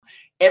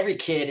every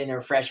kid in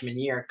their freshman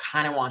year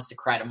kind of wants to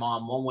cry to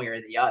mom one way or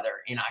the other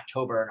in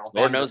October or November.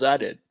 Lord knows I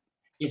did.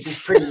 It's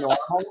just pretty normal.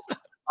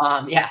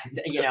 Yeah,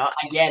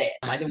 I get it.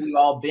 I think we've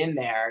all been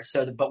there.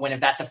 But if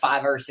that's a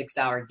 5 or 6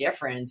 hour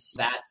difference,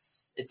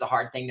 it's a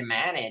hard thing to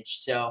manage.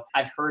 So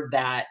I've heard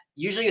that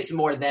usually it's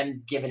more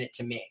them giving it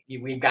to me.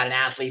 We've got an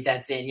athlete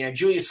that's in,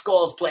 Julia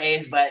Scholes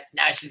plays, but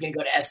now she's going to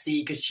go to SC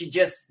because she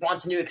just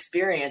wants a new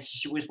experience.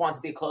 She just wants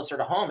to be closer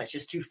to home. It's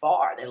just too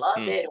far. They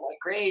loved it. It went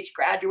great. She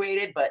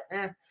graduated, but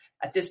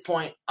at this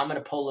point, I'm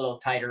going to pull a little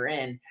tighter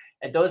in.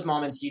 At those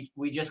moments,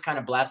 we just kind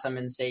of bless them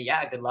and say,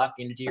 yeah, good luck,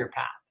 do your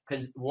path.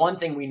 Because one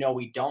thing we know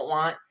we don't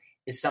want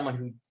is someone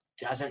who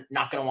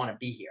not going to want to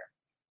be here.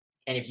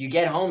 And if you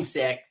get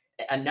homesick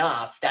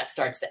enough, that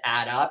starts to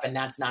add up, and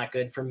that's not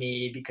good for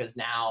me because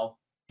now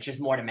it's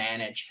just more to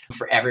manage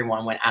for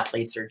everyone when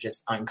athletes are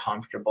just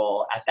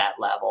uncomfortable at that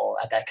level,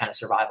 at that kind of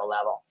survival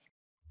level.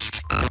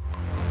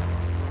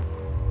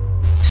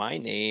 My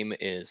name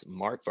is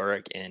Mark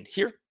Burrick, and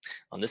here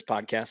on this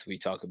podcast, we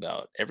talk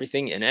about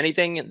everything and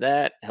anything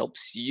that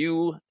helps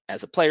you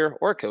as a player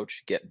or a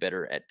coach get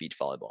better at beach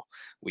volleyball.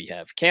 We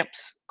have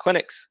camps,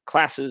 clinics,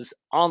 classes,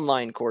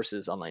 online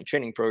courses, online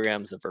training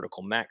programs, a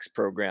vertical max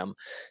program.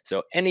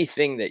 So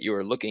anything that you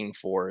are looking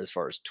for as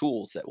far as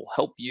tools that will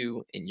help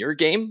you in your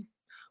game,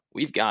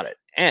 we've got it.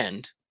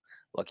 And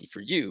lucky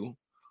for you,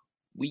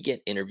 we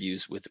get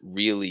interviews with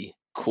really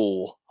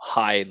cool,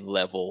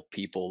 high-level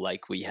people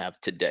like we have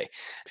today.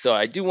 So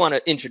I do want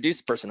to introduce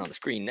the person on the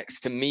screen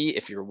next to me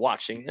if you're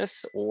watching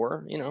this,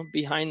 or,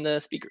 behind the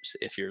speakers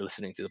if you're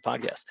listening to the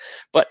podcast.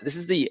 But this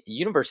is the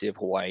University of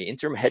Hawaii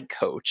interim head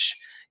coach,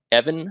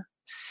 Evan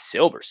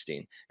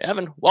Silberstein.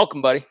 Evan,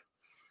 welcome, buddy.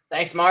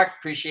 Thanks, Mark.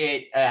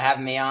 Appreciate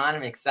having me on.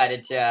 I'm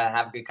excited to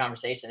have a good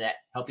conversation that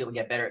help people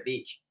get better at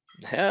beach.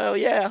 Hell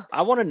yeah.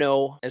 I want to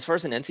know, as far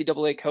as an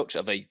NCAA coach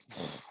of a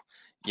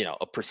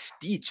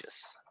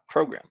prestigious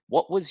program,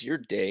 what was your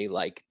day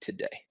like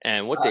today?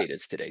 And what date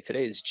is today?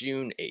 Today is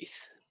June 8th.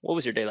 What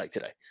was your day like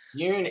today?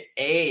 June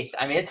 8th.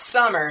 I mean, it's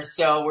summer,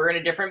 so we're in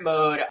a different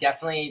mode.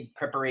 Definitely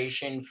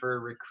preparation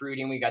for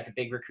recruiting. We got the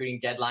big recruiting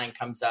deadline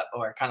comes up,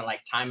 or kind of like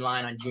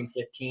timeline on June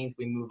 15th.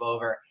 We move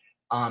over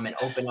and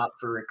open up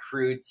for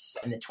recruits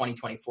in the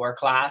 2024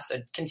 class. So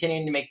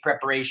continuing to make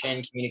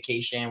preparation,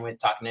 communication with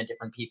talking to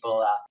different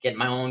people, getting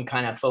my own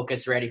kind of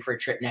focus ready for a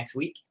trip next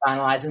week.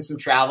 Finalizing some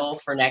travel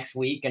for next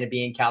week. Going to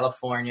be in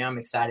California. I'm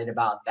excited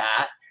about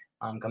that.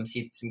 Come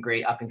see some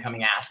great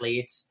up-and-coming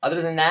athletes.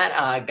 Other than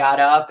that,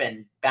 got up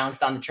and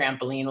bounced on the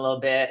trampoline a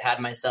little bit, had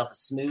myself a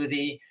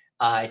smoothie.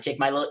 I take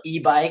my little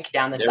e-bike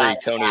down the side.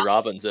 Very Tony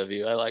Robbins of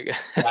you. I like it.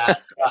 Yeah,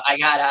 so I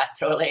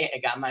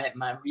got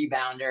my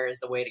rebounder is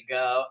the way to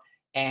go.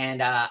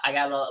 And I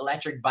got a little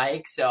electric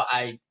bike. So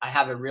I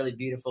have a really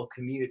beautiful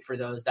commute. For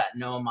those that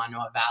know,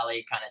 Manoa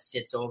Valley kind of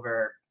sits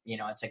over,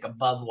 it's like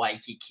above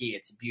Waikiki.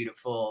 It's a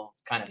beautiful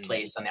kind of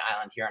place on the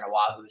island here on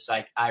Oahu.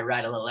 So I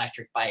ride a little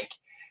electric bike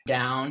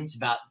down. It's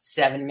about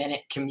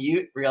 7-minute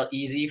commute, real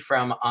easy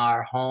from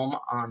our home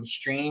on the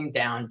stream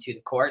down to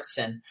the courts,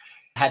 and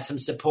had some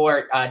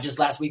support. Just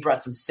last week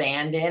brought some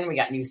sand in. We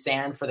got new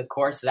sand for the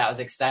courts, so that was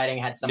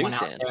exciting. Had someone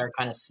out there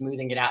kind of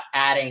smoothing it out,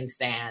 adding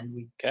sand.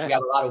 We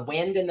got a lot of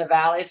wind in the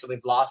valley, so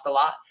we've lost a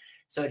lot.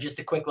 So just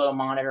a quick little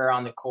monitor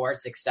on the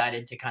courts.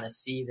 Excited to kind of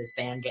see the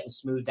sand getting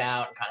smoothed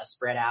out and kind of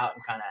spread out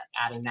and kind of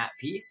adding that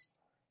piece.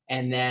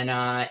 And then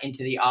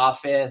into the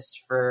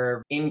office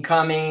for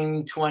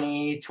incoming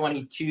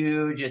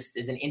 2022, just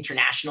as an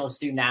international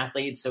student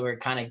athlete. So we're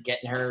kind of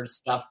getting her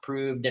stuff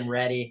proved and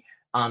ready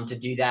to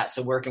do that.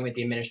 So working with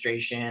the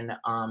administration,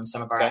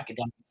 some of our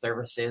academic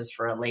services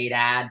for a late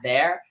ad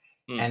there.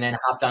 And then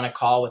hopped on a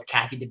call with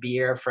Kathy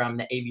DeBeer from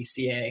the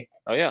AVCA.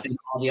 Oh, yeah. And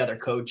all the other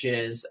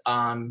coaches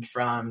from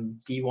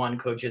D1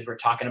 coaches. We're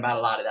talking about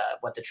a lot of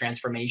what the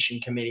transformation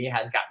committee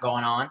has got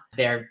going on.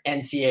 Their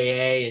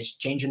NCAA is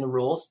changing the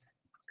rules.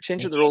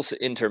 Changing the rules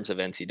in terms of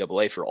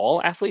NCAA for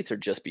all athletes or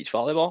just beach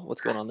volleyball? What's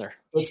going on there?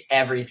 It's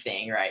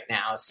everything right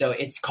now. So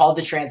it's called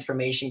the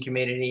Transformation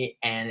Committee,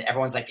 and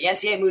everyone's like, the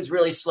NCAA moves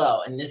really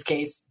slow. In this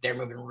case, they're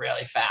moving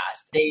really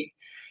fast. They,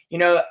 you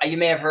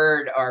may have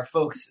heard, or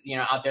folks,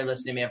 out there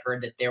listening may have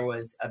heard that there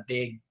was a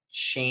big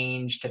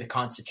change to the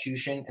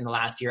Constitution in the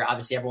last year.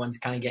 Obviously, everyone's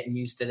kind of getting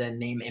used to the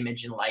name,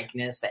 image, and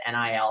likeness, the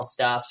NIL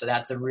stuff. So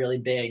that's a really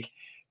big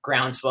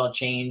groundswell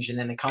change. And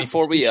then the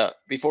Constitution.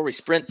 Before we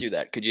sprint through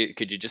that, could you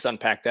just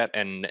unpack that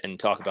and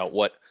talk about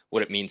what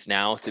it means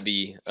now to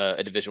be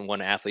a Division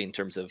I athlete in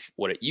terms of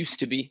what it used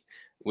to be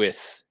with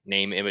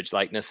name, image,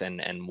 likeness,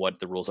 and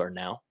what the rules are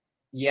now?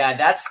 Yeah,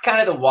 that's kind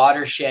of the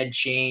watershed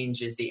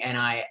change, is the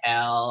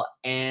NIL,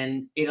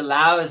 and it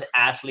allows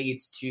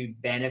athletes to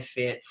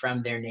benefit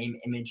from their name,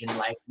 image, and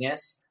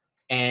likeness.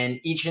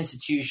 And each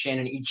institution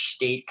and each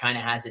state kind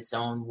of has its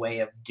own way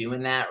of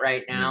doing that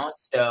right now.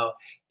 So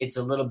it's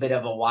a little bit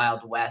of a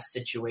Wild West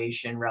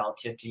situation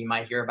relative to, you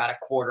might hear about a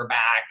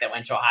quarterback that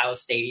went to Ohio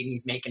State and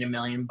he's making $1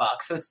 million.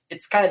 So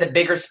it's kind of the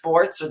bigger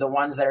sports are the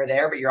ones that are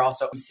there, but you're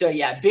also, so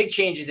yeah, big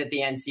changes at the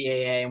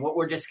NCAA. And what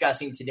we're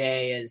discussing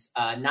today is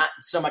not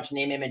so much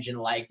name, image, and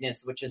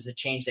likeness, which is a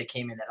change that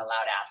came in that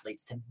allowed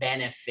athletes to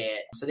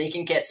benefit so they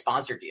can get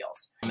sponsor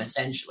deals,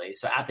 essentially.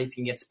 So athletes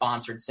can get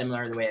sponsored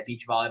similar to the way a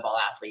beach volleyball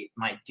athlete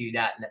might do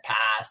that in the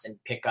past and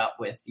pick up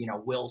with,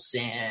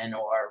 Wilson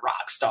or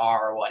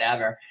Rockstar or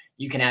whatever.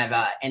 You can have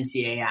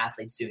NCAA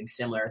athletes doing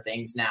similar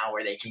things now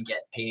where they can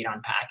get paid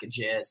on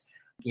packages,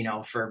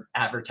 for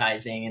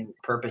advertising and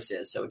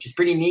purposes. So which is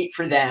pretty neat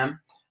for them.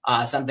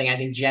 Something I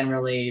think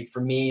generally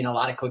for me and a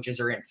lot of coaches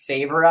are in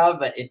favor of,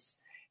 but it's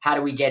how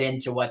do we get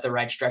into what the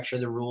right structure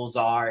of the rules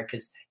are?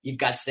 Because you've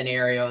got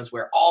scenarios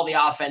where all the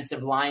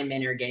offensive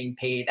linemen are getting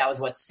paid. That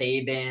was what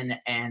Saban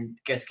and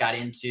Gus got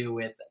into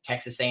with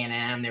Texas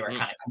A&M. They were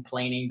kind of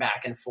complaining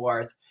back and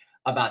forth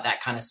about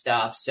that kind of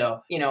stuff.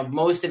 So,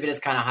 most of it is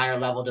kind of higher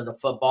level to the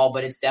football,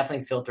 but it's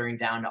definitely filtering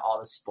down to all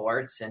the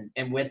sports.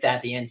 And with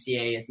that, the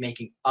NCAA is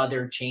making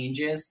other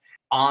changes.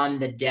 On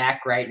the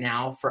deck right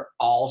now for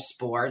all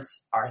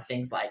sports are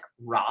things like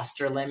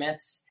roster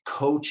limits,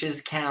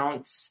 coaches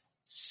counts,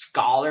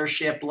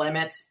 scholarship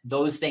limits.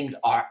 Those things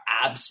are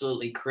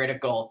absolutely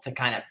critical to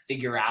kind of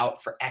figure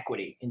out for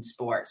equity in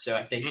sports. So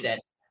if they said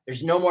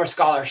there's no more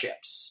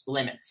scholarships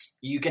limits,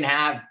 you can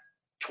have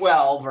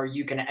 12 or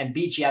you can, and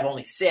beach, you have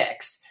only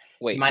 6.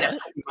 Wait, you might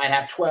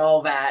have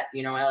 12 at,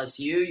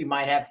 LSU. You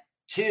might have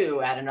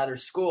 2 at another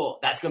school.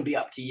 That's going to be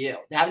up to you.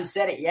 They haven't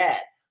said it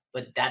yet,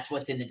 but that's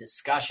what's in the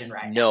discussion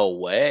right now. No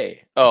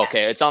way. Oh, yes.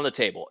 Okay. It's on the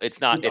table. It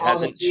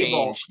hasn't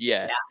changed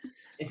yet. Yeah.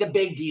 It's a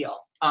big deal.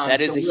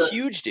 That is a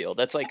huge deal.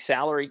 That's like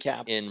salary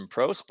cap in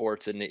pro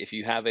sports. And if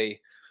you have a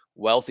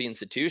wealthy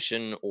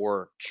institution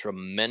or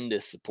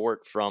tremendous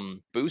support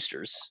from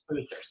boosters,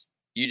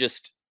 you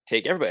just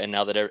take everybody. And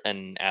now that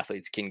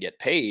athletes can get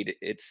paid,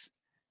 it's,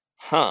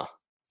 The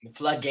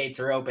floodgates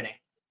are opening.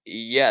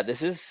 Yeah,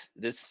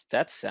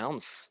 that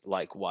sounds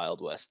like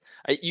Wild West.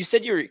 You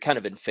said you're kind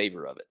of in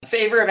favor of it. In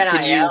favor of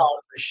NIL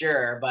for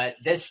sure, but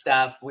this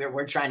stuff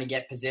we're trying to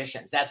get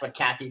positions. That's what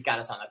Kathy's got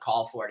us on the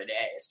call for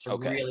today, is to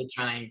really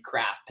try and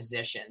craft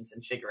positions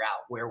and figure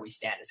out where we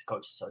stand as a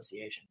coach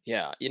association.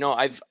 Yeah,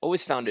 I've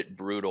always found it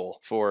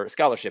brutal for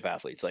scholarship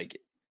athletes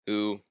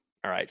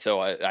all right, so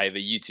I have a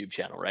YouTube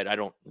channel, right? I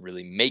don't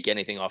really make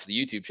anything off the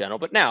YouTube channel,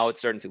 but now it's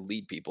starting to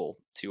lead people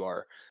to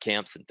our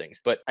camps and things.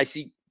 But I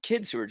see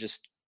kids who are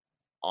just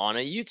on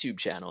a YouTube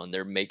channel and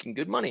they're making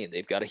good money.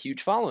 They've got a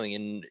huge following,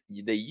 and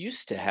they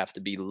used to have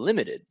to be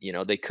limited.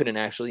 They couldn't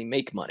actually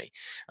make money.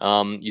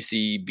 You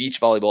see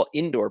beach volleyball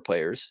indoor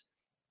players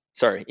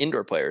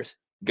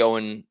go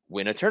and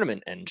win a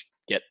tournament and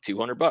get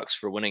 $200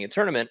 for winning a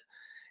tournament.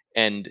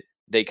 And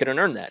they couldn't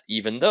earn that,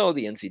 even though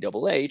the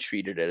NCAA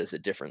treated it as a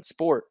different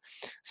sport.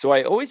 So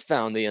I always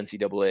found the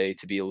NCAA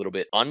to be a little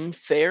bit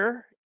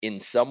unfair in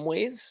some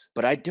ways,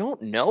 but I don't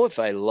know if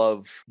I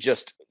love,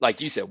 just like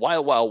you said,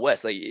 Wild Wild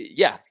West. Like,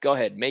 yeah, go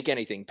ahead, make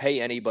anything,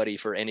 pay anybody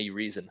for any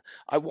reason.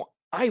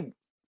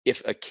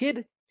 If a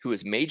kid who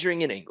is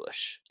majoring in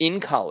English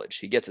in college,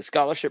 he gets a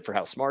scholarship for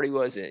how smart he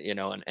was,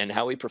 and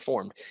how he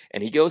performed,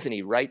 and he goes and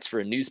he writes for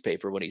a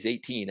newspaper when he's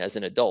 18 as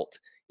an adult.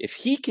 If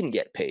he can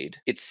get paid,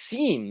 it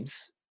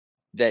seems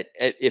that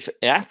if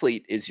an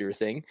athlete is your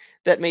thing,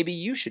 that maybe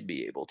you should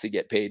be able to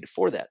get paid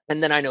for that.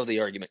 And then I know the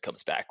argument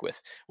comes back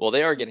with, well,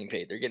 they are getting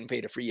paid. They're getting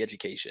paid a free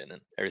education and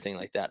everything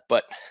like that.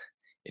 But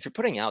if you're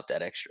putting out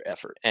that extra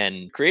effort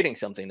and creating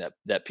something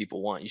that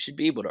people want, you should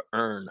be able to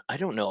earn. I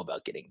don't know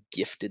about getting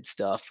gifted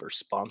stuff or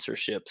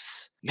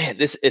sponsorships. Man,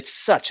 it's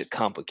such a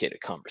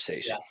complicated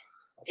conversation. Yeah.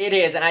 It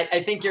is. And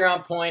I think you're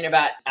on point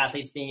about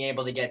athletes being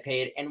able to get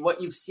paid. And what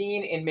you've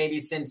seen in maybe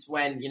since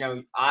when,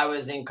 I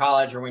was in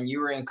college or when you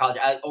were in college,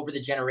 over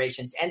the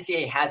generations,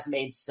 NCAA has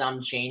made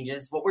some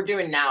changes. What we're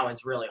doing now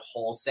is really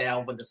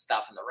wholesale with the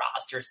stuff and the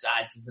roster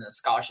sizes and the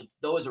scholarship.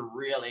 Those are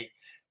really,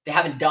 they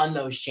haven't done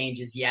those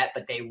changes yet,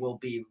 but they will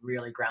be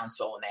really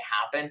groundswell when they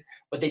happen.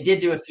 What they did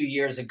do a few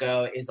years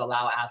ago is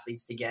allow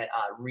athletes to get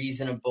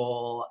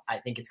reasonable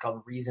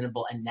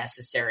and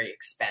necessary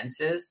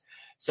expenses.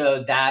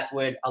 So that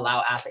would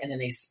allow athletes, and then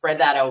they spread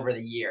that over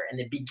the year. In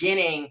the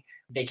beginning,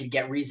 they could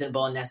get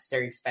reasonable and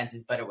necessary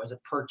expenses, but it was a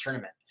per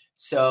tournament.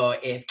 So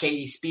if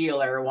Katie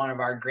Spieler, one of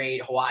our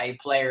great Hawaii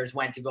players,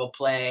 went to go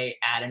play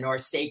at a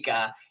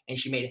Norseka and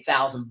she made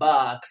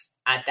 $1,000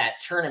 at that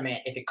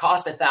tournament, if it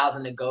cost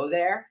 $1,000 to go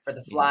there for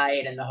the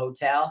flight and the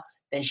hotel,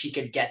 then she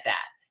could get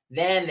that.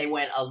 Then they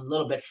went a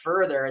little bit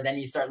further. Then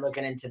you start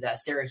looking into the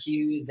Sarah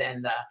Hughes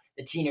and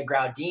the Tina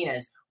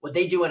Graudinas, what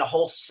they do in a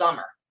whole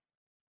summer.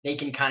 They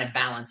can kind of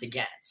balance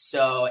against.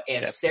 So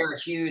if Sarah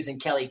Hughes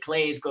and Kelly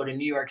Clays go to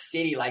New York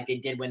City like they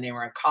did when they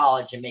were in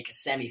college and make a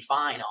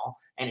semifinal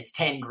and it's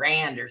 10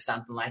 grand or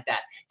something like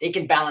that. They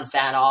can balance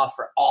that off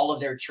for all of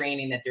their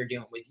training that they're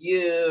doing with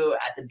you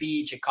at the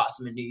beach. It cost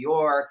them in New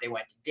York. They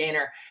went to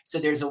dinner. So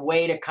there's a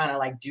way to kind of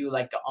like do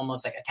like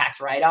almost like a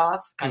tax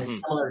write-off, kind of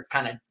similar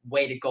kind of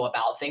way to go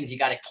about things. You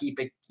got to keep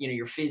it,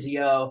 your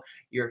physio,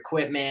 your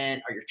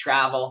equipment, or your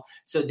travel.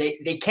 So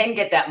they can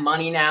get that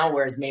money now,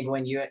 whereas maybe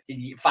when you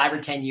 5 or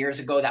 10 years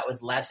ago, that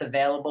was less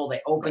available.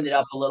 They opened it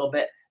up a little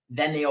bit.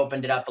 Then they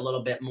opened it up a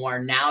little bit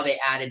more. Now they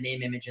added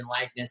name, image, and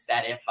likeness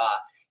that if,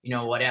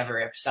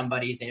 if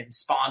somebody's in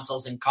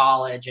sponsors in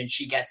college and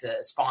she gets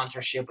a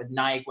sponsorship with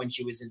Nike when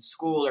she was in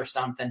school or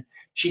something,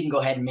 she can go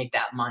ahead and make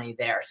that money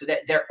there. So that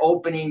they're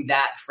opening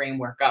that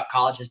framework up.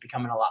 College is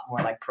becoming a lot more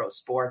like pro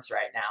sports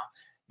right now.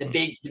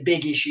 The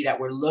big issue that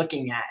we're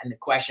looking at, and the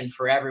question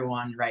for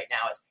everyone right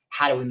now, is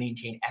how do we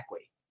maintain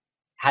equity?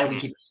 How do we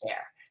keep it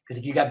fair? Because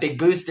if you got big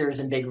boosters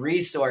and big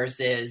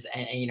resources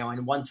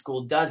and one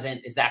school doesn't,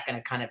 is that going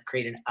to kind of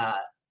create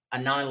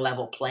a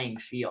non-level playing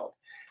field?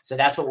 So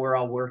that's what we're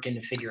all working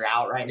to figure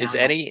out right now. Is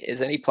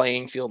any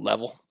playing field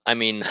level? I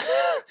mean,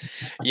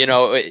 you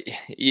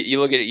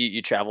look at it,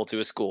 you travel to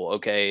a school.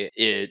 Okay.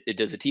 It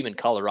does a team in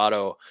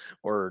Colorado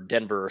or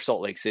Denver or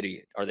Salt Lake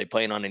City. Are they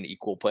playing on an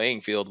equal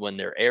playing field when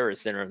their air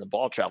is thinner and the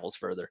ball travels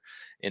further?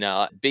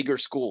 Bigger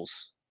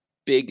schools,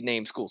 big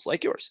name schools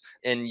like yours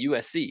and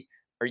USC,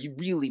 are you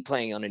really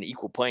playing on an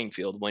equal playing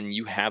field when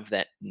you have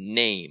that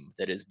name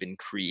that has been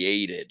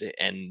created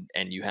and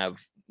you have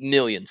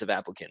millions of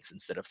applicants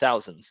instead of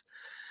thousands?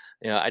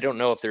 I don't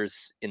know if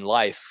there's in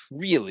life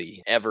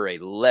really ever a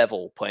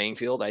level playing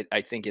field.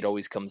 I think it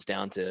always comes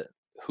down to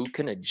who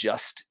can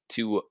adjust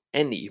to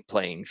any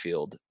playing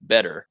field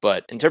better.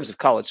 But in terms of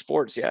college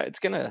sports,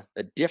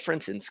 a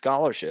difference in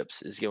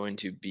scholarships is going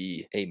to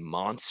be a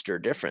monster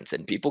difference,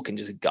 and people can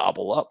just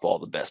gobble up all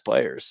the best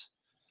players.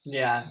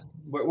 Yeah,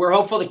 we're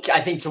hopeful I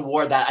think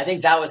toward that. I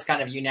think that was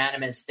kind of a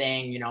unanimous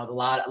thing. A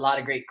lot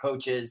of great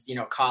coaches,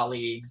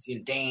 colleagues,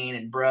 Dane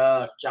and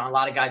Brooke, John. A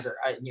lot of guys are,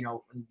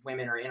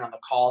 women are in on the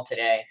call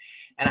today,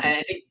 and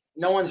I think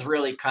no one's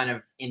really kind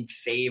of in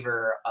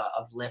favor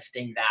of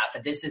lifting that.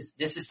 But this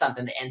is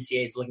something the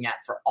NCAA is looking at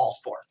for all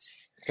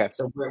sports. Okay.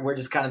 So we're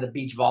just kind of the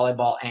beach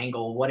volleyball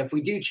angle. What if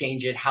we do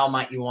change it? How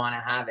might you want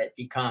to have it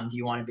become? Do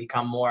you want to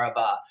become more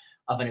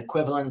of an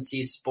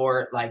equivalency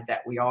sport like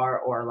that we are,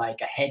 or like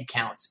a head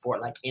count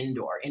sport like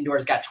indoor?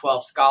 Indoor's got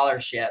 12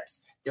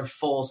 scholarships. They're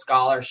full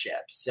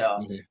scholarships.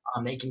 So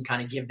they can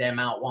kind of give them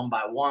out one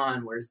by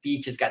one, whereas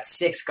beach has got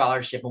 6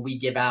 scholarships and we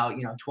give out,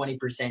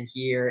 20%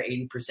 here,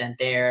 80%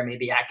 there,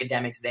 maybe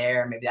academics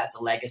there. Maybe that's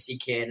a legacy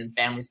kid and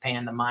families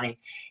paying the money.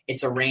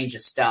 It's a range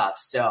of stuff.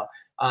 So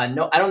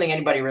no, I don't think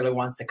anybody really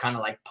wants to kind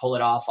of like pull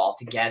it off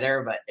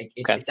altogether, but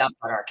it's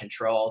outside our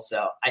control.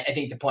 So I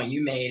think the point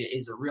you made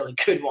is a really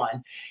good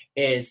one,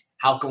 is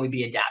how can we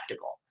be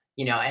adaptable?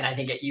 And I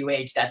think at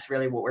UH, that's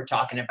really what we're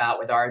talking about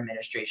with our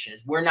administration,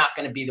 is we're not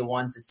going to be the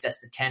ones that sets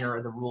the tenor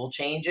of the rule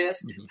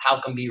changes. How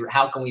can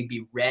we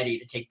be ready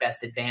to take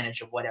best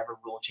advantage of whatever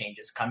rule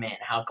changes come in?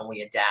 How can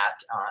we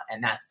adapt?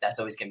 And that's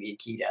always going to be a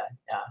key to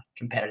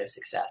competitive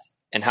success.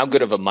 And how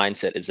good of a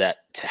mindset is that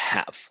to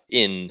have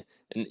in,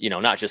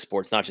 not just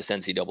sports, not just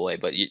NCAA,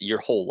 but your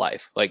whole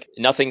life? Like,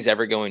 nothing's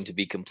ever going to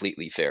be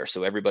completely fair.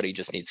 So everybody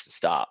just needs to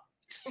stop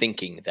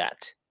thinking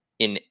that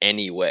in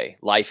any way.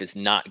 Life is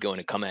not going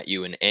to come at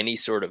you in any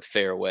sort of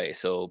fair way.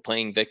 So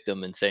playing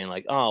victim and saying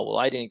like, oh, well,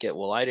 I didn't get,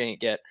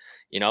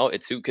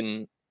 it's who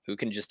can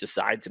just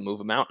decide to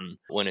move a mountain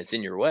when it's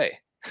in your way.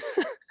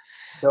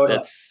 Totally.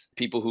 That's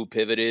people who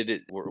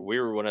pivoted. We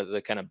were one of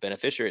the kind of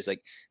beneficiaries,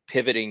 like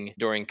pivoting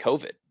during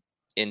COVID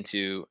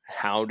into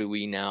how do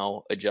we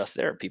now adjust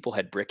there. People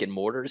had brick and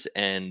mortars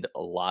and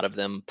a lot of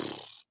them,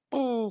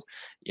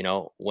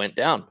 went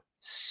down.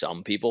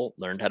 Some people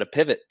learned how to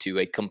pivot to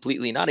a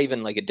completely, not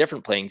even like a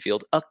different playing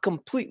field, a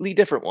completely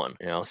different one.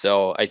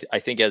 So I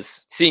think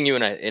as seeing you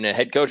in a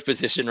head coach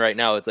position right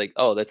now, it's like,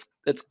 oh, that's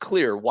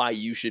clear why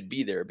you should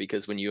be there,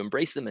 because when you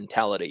embrace the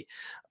mentality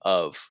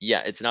of,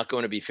 it's not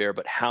going to be fair,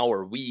 but how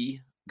are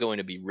we going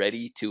to be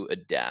ready to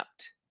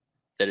adapt?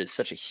 That is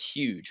such a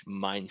huge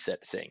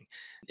mindset thing.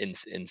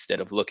 Instead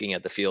of looking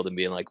at the field and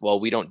being like, well,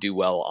 we don't do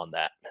well on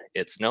that.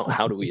 It's no,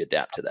 how do we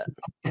adapt to that?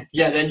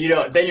 Then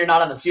you're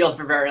not on the field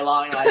for very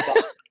long like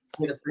that,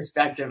 with a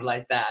perspective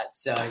like that.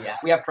 So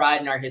we have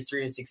pride in our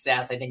history of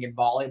success. I think in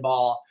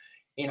volleyball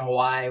in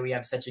Hawaii, we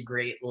have such a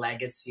great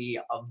legacy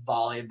of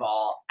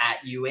volleyball at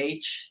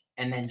UH.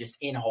 And then just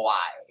in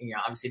Hawaii,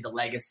 obviously the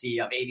legacy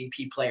of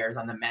AVP players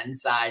on the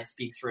men's side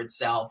speaks for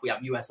itself. We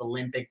have US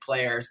Olympic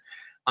players.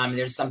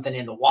 There's something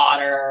in the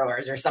water, or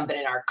is there something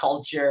in our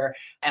culture?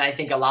 And I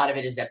think a lot of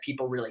it is that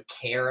people really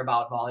care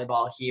about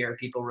volleyball here.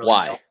 People really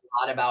know a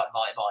lot about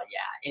volleyball.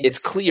 It's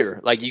clear.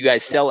 Like, you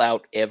guys sell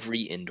out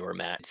every indoor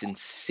match. It's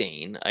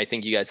insane. I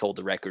think you guys hold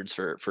the records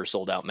for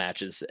sold out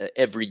matches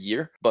every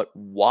year. But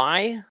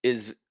why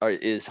is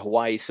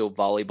Hawaii so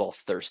volleyball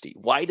thirsty?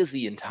 Why does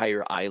the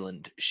entire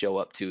island show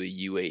up to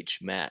a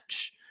UH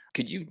match?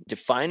 Could you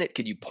define it?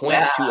 Could you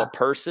point to a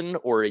person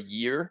or a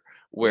year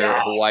where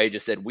Hawaii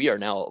just said, we are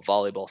now a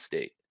volleyball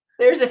state?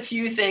 There's a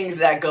few things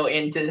that go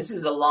into this.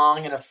 Is a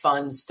long and a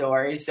fun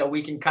story, so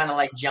we can kind of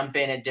like jump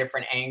in at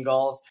different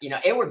angles.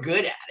 And we're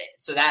good at it,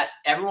 so that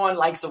everyone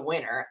likes a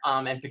winner.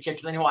 And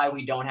particularly in Hawaii,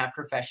 we don't have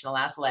professional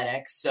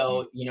athletics,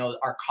 Mm, so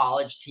our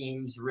college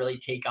teams really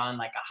take on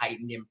like a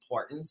heightened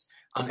importance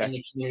okay. in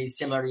the community,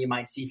 similar to you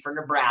might see for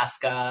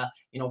Nebraska.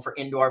 For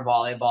indoor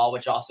volleyball,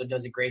 which also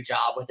does a great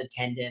job with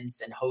attendance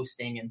and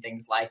hosting and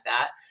things like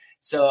that.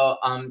 So,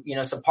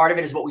 so part of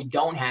it is what we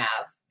don't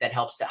have that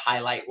helps to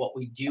highlight what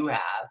we do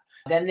have.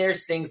 Then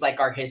there's things like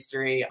our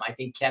history. I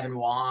think Kevin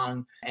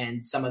Wong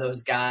and some of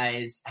those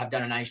guys have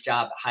done a nice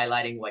job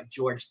highlighting what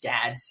George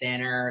Dad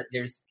Center.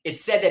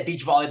 It's said that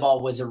beach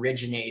volleyball was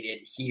originated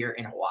here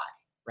in Hawaii.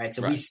 Right.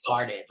 So we Right.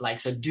 started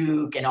so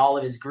Duke and all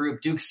of his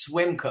group, Duke's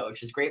swim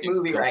coach, his great Dude,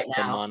 movie right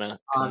now, Duke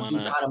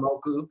Kamana.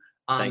 Hanamoku.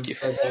 Thank you.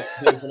 So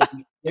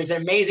there's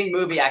an amazing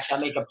movie. Actually,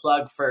 I'll make a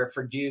plug for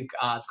Duke.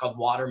 It's called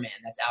Waterman.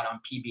 That's out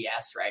on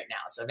PBS right now.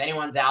 So if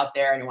anyone's out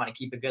there and you want to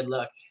keep a good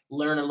look,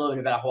 learn a little bit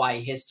about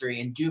Hawaii history.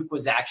 And Duke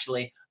was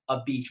actually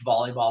a beach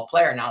volleyball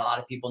player. Not a lot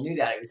of people knew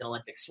that. He was an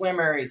Olympic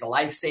swimmer. He's a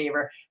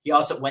lifesaver. He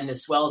also, when the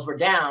swells were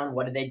down,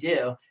 what did they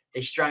do?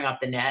 They strung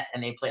up the net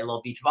and they played a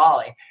little beach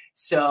volley.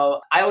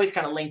 So I always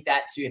kind of link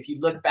that to, if you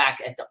look back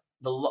at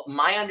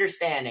my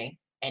understanding,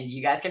 and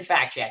you guys can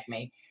fact check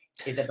me,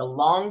 is that the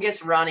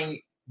longest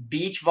running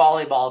beach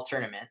volleyball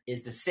tournament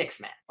is the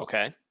 6-man.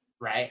 Okay.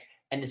 Right?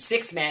 And the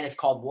 6-man is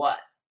called what?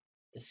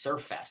 The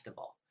Surf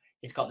Festival.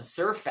 It's called the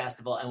Surf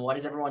Festival. And what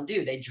does everyone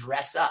do? They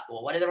dress up.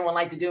 Well, what does everyone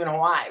like to do in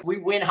Hawaii? We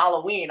win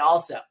Halloween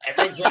also.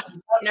 Everybody dresses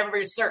up and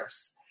everybody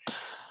surfs.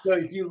 So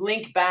if you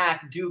link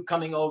back Duke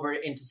coming over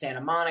into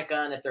Santa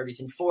Monica in the 30s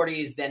and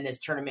 40s, then this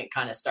tournament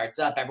kind of starts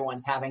up.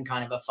 Everyone's having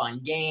kind of a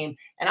fun game.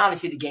 And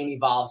obviously the game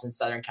evolves in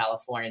Southern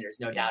California. There's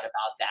no doubt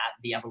about that.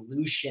 The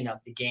evolution of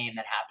the game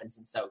that happens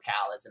in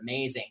SoCal is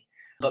amazing.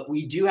 But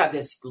we do have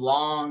this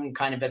long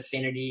kind of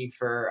affinity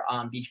for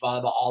beach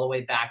volleyball all the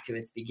way back to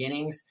its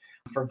beginnings.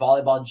 For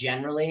volleyball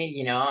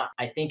generally,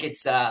 I think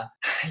it's,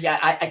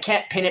 I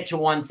can't pin it to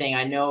one thing.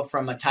 I know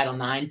from a Title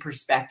IX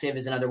perspective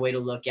is another way to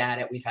look at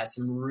it. We've had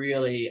some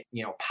really,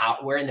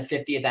 we're in the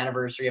 50th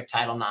anniversary of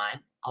Title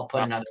IX. I'll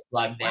put another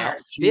plug there.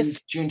 Wow.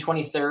 June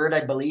 23rd,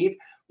 I believe,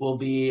 will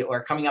be,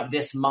 or coming up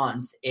this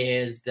month,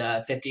 is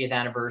the 50th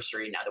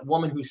anniversary. Now, the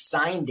woman who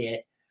signed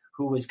it,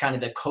 who was kind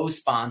of the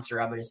co-sponsor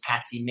of it, is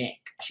Patsy Mink.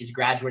 She's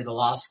graduated the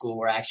law school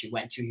where I actually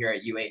went to here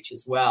at UH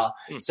as well.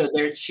 So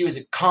she was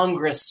a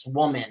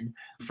congresswoman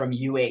from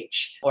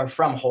UH, or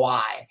from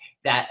Hawaii,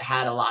 that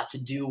had a lot to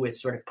do with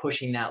sort of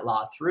pushing that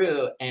law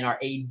through. And our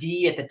AD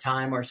at the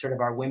time, or sort of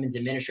our women's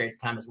administrator at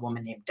the time, was a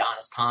woman named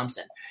Donis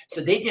Thompson.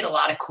 So they did a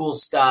lot of cool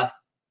stuff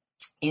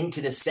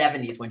into the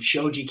 70s when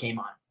Shoji came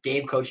on.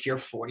 Dave coached here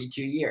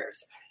 42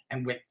 years.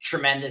 And with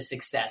tremendous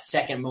success,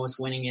 second most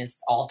winningest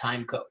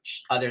all-time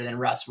coach, other than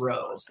Russ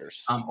Rose,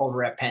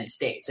 over at Penn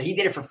State. So he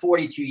did it for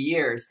 42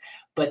 years,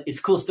 but it's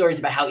cool stories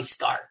about how he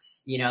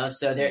starts,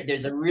 So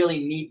there's a really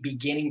neat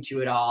beginning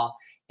to it all.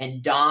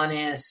 And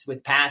Donis,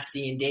 with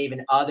Patsy and Dave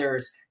and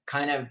others,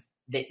 kind of,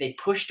 they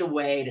pushed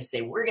away to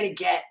say, we're going to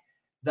get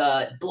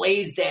the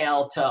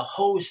Blaisdell to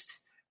host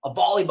a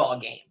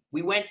volleyball game.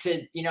 We went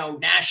to,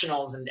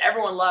 nationals and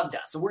everyone loved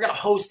us. So we're going to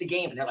host the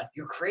game. And they're like,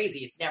 you're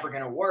crazy. It's never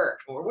going to work.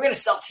 Or we're going to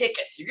sell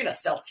tickets. You're going to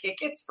sell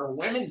tickets for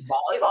women's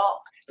volleyball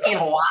in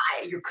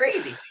Hawaii? You're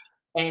crazy.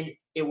 And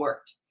it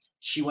worked.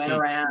 She went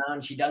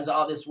around. She does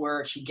all this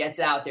work. She gets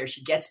out there.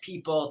 She gets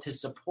people to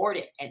support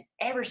it. And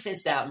ever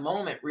since that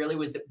moment really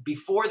was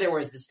before there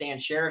was the Stan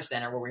Sheriff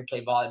Center where we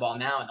play volleyball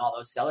now and all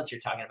those sellers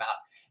you're talking about,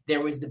 there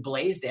was the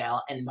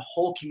Blaisdell, and the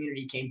whole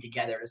community came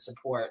together to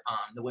support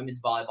the women's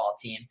volleyball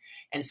team.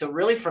 And so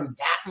really from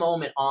that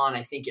moment on,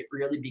 I think it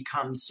really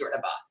becomes sort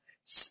of a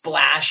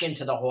splash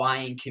into the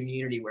Hawaiian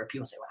community where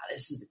people say, wow,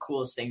 this is the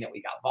coolest thing that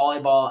we got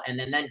volleyball. And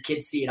then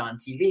kids see it on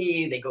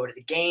TV, they go to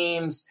the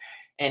games,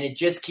 and it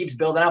just keeps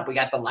building up. We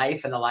got the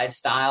life and the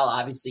lifestyle,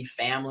 obviously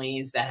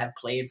families that have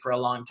played for a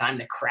long time,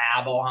 the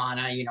Crab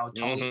Ohana,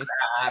 Tony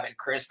Crab and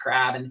Chris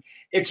Crab, and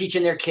they're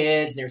teaching their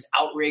kids. There's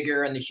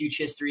Outrigger and the huge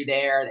history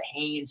there. The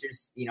Haynes,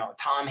 there's,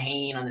 Tom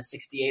Hayne on the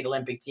 68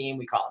 Olympic team.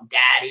 We call him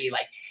Daddy,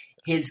 like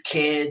his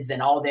kids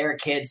and all their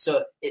kids.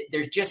 So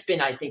there's just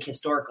been, I think,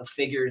 historical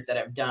figures that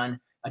have done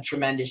a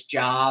tremendous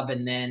job.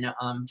 And then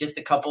just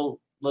a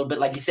little bit,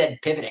 like you said,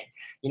 pivoting,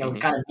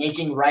 kind of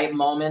making right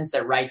moments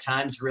at right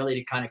times, really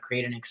to kind of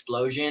create an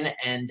explosion.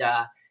 And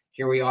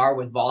here we are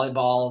with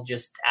volleyball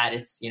just at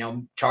its,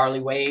 Charlie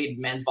Wade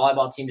men's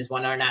volleyball team just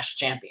won our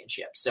national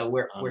championship. So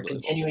we're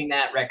continuing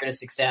that record of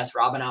success.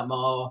 Robin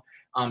Amo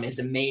is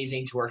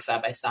amazing to work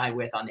side by side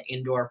with on the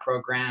indoor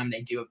program.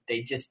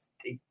 They just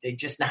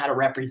know how to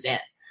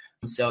represent.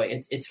 So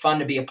it's fun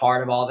to be a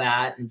part of all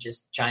that and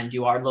just try and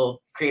do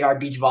create our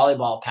beach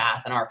volleyball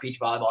path and our beach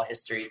volleyball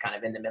history kind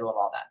of in the middle of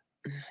all that.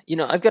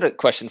 I've got a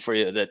question for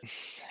you that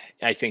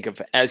I think of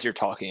as you're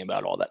talking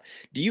about all that.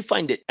 Do you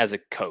find it, as a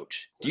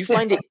coach, do you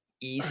find it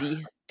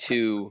easy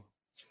to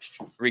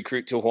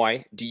recruit to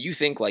Hawaii? Do you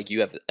think like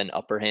you have an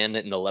upper hand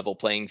in the level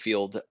playing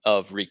field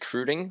of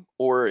recruiting,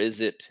 or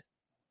is it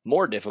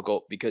more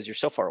difficult because you're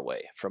so far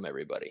away from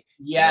everybody.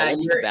 Yeah,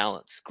 What's the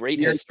balance? Great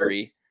you're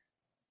history,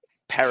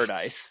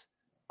 paradise,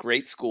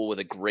 great school with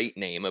a great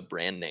name, a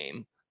brand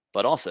name,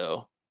 but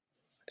also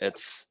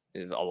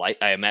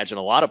I imagine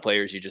a lot of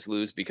players you just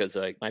lose because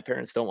like my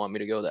parents don't want me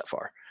to go that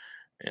far.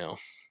 You know,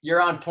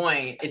 you're on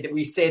point.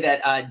 We say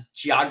that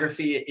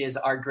geography is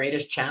our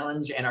greatest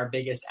challenge and our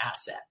biggest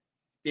asset.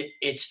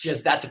 It's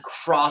just that's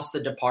across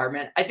the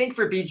department. I think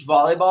for beach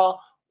volleyball,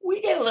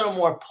 we get a little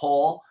more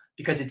pull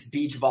because it's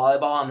beach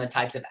volleyball, and the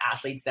types of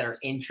athletes that are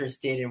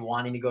interested in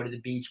wanting to go to the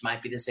beach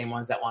might be the same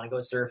ones that want to go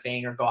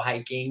surfing or go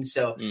hiking.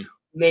 So mm.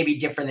 maybe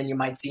different than you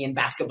might see in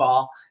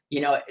basketball,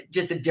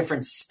 just a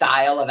different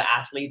style of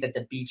athlete that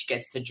the beach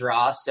gets to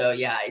draw. So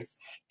yeah,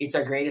 it's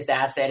our greatest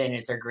asset and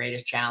it's our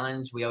greatest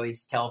challenge. We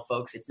always tell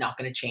folks it's not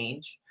going to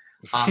change.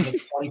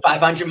 It's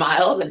 2,500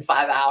 miles in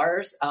 5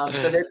 hours.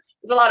 So there's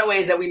a lot of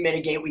ways that we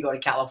mitigate. We go to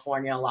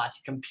California a lot to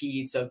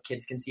compete so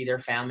kids can see their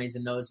families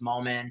in those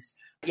moments.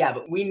 Yeah,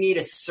 but we need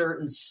a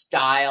certain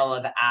style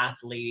of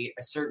athlete,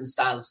 a certain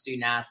style of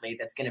student athlete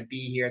that's going to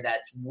be here,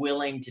 that's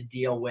willing to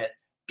deal with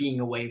being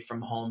away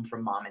from home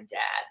from mom and dad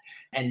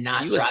and Do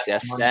not you drive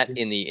assess home. that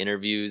in the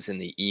interviews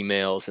and the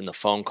emails and the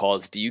phone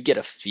calls? Do you get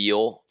a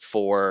feel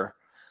for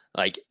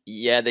like,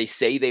 yeah, they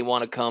say they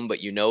want to come, but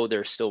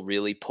they're still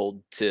really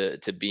pulled to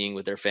being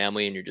with their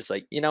family, and you're just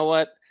like, you know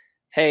what?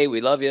 Hey, we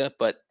love you,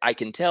 but I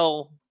can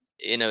tell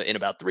in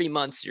about 3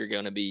 months you're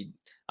gonna be.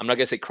 I'm not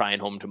gonna say crying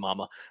home to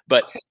mama,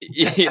 but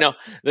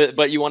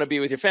but you want to be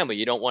with your family.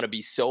 You don't want to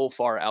be so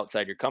far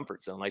outside your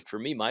comfort zone. Like for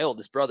me, my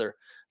oldest brother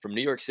from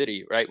New York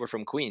City, right? We're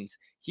from Queens.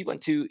 He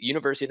went to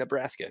University of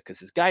Nebraska because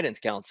his guidance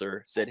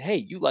counselor said, "Hey,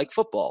 you like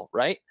football,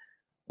 right?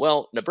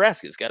 Well,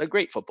 Nebraska's got a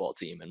great football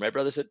team." And my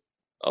brother said,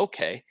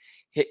 "Okay."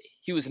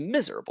 He was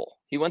miserable.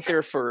 He went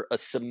there for a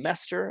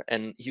semester,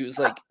 and he was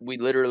like, we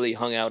literally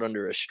hung out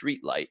under a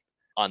street light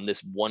on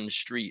this one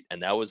street,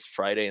 and that was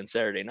Friday and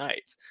Saturday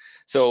nights.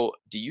 So,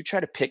 do you try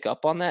to pick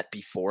up on that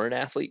before an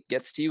athlete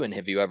gets to you? And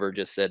have you ever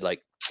just said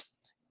like,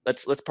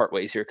 let's part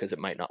ways here because it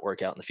might not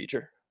work out in the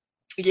future?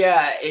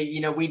 Yeah,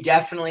 we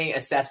definitely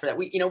assess for that.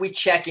 We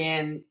check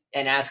in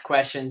and ask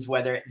questions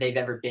whether they've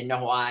ever been to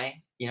Hawaii.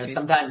 Mm.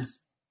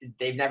 Sometimes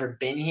they've never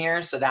been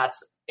here, so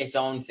that's its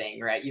own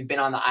thing, right? You've been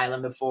on the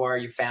island before,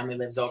 your family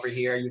lives over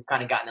here, you've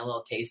kind of gotten a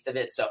little taste of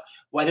it. So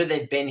whether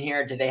they've been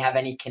here, do they have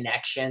any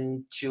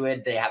connection to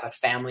it? They have a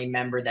family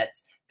member that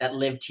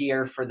lived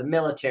here for the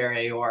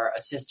military, or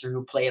a sister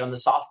who played on the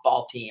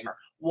softball team, or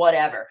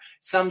whatever,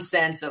 some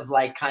sense of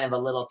like kind of a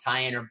little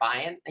tie-in or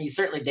buy-in. And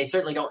they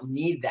certainly don't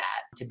need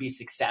that to be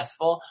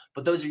successful,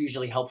 but those are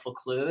usually helpful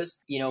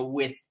clues.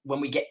 With when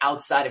we get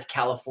outside of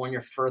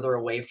California, further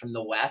away from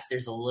the West,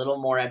 there's a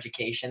little more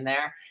education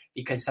there,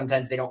 because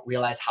sometimes they don't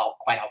realize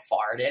quite how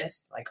far it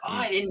is. Like, oh,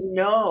 I didn't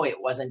know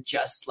it wasn't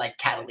just like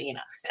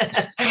Catalina.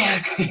 Like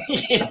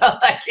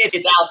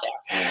it's out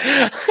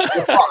there.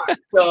 It's far.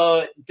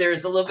 So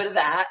there's a little bit of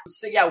that.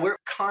 So yeah, we're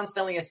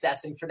constantly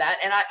assessing for that.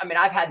 And I mean,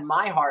 I've had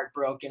my heart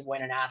broken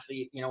when an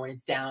athlete, when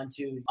it's down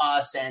to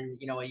us and,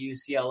 a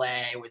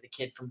UCLA with a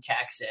kid from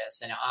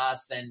Texas, and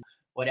us and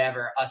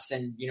whatever, us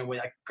and,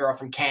 with a girl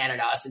from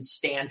Canada, us and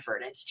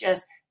Stanford. It's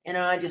just,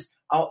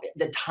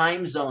 the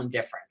time zone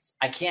difference.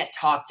 I can't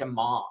talk to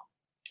mom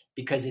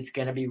because it's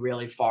going to be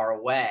really far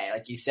away.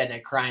 Like you said,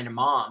 they're crying to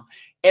mom.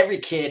 Every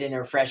kid in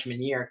their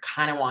freshman year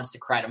kind of wants to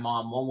cry to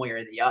mom one way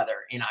or the other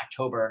in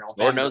October or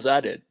November. Lord knows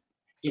I did.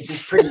 It's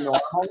just pretty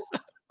normal.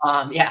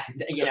 Yeah,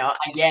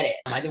 I get it.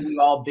 I think we've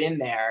all been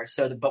there.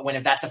 So, but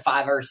if that's a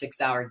 5 or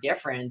 6 hour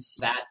difference,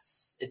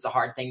 it's a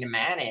hard thing to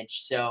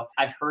manage. So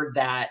I've heard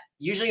that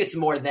usually it's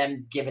more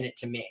them giving it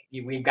to me.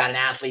 We've got an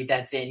athlete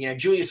that's in,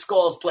 Julia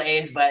Scholes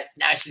plays, but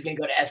now she's going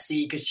to go to SC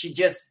because she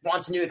just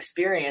wants a new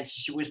experience.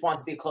 She just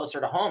wants to be closer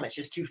to home. It's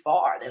just too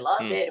far. They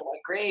loved it. It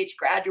went great. She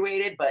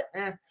graduated, but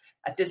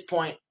at this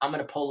point, I'm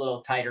going to pull a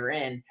little tighter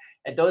in.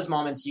 At those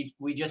moments,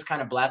 we just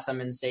kind of bless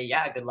them and say,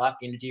 yeah, good luck,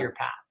 do your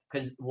path.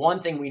 Because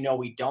one thing we know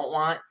we don't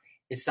want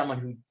is someone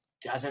who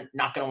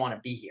not going to want to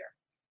be here.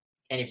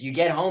 And if you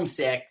get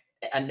homesick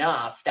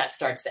enough, that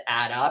starts to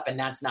add up, and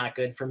that's not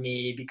good for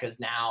me, because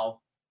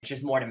now it's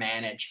just more to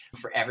manage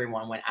for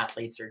everyone when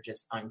athletes are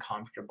just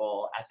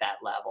uncomfortable at that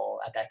level,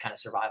 at that kind of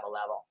survival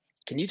level.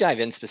 Can you dive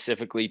in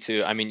specifically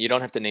to, I mean, you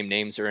don't have to name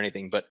names or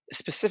anything, but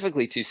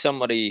specifically to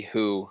somebody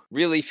who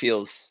really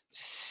feels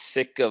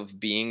sick of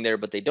being there,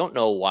 but they don't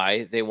know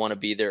why they want to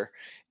be there,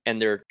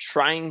 and they're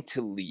trying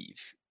to leave?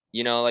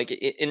 Like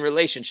in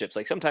relationships,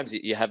 like sometimes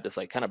you have this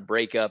like kind of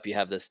breakup, you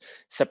have this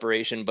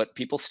separation, but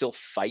people still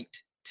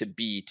fight to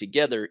be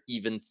together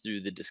even through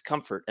the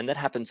discomfort. And that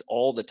happens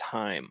all the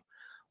time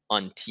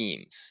on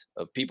teams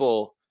of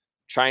people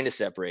trying to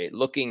separate,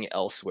 looking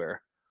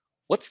elsewhere.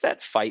 What's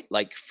that fight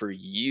like for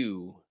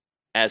you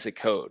as a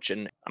coach?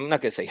 And I'm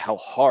not going to say how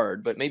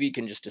hard, but maybe you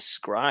can just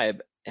describe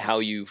how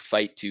you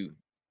fight to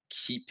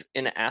keep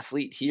an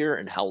athlete here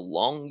and how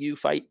long you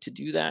fight to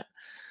do that.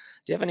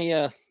 Do you have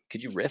any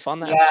could you riff on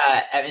that?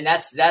 Yeah, I mean,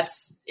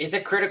 it's a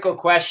critical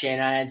question.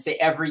 I'd say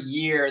every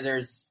year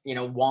there's,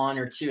 one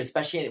or two,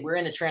 especially we're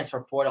in the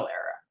transfer portal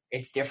era.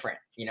 it's different.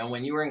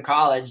 When you were in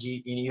college,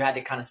 you had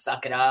to kind of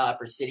suck it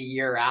up or sit a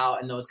year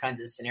out, and those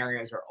kinds of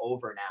scenarios are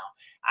over now.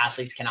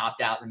 Athletes can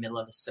opt out in the middle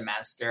of a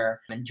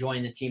semester and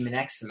join the team the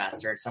next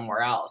semester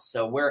somewhere else.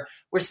 So we're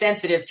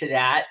sensitive to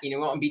that. We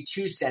won't be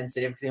too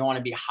sensitive because we don't want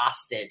to be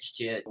hostage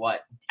to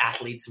what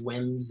athletes'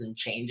 whims and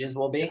changes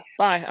will be.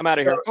 Bye, I'm out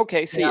of here.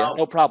 Okay, see ya.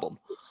 No problem.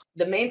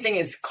 The main thing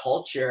is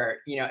culture.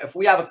 If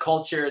we have a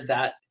culture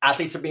that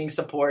athletes are being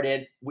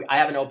supported, I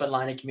have an open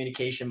line of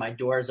communication. My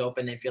door is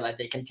open. They feel like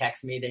they can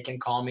text me, they can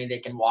call me, they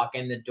can walk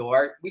in the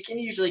door. We can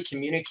usually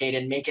communicate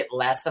and make it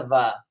less of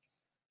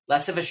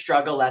a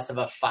struggle, less of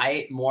a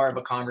fight, more of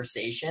a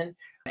conversation.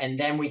 And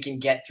then we can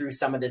get through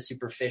some of the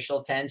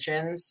superficial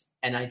tensions.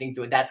 And I think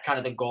that's kind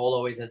of the goal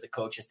always as a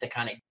coach, is to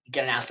kind of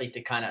get an athlete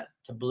to kind of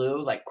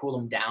cool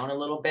them down a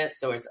little bit.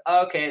 So it's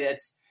okay,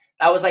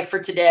 that was like for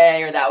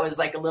today, or that was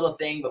like a little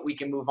thing, but we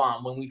can move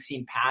on. When we've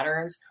seen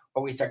patterns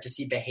or we start to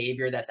see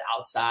behavior that's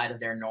outside of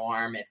their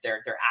norm, if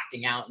they're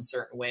acting out in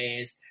certain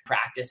ways,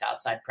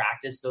 outside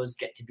practice, those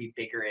get to be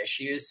bigger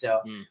issues. So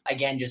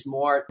again, just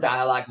more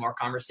dialogue, more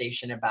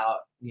conversation about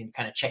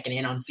kind of checking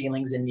in on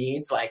feelings and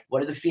needs. Like,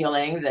 what are the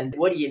feelings and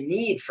what do you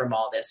need from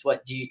all this?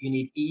 What do you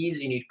need?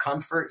 Ease, you need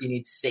comfort, you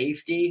need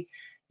safety.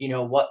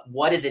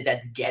 What is it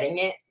that's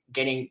getting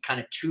kind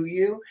of to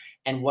you,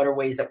 and what are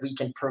ways that we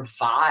can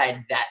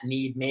provide that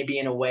need, maybe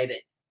in a way that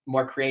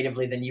more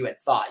creatively than you had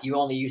thought. You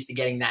only used to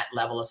getting that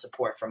level of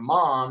support from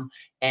mom,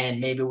 and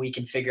maybe we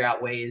can figure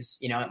out ways.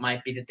 It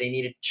might be that they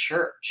need a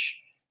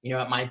church.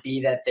 It might be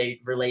that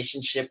they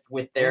relationship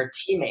with their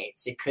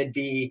teammates. It could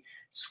be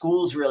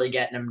schools really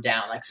getting them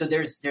down. So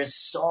there's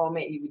so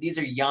many. These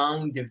are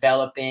young,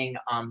 developing,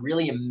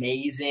 really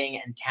amazing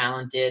and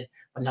talented,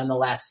 but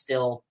nonetheless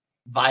still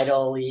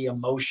vitally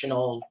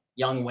emotional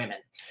young women.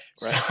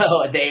 Right.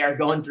 So they are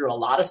going through a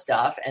lot of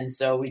stuff. And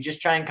so we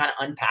just try and kind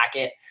of unpack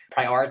it,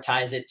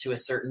 prioritize it to a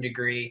certain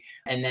degree.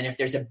 And then if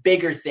there's a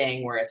bigger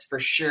thing where it's for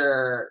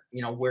sure,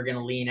 we're going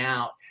to lean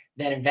out,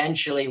 then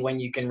eventually when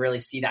you can really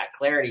see that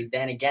clarity,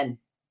 then again,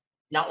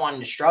 not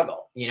wanting to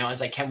struggle,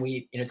 it's like, can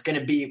we, it's going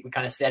to be, we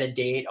kind of set a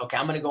date. Okay,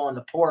 I'm going to go on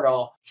the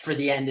portal for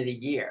the end of the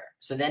year.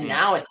 So then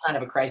now it's kind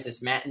of a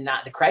crisis.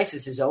 Not the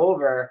crisis is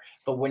over,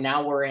 but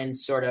we're in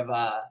sort of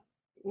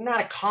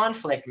not a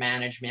conflict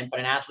management, but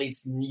an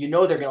athlete's, they're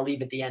going to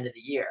leave at the end of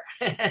the year.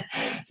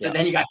 So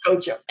then you got to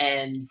coach them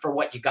and for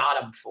what you got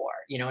them for,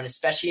 and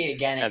especially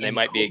again, and they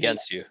might be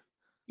against you.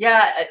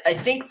 Yeah. I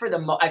think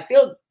I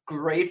feel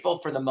grateful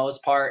for the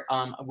most part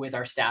with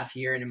our staff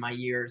here and in my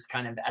years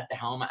kind of at the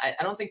helm. I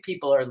don't think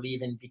people are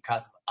leaving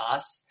because of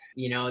us,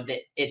 that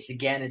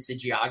it's a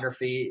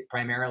geography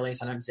primarily,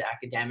 sometimes the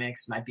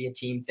academics, might be a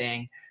team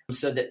thing.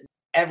 So that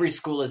every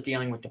school is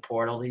dealing with the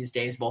portal these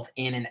days, both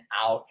in and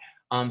out.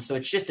 So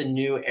it's just a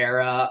new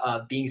era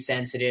of being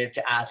sensitive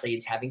to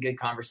athletes, having good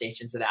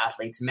conversations with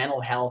athletes.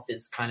 Mental health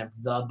is kind of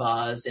the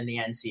buzz in the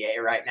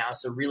NCAA right now.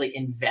 So really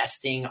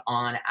investing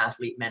on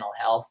athlete mental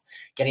health,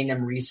 getting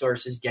them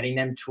resources, getting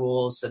them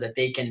tools so that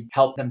they can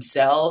help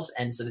themselves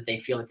and so that they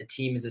feel that the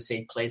team is a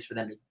safe place for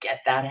them to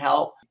get that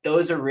help.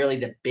 Those are really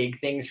the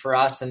big things for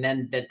us. And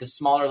then the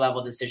smaller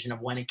level decision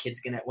of when an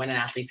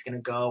athlete's going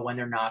to go, when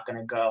they're not going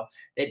to go,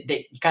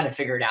 they kind of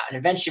figure it out. And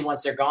eventually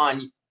once they're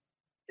gone,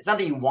 it's not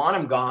that you want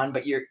them gone,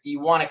 but you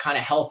want to kind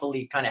of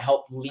healthily kind of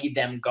help lead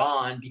them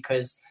gone,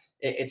 because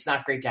it's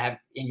not great to have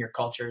in your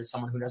culture as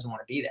someone who doesn't want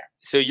to be there.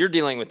 So you're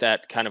dealing with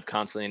that kind of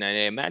constantly. And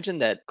I imagine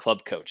that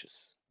club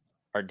coaches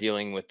are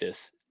dealing with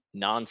this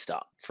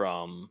nonstop,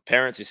 from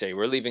parents who say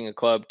we're leaving a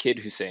club, kid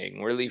who's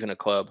saying we're leaving a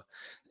club.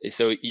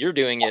 So you're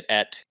doing it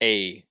at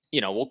a,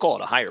 we'll call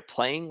it a higher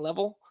playing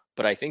level.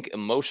 But I think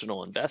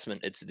emotional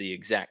investment, it's the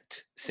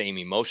exact same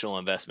emotional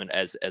investment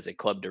as a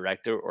club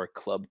director or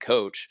club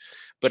coach.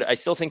 But I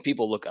still think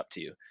people look up to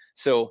you.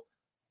 So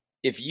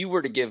if you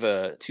were to give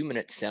a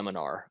 2-minute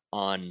seminar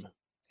on,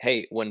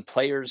 hey, when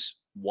players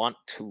want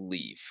to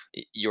leave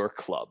your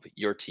club,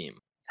 your team,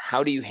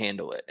 how do you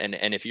handle it? And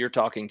if you're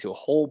talking to a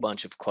whole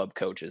bunch of club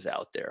coaches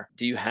out there,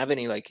 do you have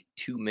any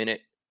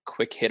 2-minute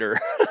quick hitter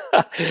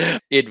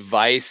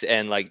advice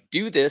and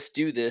do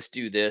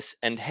this,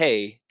 and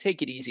hey,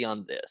 take it easy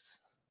on this?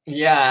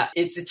 Yeah,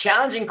 it's a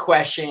challenging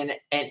question.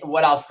 And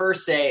what I'll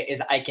first say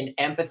is I can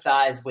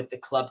empathize with the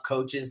club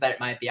coaches that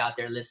might be out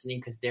there listening,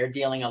 because they're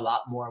dealing a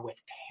lot more with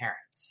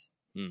parents.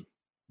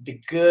 The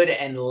good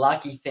and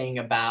lucky thing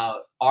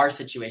about our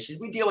situation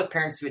is we deal with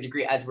parents to a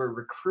degree as we're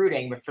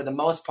recruiting, but for the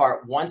most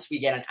part, once we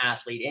get an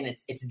athlete in,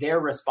 it's their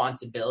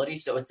responsibility.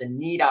 So it's a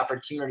neat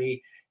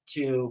opportunity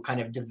to kind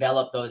of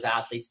develop those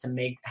athletes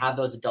to have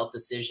those adult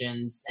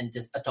decisions and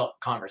just adult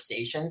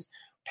conversations.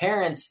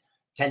 Parents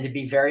tend to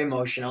be very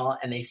emotional,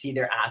 and they see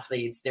their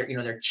athletes,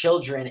 their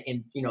children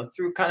in,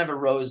 through kind of a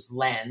rose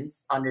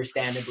lens,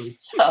 understandably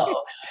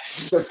so.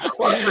 So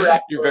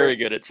you're very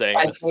good at saying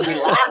this. Maybe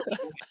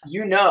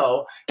laughing,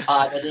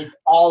 that it's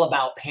all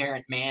about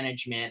parent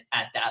management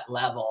at that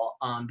level,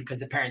 because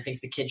the parent thinks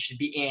the kid should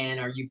be in,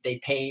 or they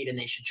paid and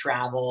they should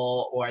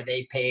travel, or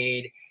they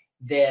paid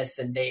this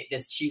and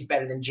she's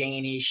better than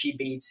Janie. She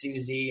beat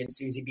Susie and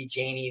Susie beat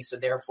Janie, so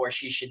therefore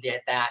she should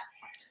get that.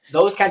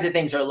 those kinds of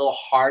things are a little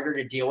harder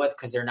to deal with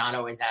because they're not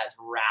always as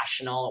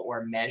rational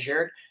or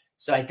measured.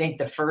 So I think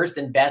the first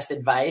and best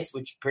advice,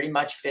 which pretty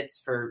much fits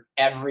for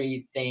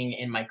everything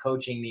in my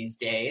coaching these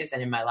days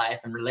and in my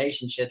life and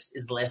relationships,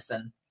 is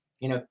listen.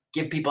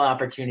 Give people an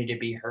opportunity to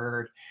be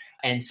heard.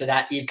 And so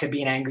that it could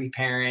be an angry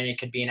parent, it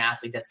could be an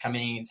athlete that's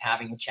coming in and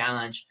having a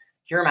challenge.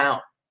 Hear them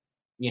out,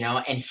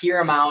 and hear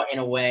them out in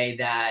a way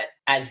that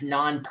as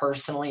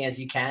non-personally as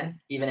you can,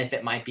 even if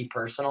it might be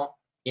personal.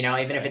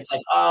 Even if it's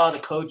like, oh, the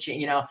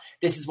coaching,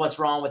 this is what's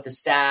wrong with the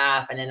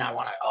staff. And then I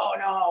want to, oh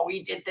no,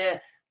 we did this.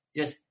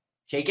 Just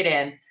take it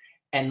in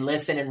and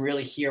listen and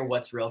really hear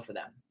what's real for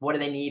them. What are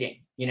they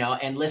needing?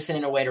 And listen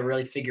in a way to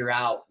really figure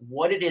out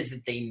what it is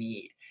that they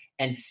need,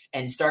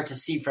 and start to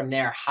see from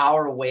there, how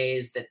are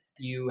ways that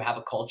you have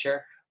a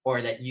culture,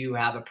 or that you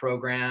have a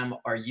program,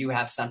 or you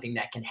have something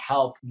that can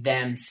help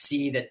them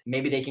see that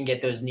maybe they can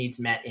get those needs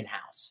met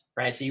in-house,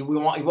 right? So we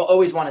will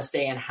always want to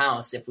stay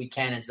in-house if we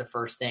can, is the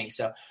first thing.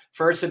 So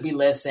first would be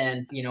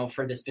listen,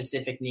 for the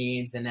specific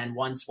needs. And then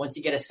once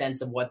you get a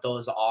sense of what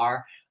those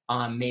are,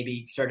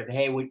 maybe sort of,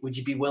 hey, would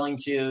you be willing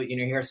to,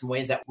 here are some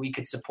ways that we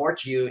could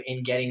support you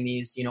in getting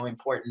these,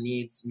 important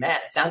needs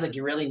met. It sounds like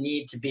you really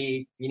need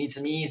you need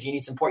some ease, you need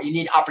support, you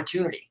need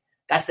opportunity.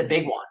 That's the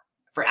big one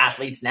for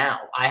athletes now.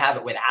 I have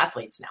it with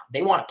athletes now.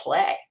 They want to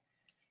play.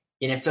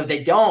 So if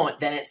they don't,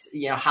 then it's,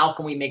 how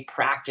can we make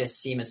practice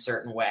seem a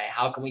certain way?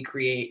 How can we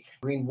create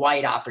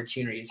green-white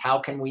opportunities? How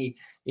can we,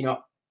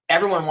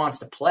 everyone wants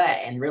to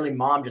play, and really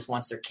mom just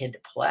wants their kid to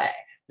play.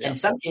 Yeah. In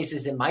some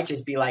cases, it might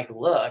just be like,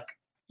 look,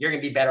 you're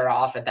going to be better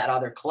off at that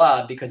other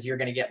club because you're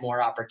going to get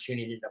more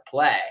opportunity to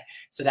play.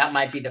 So that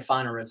might be the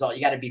final result.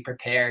 You got to be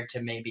prepared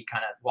to maybe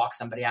kind of walk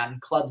somebody out.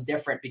 And club's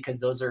different because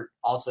those are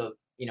also,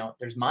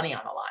 there's money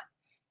on the line.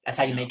 That's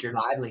how you make your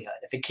livelihood.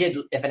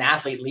 If an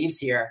athlete leaves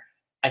here,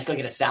 I still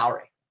get a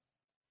salary,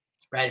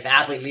 right? If an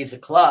athlete leaves a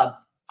club,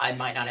 I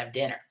might not have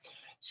dinner.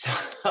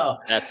 So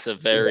that's a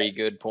very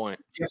good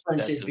point.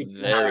 That's a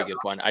very good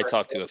point. I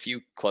talked to a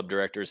few club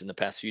directors in the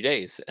past few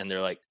days, and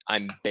they're like,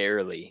 I'm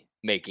barely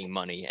making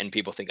money. And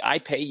people think, I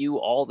pay you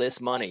all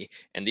this money.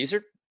 And these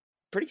are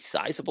pretty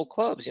sizable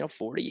clubs,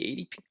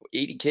 40,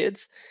 80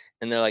 kids.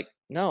 And they're like,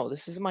 no,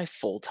 this is my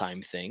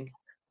full-time thing.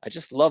 I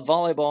just love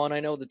volleyball, and I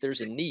know that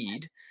there's a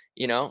need,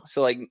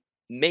 so like,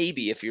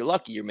 maybe if you're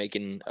lucky, you're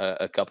making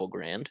a couple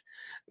grand,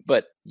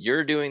 but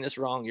you're doing this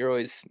wrong. You're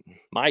always,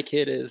 my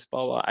kid is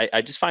blah, blah.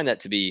 I just find that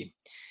to be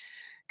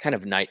kind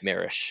of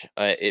nightmarish.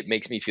 It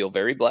makes me feel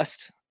very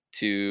blessed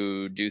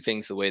to do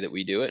things the way that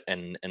we do it,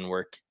 and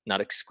work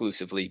not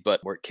exclusively,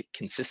 but work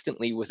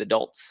consistently with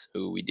adults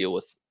who we deal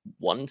with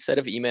one set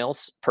of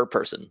emails per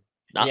person,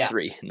 not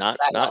three, not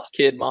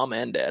kid, mom,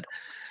 and dad.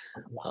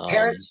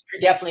 Parents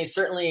could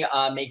certainly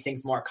make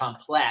things more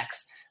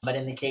complex, but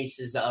in the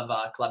cases of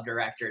club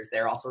directors,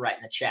 they're also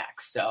writing the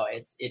checks. So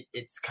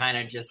it's kind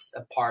of just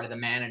a part of the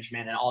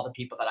management, and all the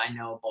people that I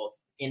know, both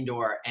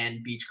indoor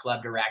and beach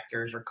club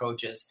directors or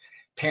coaches,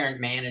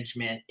 parent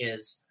management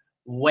is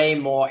way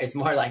more. It's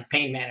more like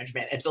pain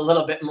management. It's a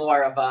little bit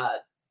more of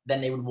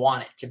than they would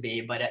want it to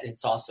be, but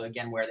it's also,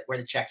 again, where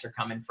the checks are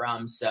coming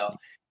from. So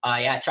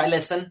try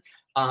listen.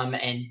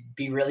 And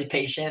be really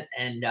patient,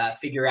 and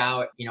figure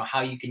out,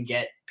 how you can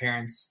get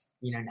parents,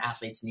 and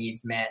athletes'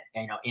 needs met,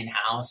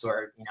 in-house,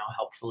 or,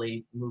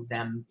 helpfully move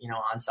them,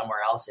 on somewhere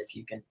else if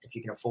you can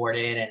afford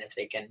it. And if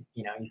they can,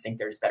 you think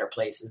there's better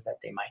places that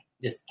they might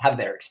just have a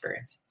better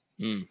experience.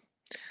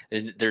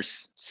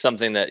 There's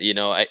something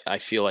that, I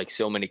feel like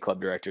so many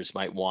club directors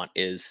might want,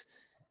 is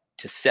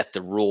to set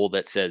the rule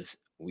that says,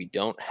 we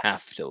don't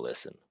have to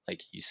listen.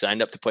 Like, you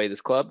signed up to play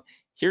this club.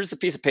 Here's the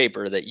piece of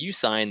paper that you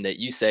sign that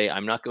you say,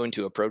 I'm not going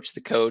to approach the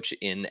coach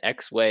in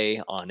X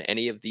way on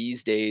any of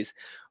these days.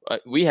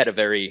 We had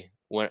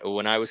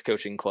when I was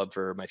coaching club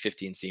for my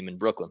 15th team in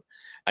Brooklyn,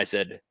 I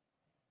said,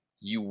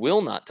 you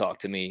will not talk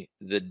to me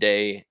the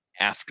day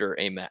after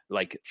a match,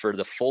 like for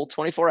the full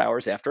 24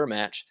 hours after a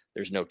match.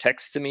 There's no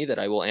text to me that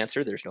I will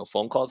answer. There's no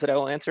phone calls that I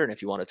will answer. And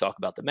if you want to talk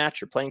about the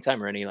match or playing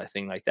time or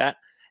anything like that,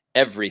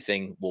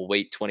 everything will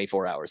wait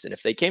 24 hours. And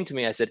if they came to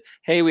me, I said,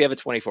 hey, we have a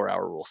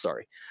 24-hour rule.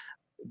 Sorry.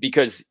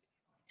 Because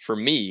for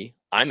me,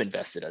 I'm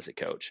invested as a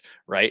coach,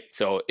 right?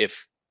 So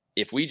if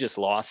we just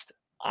lost,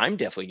 I'm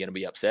definitely going to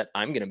be upset.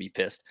 I'm going to be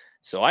pissed.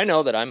 So I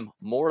know that I'm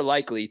more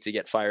likely to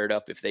get fired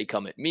up if they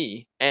come at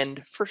me.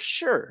 And for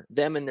sure,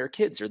 them and their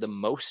kids are the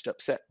most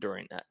upset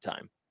during that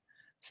time.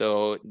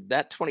 So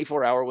that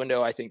 24-hour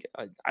window, I think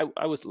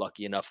I was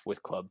lucky enough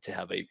with club to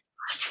have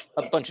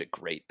a bunch of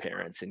great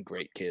parents and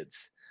great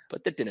kids,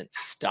 but that didn't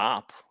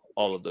stop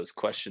all of those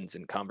questions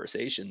and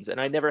conversations. And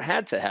I never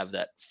had to have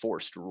that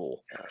forced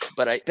rule.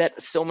 But I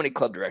bet so many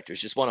club directors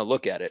just want to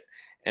look at it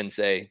and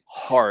say,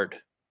 hard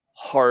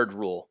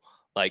rule.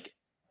 Like,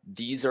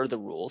 these are the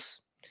rules.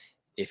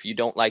 If you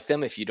don't like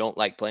them, if you don't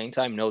like playing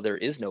time, no, there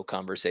is no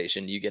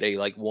conversation. You get a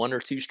 1 or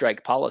 2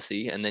 strike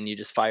policy, and then you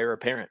just fire a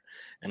parent.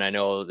 And I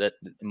know that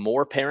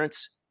more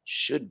parents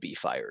should be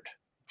fired.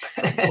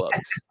 of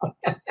clubs.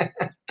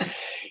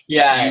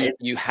 Yeah,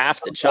 You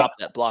have to chop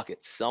that block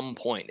at some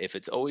point. If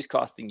it's always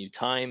costing you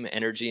time,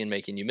 energy, and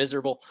making you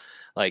miserable,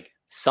 like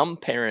some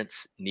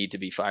parents need to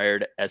be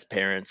fired as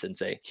parents and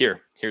say,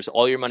 here's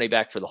all your money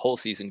back for the whole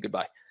season.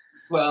 Goodbye.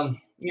 well,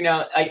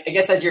 I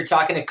guess as you're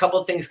talking, a couple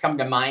of things come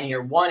to mind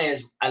here. One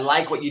is I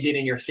like what you did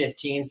in your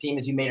 15s team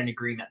is you made an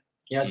agreement.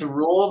 It's a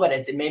rule, but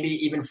it's maybe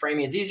even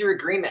framing as these are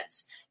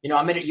agreements. You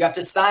have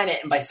to sign it.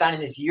 And by signing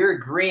this, you're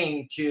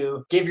agreeing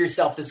to give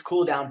yourself this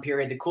cool down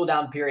period. The cool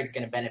down period is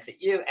going to benefit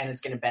you and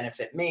it's going to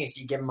benefit me. So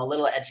you give them a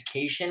little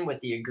education with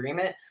the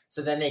agreement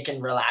so then they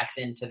can relax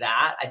into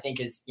that. I think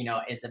is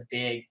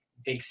a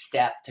big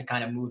step to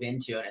kind of move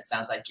into. And it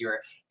sounds like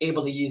you're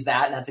able to use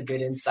that. And that's a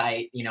good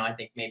insight, I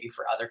think maybe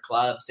for other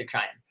clubs to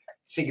try and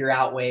figure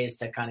out ways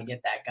to kind of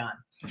get that done.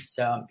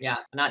 So yeah,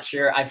 I'm not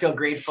sure. I feel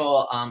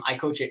grateful. I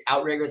coach at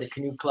Outrigger, the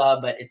canoe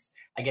club, but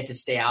I get to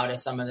stay out of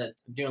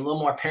doing a little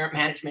more parent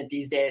management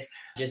these days.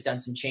 Just done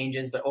some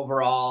changes, but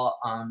overall,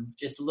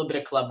 just a little bit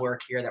of club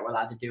work here that we're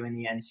allowed to do in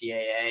the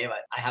NCAA. But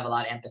I have a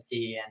lot of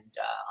empathy and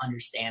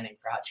understanding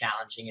for how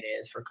challenging it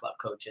is for club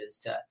coaches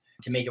to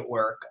make it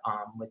work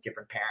with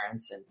different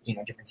parents and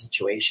different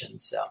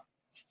situations. So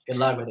good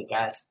luck with it,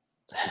 guys.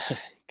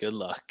 Good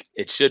luck.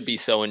 It should be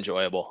so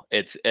enjoyable.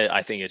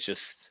 I think it's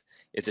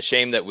a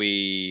shame that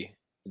the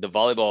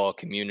volleyball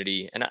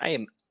community,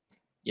 and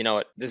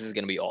this is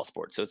going to be all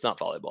sports, so it's not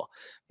volleyball,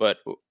 but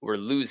we're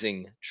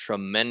losing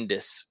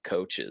tremendous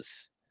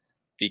coaches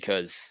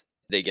because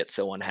they get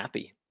so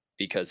unhappy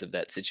because of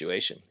that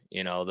situation.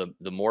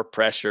 The more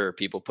pressure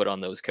people put on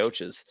those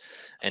coaches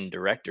and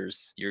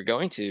directors, you're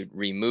going to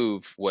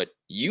remove what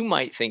you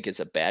might think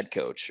is a bad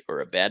coach or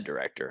a bad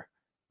director,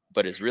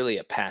 but is really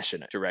a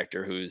passionate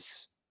director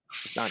who's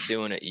just not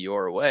doing it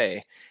your way.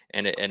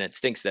 And it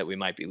stinks that we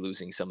might be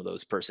losing some of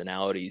those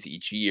personalities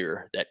each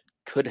year that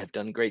could have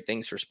done great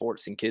things for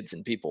sports and kids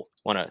and people.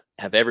 Want to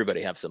have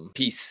everybody have some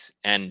peace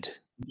and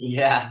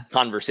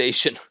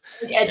conversation.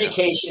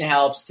 Education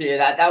helps too.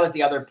 That was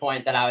the other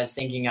point that I was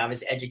thinking of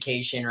is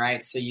education,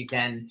 right? So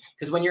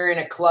because when you're in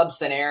a club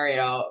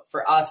scenario,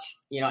 for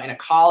us, in a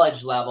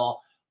college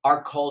level,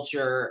 our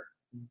culture,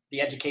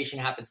 the education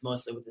happens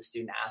mostly with the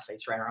student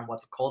athletes, right, around what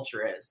the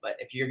culture is. But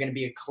if you're going to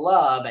be a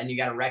club and you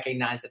got to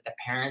recognize that the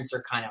parents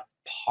are kind of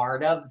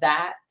part of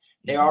that,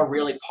 they are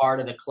really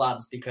part of the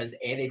clubs because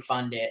A, they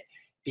fund it,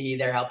 B,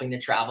 they're helping to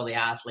travel the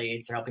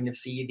athletes, they're helping to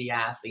feed the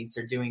athletes,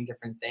 they're doing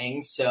different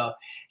things. So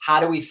how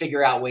do we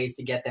figure out ways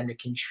to get them to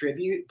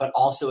contribute, but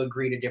also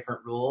agree to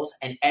different rules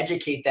and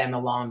educate them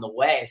along the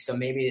way? So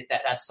maybe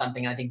that's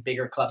something I think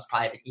bigger clubs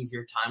probably have an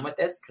easier time with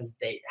this because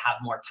they have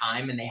more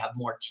time and they have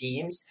more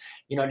teams,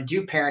 to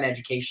do parent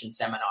education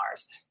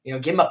seminars,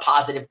 give them a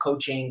positive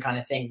coaching kind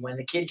of thing. When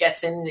the kid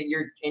gets in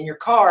your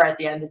car at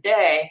the end of the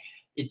day,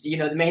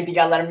 the main thing you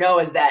got to let them know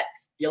is that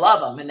you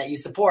love them and that you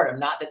support them,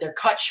 not that their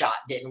cut shot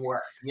didn't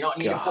work. You don't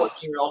need a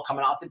 14-year-old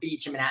coming off the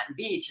beach in Manhattan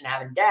Beach and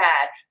having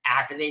dad,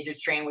 after they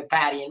just trained with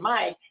Patty and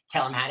Mike,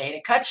 tell them how to hit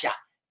a cut shot.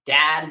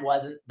 Dad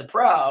wasn't the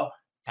pro.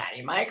 Patty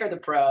and Mike are the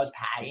pros.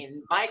 Patty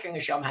and Mike are going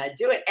to show them how to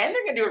do it. And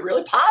they're going to do it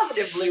really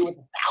positively with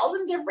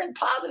 1,000 different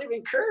positive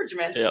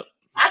encouragements. Yep.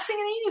 Last thing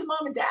they need is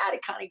mom and dad to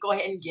kind of go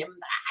ahead and give them,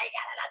 I got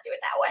to not do it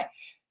that way.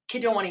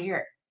 Kid don't want to hear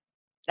it.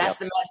 That's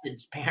the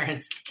message,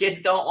 parents. Kids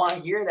don't want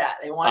to hear that.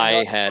 They want.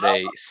 I had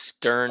a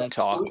stern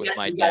talk with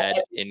my dad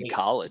in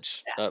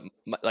college.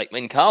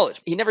 In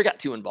college, he never got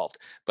too involved,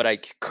 but I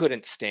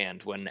couldn't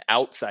stand when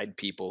outside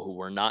people who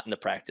were not in the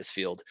practice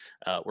field,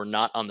 were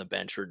not on the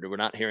bench, or were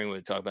not hearing what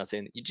we talk about,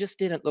 saying, "You just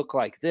didn't look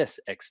like this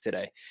X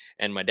today."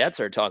 And my dad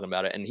started talking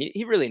about it, and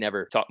he really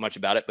never talked much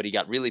about it, but he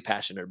got really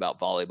passionate about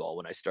volleyball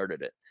when I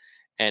started it.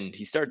 And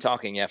he started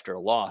talking after a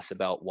loss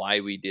about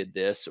why we did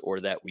this or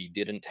that we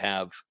didn't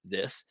have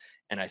this.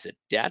 And I said,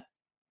 Dad,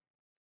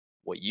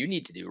 what you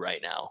need to do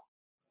right now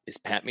is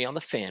pat me on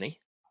the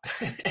fanny,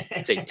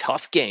 say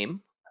tough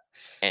game,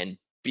 and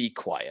be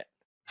quiet.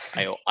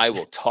 I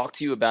will talk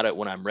to you about it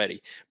when I'm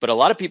ready. But a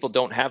lot of people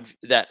don't have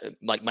that.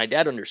 Like my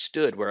dad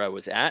understood where I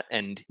was at.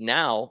 And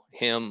now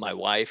him, my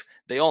wife,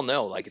 they all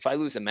know, like if I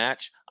lose a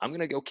match, I'm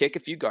going to go kick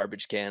a few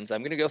garbage cans. I'm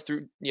going to go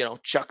through,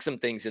 chuck some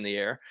things in the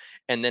air.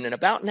 And then in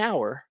about an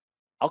hour,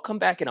 I'll come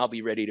back and I'll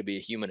be ready to be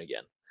a human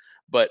again.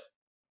 But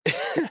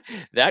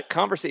that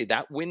conversation,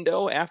 that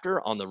window after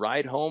on the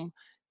ride home,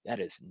 that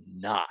is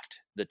not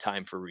the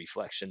time for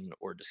reflection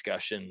or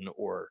discussion,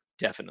 or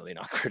definitely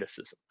not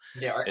criticism.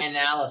 Yeah, or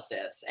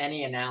analysis.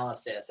 Any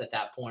analysis at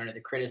that point, or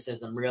the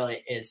criticism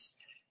really is,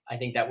 I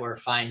think that we're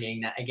finding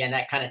that, again,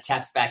 that kind of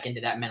taps back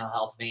into that mental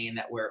health vein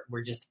that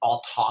we're just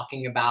all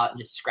talking about and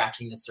just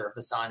scratching the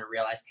surface on to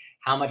realize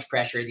how much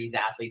pressure these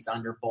athletes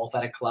under, both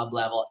at a club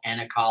level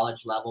and a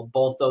college level,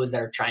 both those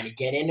that are trying to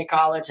get into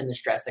college and the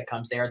stress that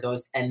comes there,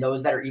 those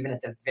that are even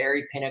at the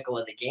very pinnacle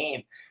of the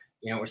game.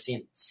 We're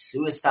seeing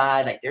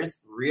suicide. Like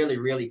there's really,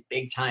 really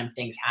big time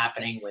things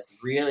happening with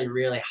really,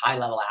 really high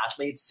level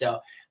athletes. So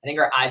I think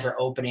our eyes are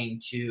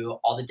opening to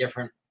all the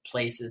different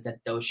places that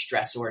those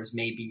stressors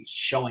may be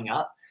showing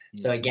up.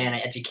 So again,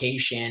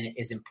 education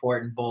is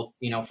important, both,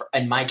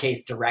 in my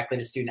case, directly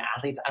to student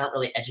athletes. I don't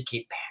really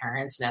educate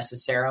parents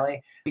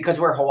necessarily because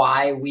we're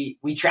Hawaii.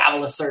 We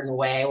travel a certain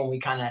way when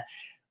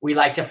we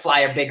like to fly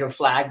a bigger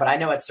flag, but I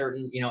know at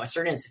certain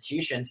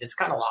institutions, it's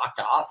kind of locked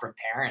off from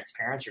parents.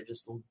 Parents are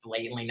just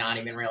blatantly not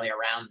even really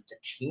around the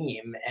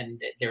team,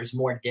 and there's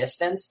more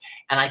distance.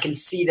 And I can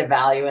see the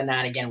value in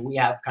that. Again, we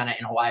have kind of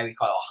in Hawaii, we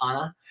call it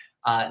ohana.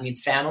 It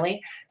means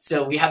family.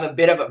 So we have a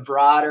bit of a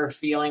broader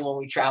feeling when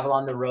we travel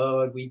on the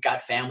road. We've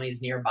got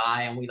families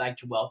nearby and we like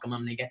to welcome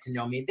them. They get to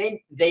know me.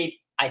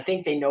 I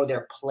think they know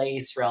their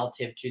place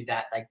relative to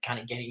that, like kind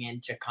of getting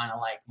into kind of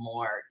like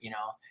more,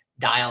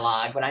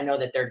 dialogue, but I know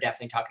that they're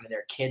definitely talking to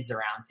their kids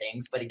around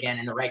things. But again,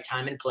 in the right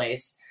time and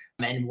place,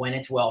 and when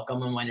it's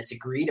welcome and when it's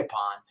agreed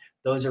upon,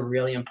 those are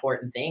really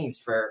important things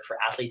for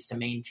athletes to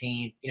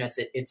maintain.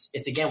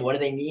 It's again, what do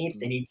they need?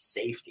 They need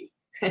safety.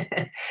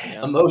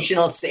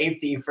 Emotional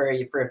safety for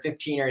a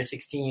 15 or a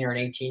 16 or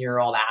an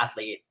 18-year-old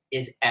athlete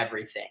is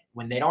everything.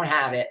 When they don't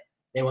have it,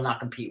 they will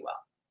not compete well.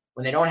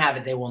 When they don't have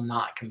it, they will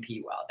not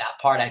compete well. That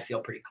part I feel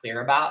pretty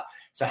clear about.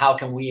 So how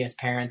can we as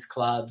parents,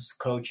 clubs,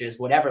 coaches,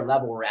 whatever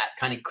level we're at,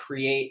 kind of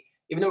create,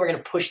 even though we're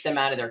going to push them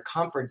out of their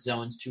comfort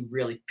zones to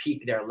really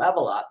peak their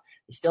level up,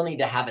 they still need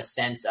to have a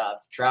sense of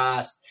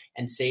trust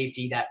and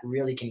safety that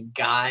really can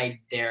guide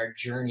their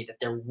journey, that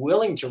they're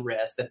willing to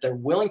risk, that they're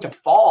willing to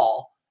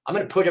fall. I'm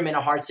going to put them in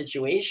a hard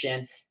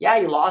situation. Yeah,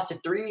 you lost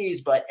at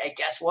threes, but hey,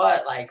 guess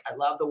what? Like, I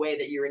love the way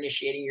that you're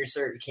initiating your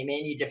serve. You came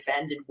in, you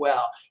defended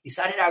well. You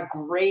started out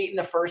great in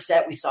the first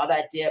set. We saw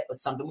that dip, but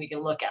something we can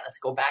look at. Let's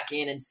go back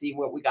in and see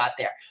what we got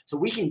there. So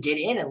we can get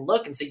in and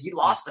look and say, you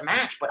lost the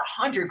match, but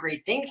 100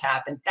 great things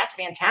happened. That's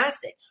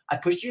fantastic. I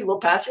pushed you a little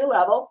past your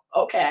level.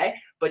 Okay.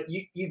 But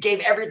you gave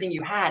everything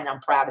you had, and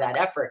I'm proud of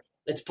that effort.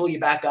 Let's pull you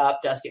back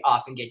up, dust you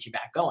off, and get you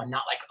back going.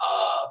 Not like,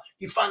 oh,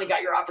 you finally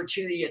got your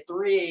opportunity at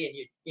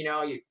three, and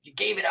you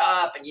gave it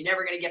up, and you're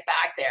never going to get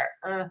back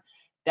there.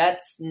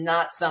 That's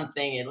not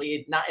something, at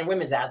least not in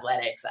women's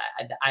athletics.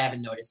 I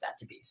haven't noticed that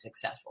to be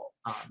successful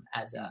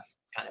as a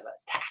kind of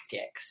a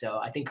tactic. So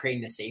I think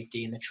creating the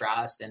safety and the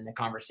trust and the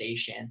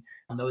conversation,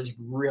 those are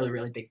really,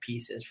 really big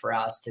pieces for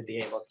us to be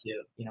able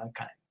to,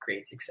 kind of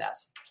create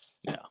success.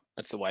 Yeah,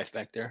 that's the wife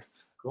back there.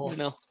 Cool.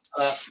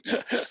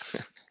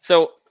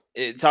 So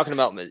talking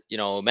about,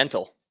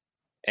 mental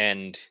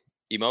and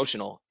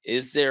emotional,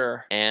 is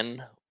there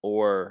an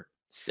or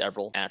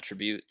several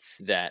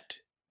attributes that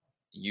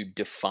you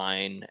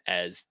define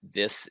as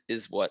this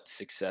is what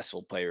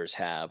successful players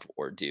have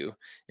or do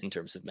in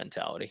terms of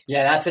mentality?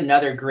 Yeah, that's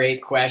another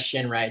great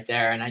question right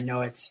there. And I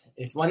know it's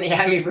one that you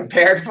have me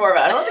prepared for,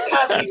 but I don't think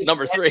that's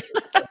number 3.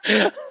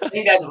 I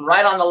think that's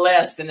right on the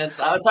list. And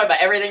I'll talk about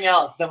everything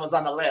else that was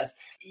on the list.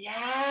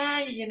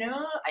 Yeah,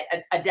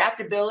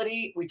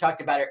 adaptability, we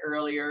talked about it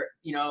earlier,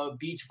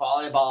 beach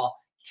volleyball,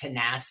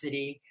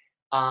 tenacity,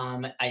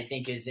 I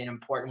think is an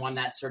important one.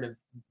 That sort of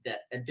the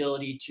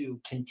ability to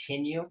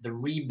continue, the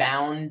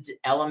rebound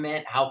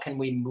element. How can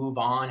we move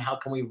on? How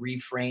can we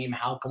reframe?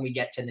 How can we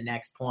get to the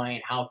next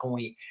point? How can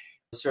we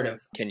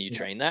can you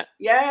train that?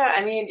 Yeah,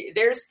 I mean,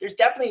 there's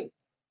definitely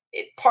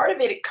part of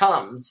it.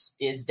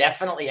 Is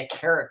definitely a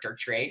character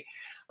trait.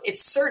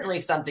 It's certainly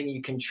something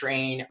you can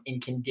train in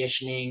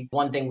conditioning.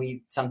 One thing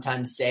we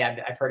sometimes say,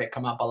 I've heard it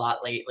come up a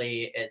lot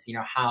lately, is,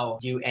 how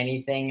do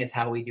anything is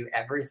how we do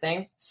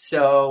everything.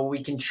 So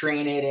we can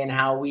train it in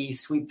how we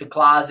sweep the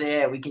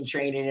closet. We can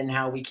train it in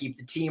how we keep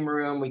the team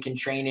room. We can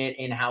train it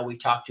in how we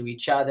talk to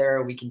each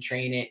other. We can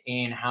train it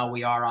in how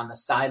we are on the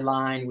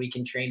sideline. We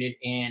can train it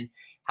in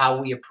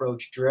how we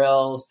approach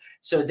drills.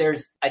 So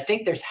I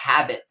think there's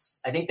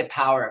habits. I think the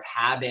power of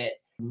habit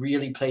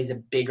really plays a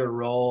bigger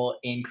role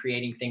in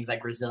creating things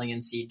like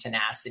resiliency,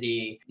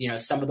 tenacity,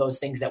 some of those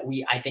things that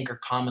I think are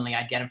commonly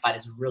identified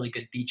as really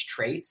good beach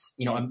traits,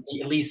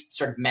 at least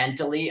sort of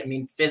mentally. I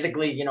mean,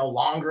 physically,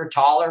 longer,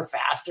 taller,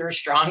 faster,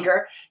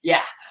 stronger.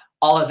 Yeah,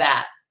 all of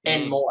that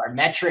and more.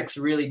 Metrics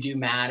really do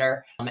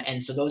matter.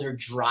 And so those are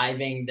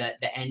driving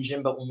the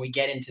engine. But when we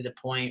get into the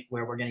point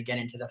where we're going to get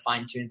into the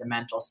fine tuning, the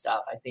mental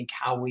stuff, I think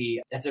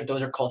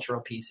those are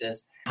cultural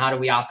pieces. How do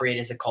we operate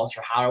as a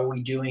culture? How are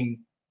we doing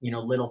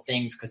little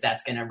things, because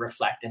that's going to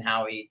reflect in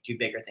how we do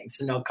bigger things.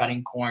 So no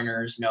cutting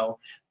corners, no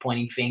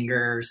pointing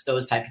fingers,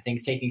 those types of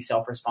things, taking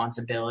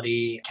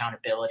self-responsibility,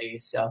 accountability.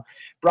 So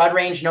broad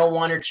range, no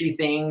one or two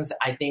things.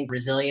 I think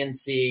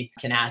resiliency,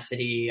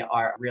 tenacity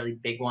are really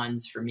big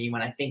ones for me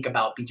when I think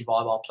about beach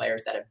volleyball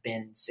players that have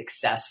been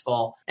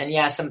successful. And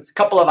yeah, a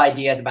couple of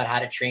ideas about how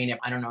to train it.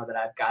 I don't know that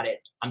I've got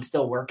it. I'm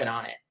still working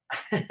on it.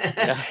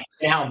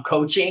 Now I'm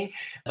coaching,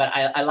 but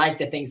I like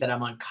the things that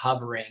I'm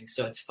uncovering.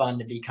 So it's fun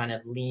to be kind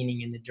of leaning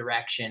in the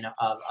direction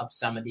of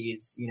some of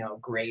these,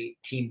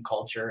 great team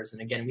cultures.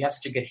 And again, we have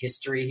such a good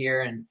history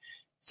here and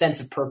sense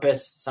of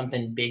purpose,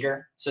 something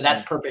bigger. So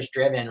that's purpose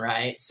driven,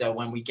 right? So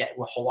when we get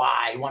with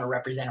Hawaii, we want to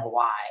represent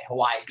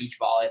Hawaii beach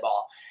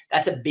volleyball.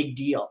 That's a big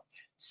deal.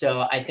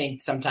 So I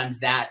think sometimes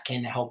that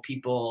can help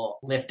people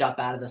lift up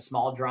out of the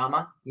small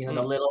drama,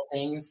 the little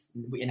things.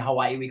 In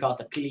Hawaii, we call it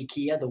the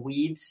pilikia, the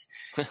weeds,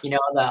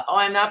 oh,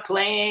 I'm not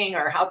playing,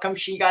 or how come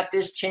she got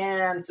this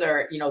chance,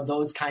 or,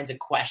 those kinds of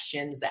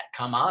questions that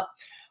come up.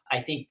 I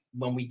think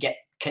when we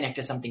connect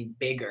to something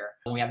bigger,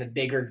 when we have a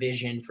bigger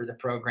vision for the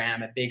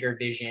program, a bigger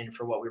vision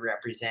for what we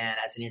represent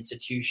as an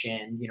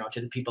institution, to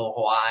the people of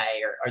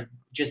Hawaii, or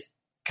just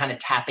kind of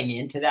tapping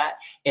into that,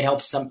 it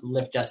helps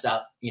lift us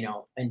up,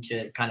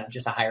 into kind of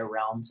just a higher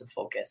realms of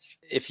focus.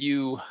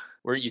 You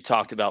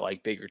talked about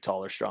like bigger,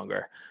 taller,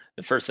 stronger.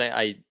 The first thing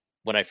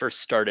when I first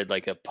started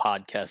like a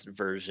podcast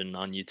version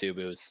on YouTube,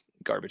 it was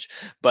garbage,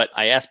 but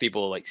I asked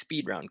people like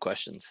speed round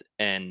questions.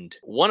 And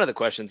one of the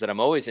questions that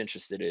I'm always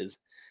interested is,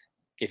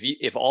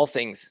 if all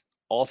things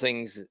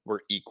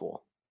were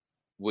equal,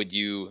 would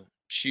you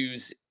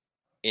choose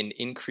an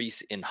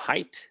increase in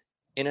height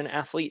in an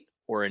athlete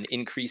or an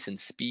increase in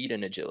speed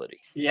and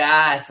agility?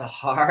 Yeah, it's a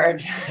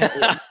hard.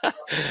 I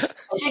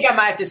think I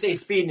might have to say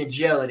speed and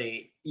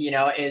agility.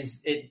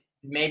 Is it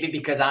maybe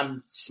because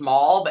I'm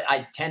small, but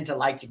I tend to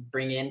like to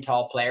bring in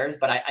tall players.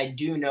 But I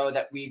do know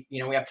that we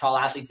have tall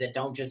athletes that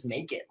don't just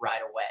make it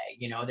right away.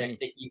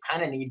 That you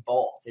kind of need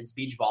both. It's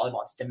beach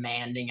volleyball. It's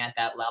demanding at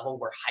that level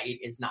where height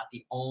is not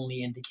the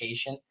only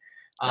indication.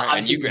 Right.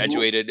 And you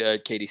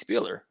graduated Katie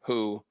Spieler,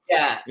 who,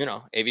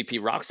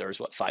 AVP rock stars,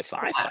 5'5",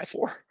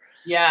 5'4".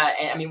 Yeah,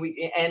 and I mean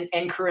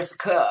and Carissa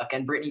Cook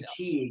and Brittany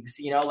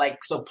Teagues,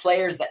 so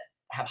players that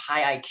have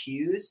high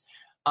IQs,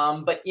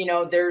 but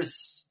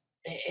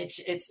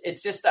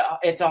it's just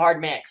a hard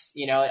mix.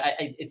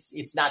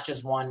 It's not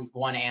just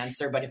one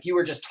answer. But if you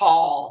were just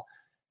tall,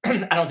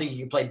 I don't think you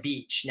can play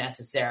beach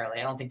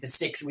necessarily. I don't think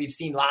we've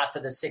seen lots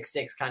of the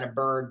 6'6" kind of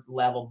bird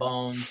level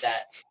bones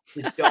that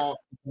just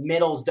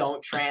middles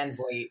don't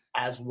translate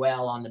as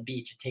well on the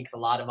beach. It takes a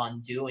lot of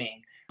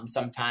undoing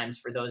sometimes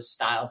for those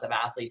styles of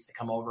athletes to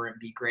come over and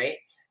be great.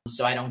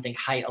 So I don't think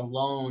height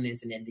alone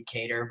is an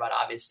indicator, but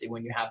obviously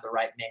when you have the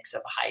right mix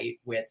of height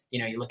with,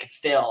 you look at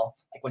Phil,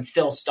 like when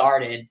Phil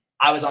started,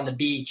 I was on the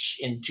beach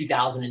in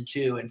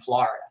 2002 in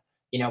Florida,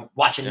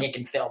 watching Nick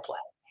and Phil play,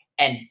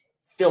 and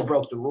Phil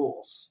broke the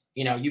rules.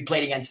 You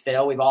played against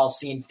Phil. We've all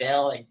seen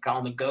Phil, they call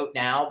him the GOAT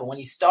now, but when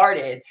he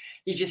started,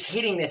 he's just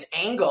hitting this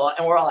angle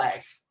and we're all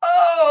like,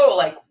 oh,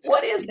 like,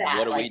 what is that?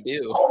 What do we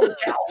do? Holy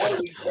cow, what do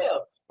we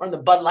do? We're on the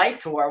Bud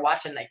Light tour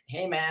watching, like,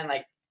 hey man,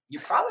 like,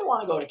 you probably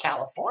want to go to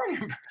California,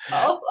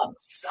 bro.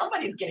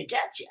 Somebody's going to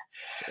get you.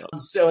 Yep.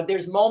 So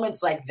there's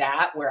moments like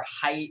that where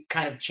height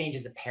kind of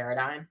changes the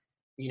paradigm,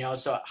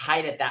 so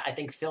height at that, I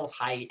think Phil's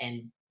height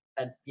and,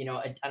 I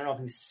don't know if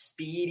he's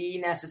speedy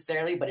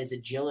necessarily, but his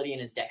agility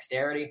and his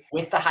dexterity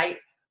with the height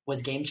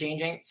was game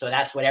changing. So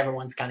that's what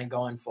everyone's kind of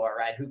going for,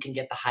 right? Who can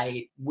get the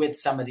height with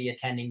some of the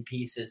attending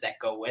pieces that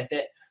go with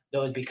it?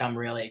 Those become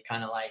really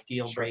kind of like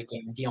deal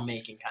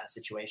making kind of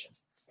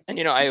situations. And,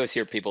 I always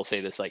hear people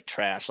say this like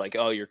trash, like,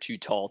 oh, you're too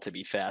tall to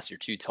be fast. You're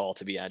too tall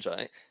to be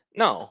agile.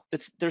 No,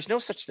 there's no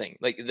such thing.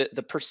 Like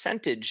the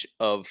percentage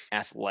of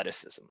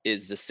athleticism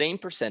is the same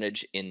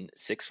percentage in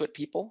 6-foot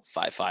people,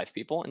 5'5"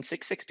 people, and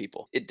 6'6"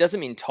 people. It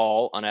doesn't mean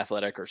tall,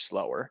 unathletic, or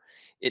slower.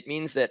 It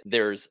means that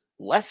there's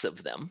less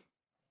of them.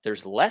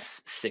 There's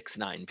less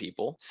 6'9"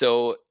 people.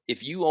 So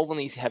if you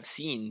only have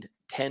seen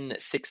 10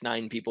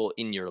 6'9" people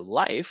in your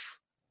life,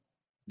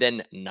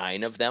 then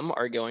 9 of them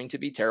are going to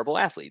be terrible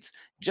athletes.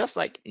 Just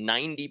like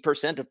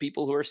 90% of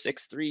people who are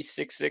 6'3",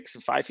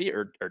 6'6", 5 feet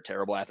are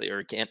terrible athletes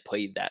or can't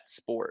play that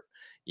sport.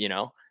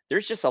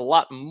 There's just a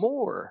lot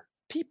more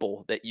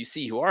people that you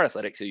see who are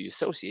athletic, so you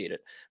associate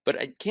it. But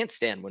I can't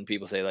stand when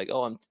people say like,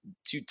 oh, I'm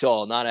too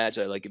tall, not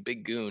agile, like a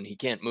big goon, he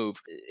can't move.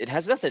 It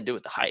has nothing to do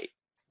with the height.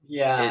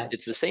 Yeah,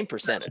 it's the same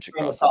percentage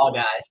across tall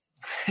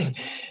guys.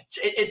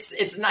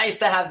 It's nice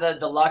to have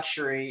the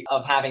luxury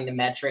of having the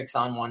metrics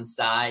on one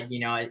side.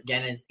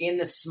 Again, is in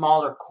the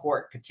smaller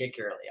court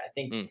particularly. I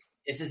think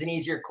this is an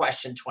easier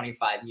question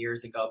 25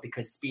 years ago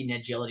because speed and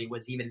agility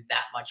was even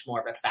that much more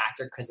of a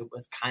factor because it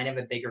was kind of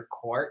a bigger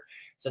court.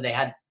 So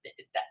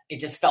it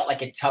just felt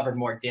like it covered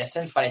more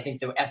distance. But I think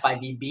the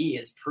FIVB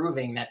is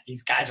proving that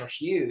these guys are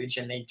huge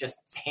and they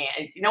just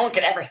no one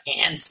could ever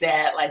hand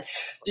set. Like,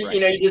 right.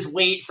 You just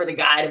wait for the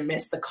guy to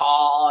miss the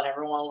call and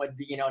everyone would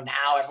be,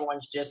 now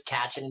everyone's just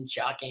catching and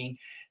chucking.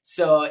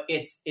 So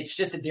it's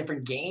just a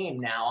different game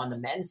now on the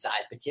men's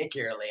side,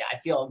 particularly. I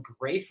feel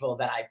grateful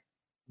that I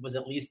was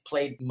at least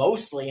played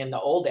mostly in the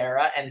old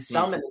era and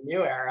some in the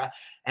new era.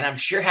 And I'm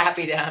sure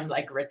happy that I'm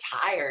like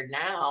retired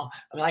now.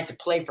 I like to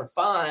play for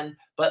fun,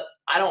 but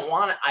I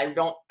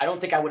don't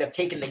think I would have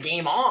taken the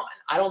game on.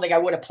 I don't think I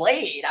would have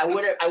played. I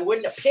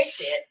wouldn't have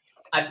picked it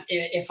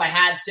if I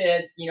had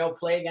to,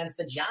 play against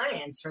the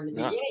Giants from the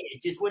beginning.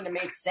 It just wouldn't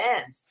have made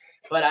sense.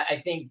 But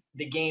I think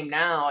the game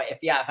now, if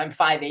I'm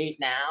 5'8"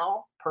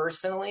 now,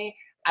 personally,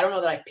 I don't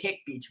know that I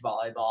picked beach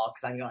volleyball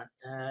because I'm going,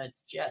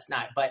 it's just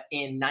not. But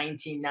in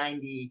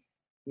 1990,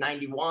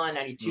 91,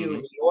 92 in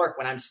New York,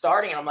 when I'm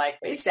starting, I'm like,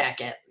 wait a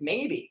second,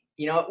 maybe.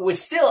 It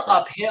was still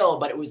uphill,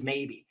 but it was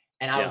maybe.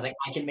 And I was Yeah. like,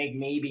 I can make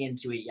maybe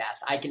into a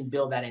yes. I can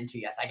build that into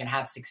a yes. I can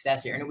have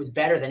success here. And it was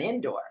better than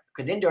indoor,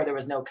 because indoor there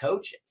was no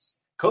coaches.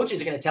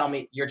 Coaches are going to tell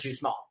me you're too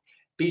small.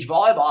 Beach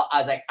volleyball, I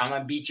was like, I'm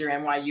going to beat your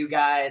NYU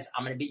guys.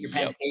 I'm going to beat your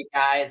Penn Yep. State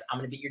guys. I'm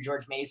going to beat your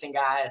George Mason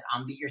guys.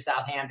 I'm going to beat your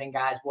Southampton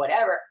guys,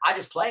 whatever. I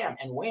just play them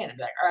and win. And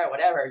be like, all right,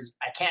 whatever.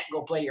 I can't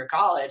go play your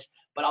college,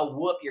 but I'll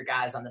whoop your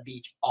guys on the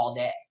beach all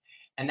day.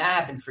 And that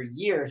happened for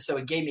years. So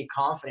it gave me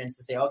confidence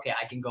to say, okay,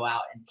 I can go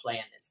out and play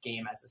in this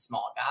game as a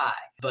small guy.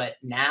 But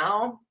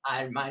now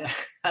I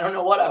don't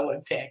know what I would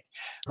have picked.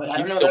 But I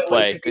You'd don't know still that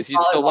play because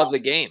you'd still love the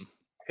game.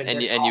 because they're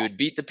And you tall. would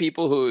beat the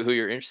people who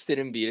you're interested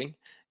in beating.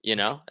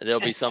 There'll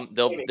be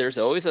Maybe. there's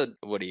always a,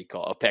 what do you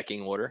call, a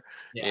pecking order,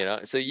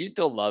 Yeah. so you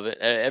still love it.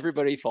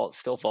 Everybody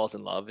still falls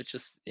in love. It's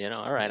just,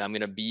 all right, I'm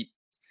going to beat.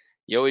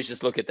 You always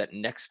just look at that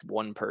next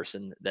one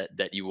person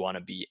that you want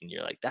to beat, and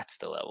you're like, that's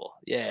the level.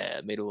 Yeah,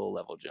 made a little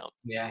level jump.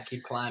 Yeah.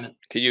 Keep climbing.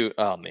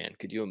 Oh man,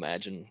 could you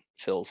imagine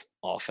Phil's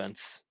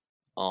offense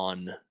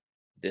on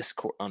this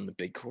court, on the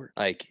big court?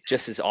 Like,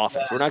 just his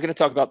offense. Yeah. We're not going to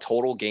talk about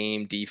total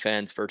game,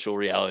 defense, virtual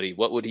reality.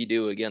 What would he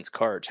do against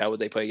Karch? How would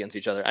they play against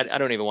each other? I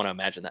don't even want to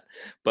imagine that.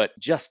 But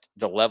just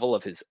the level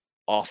of his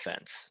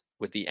offense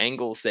with the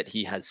angles that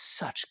he has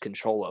such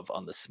control of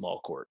on the small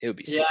court, it would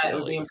be Yeah, it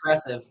would be silly.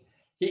 impressive.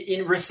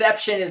 In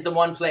reception is the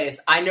one place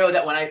I know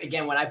that when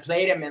I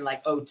played him in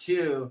like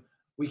 02,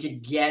 we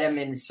could get him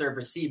in serve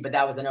receive, but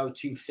that was an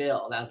 02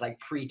 Phil. That was like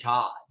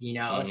pre-Todd,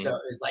 Mhm. So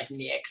it was like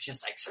Nick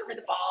just like serve me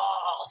the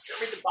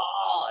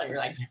ball, and you're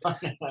like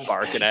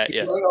Barking at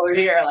you. going over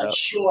here like Yep.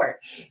 short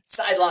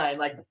sideline,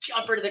 like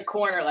jumper to the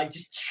corner, like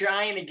just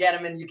trying to get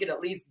him, and you could at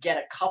least get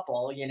a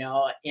couple,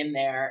 in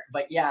there.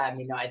 But yeah, I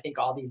mean, I think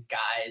all these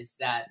guys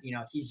that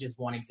he's just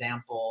one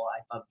example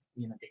of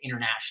the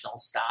international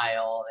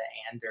style,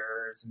 the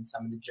Anders and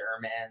some of the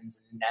Germans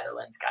and the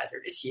Netherlands guys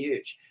are just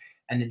huge.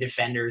 And the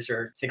defenders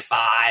are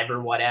 6'5"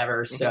 or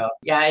whatever. So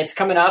yeah, it's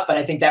coming up, but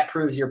I think that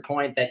proves your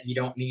point that you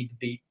don't need to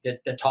be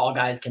that the tall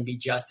guys can be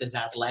just as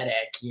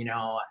athletic,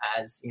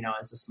 as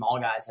the small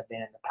guys have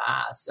been in the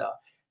past. So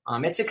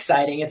it's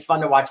exciting. It's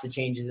fun to watch the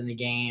changes in the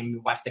game.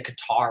 Watch the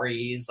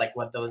Qataris, like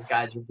what those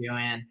guys are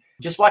doing.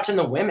 Just watching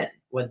the women,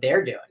 what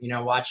they're doing.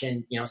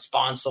 Watching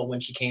Sponsel when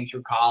she came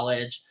through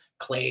college.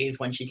 Clays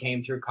when she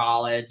came through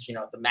college, the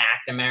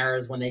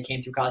McNamara's when they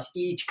came through college,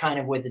 each kind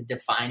of with a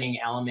defining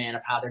element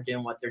of how they're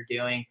doing what they're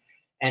doing.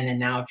 And then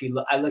now if you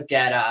look, I looked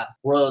at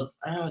world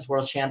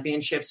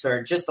championships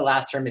or just the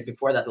last tournament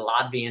before that, the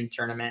Latvian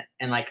tournament.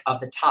 And like of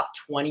the top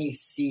 20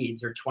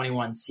 seeds or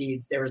 21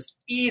 seeds, there was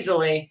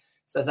easily,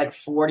 so it's like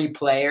 40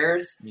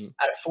 players.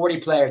 Out of 40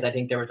 players, I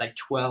think there was like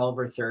 12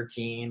 or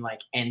 13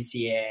 like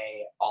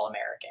NCAA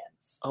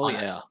All-Americans. Oh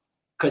yeah.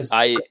 Because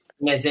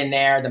is in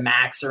there, the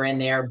Max are in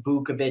there,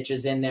 Vukovic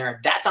is in there.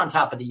 That's on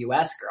top of the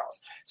U.S. girls.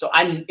 So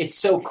it's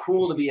so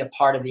cool to be a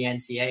part of the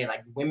NCAA,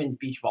 like women's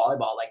beach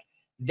volleyball. Like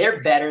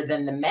they're better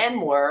than the men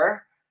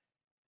were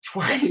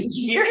 20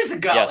 years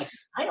ago.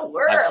 Yes, like, kind of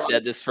were. I've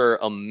said this for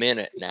a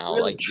minute now.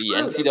 Really like true. The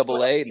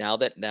NCAA, now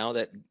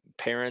that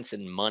parents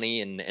and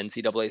money and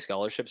NCAA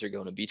scholarships are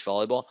going to beach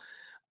volleyball,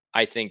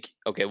 I think,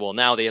 okay, well,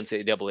 now the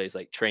NCAA is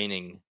like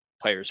training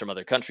players from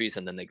other countries,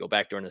 and then they go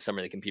back during the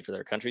summer, they compete for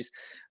their countries.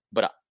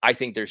 But I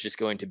think there's just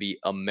going to be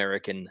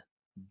American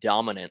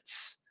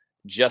dominance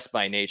just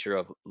by nature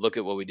of, look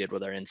at what we did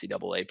with our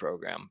NCAA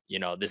program.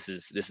 This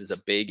is a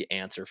big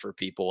answer for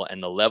people,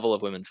 and the level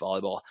of women's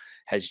volleyball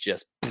has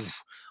just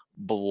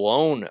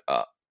blown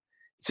up.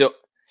 So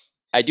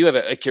I do have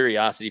a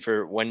curiosity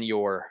for when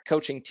you're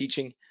coaching,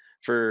 teaching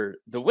for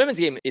the women's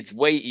game. It's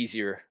way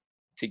easier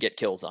to get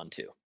kills on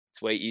two.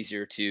 It's way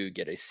easier to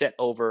get a set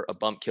over, a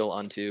bump kill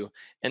onto,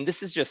 and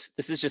this is just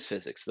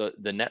physics.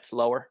 The net's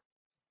lower,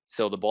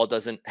 so the ball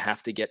doesn't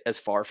have to get as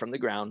far from the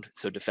ground,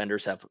 so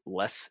defenders have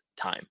less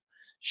time.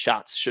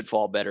 Shots should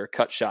fall better.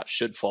 Cut shots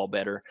should fall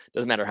better.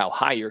 Doesn't matter how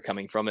high you're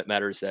coming from. It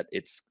matters that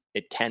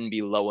it can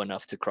be low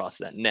enough to cross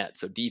that net.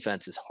 So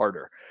defense is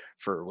harder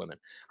for women.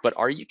 But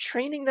are you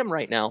training them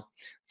right now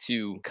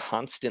to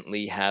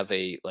constantly have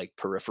a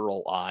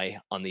peripheral eye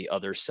on the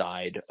other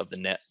side of the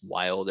net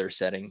while they're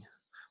setting?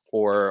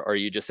 Or are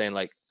you just saying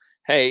like,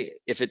 hey,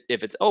 if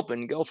it's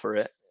open, go for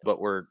it, but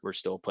we're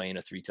still playing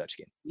a 3-touch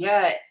game?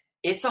 Yeah,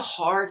 it's a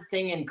hard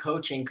thing in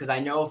coaching, because I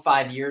know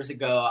 5 years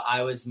ago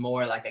I was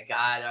more like a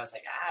guy that I was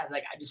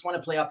like, I just want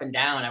to play up and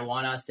down. I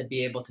want us to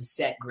be able to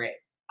set great.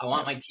 I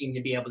want my team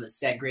to be able to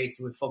set great,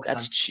 so we focus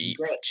on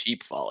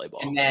cheap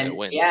volleyball. And then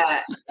wins.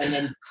 and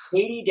then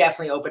Katie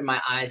definitely opened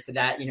my eyes to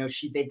that.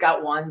 They've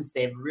got ones,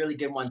 they have really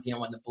good ones.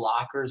 When the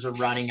blockers are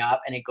running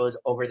up and it goes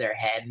over their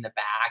head in the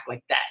back,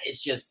 like that.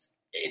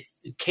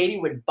 Katie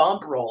would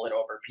bump roll it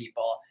over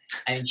people,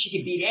 and she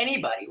could beat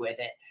anybody with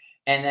it.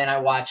 And then I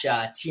watch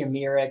Tia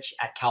Miric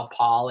at Cal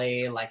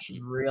Poly. Like,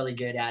 she's really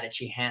good at it.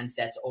 She hand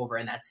sets over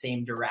in that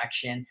same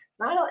direction.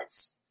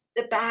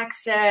 The back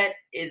set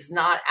is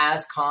not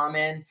as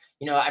common.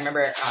 I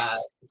remember a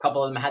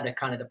couple of them had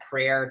the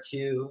prayer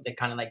too. They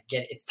kind of like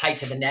it's tight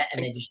to the net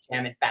and they just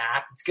jam it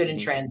back. It's good in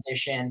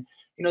transition.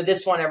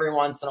 this one every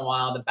once in a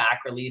while, the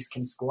back release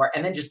can score,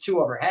 and then just 2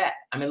 overhead.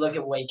 I mean, look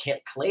at the way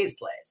Clay's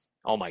plays.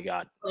 Oh my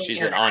God. Playing She's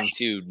an international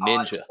on-two on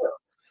ninja. 2.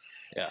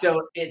 Yeah.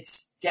 So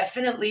it's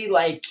definitely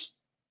like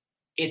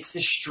it's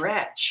a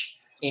stretch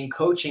in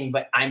coaching,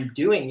 but I'm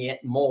doing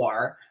it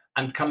more.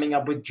 I'm coming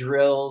up with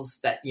drills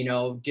that,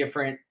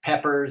 different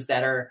peppers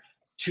that are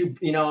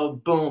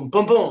boom,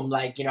 boom, boom.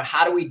 Like,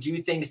 how do we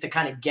do things to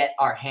kind of get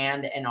our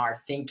hand and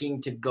our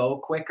thinking to go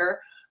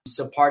quicker?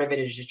 So part of it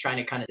is just trying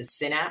to kind of the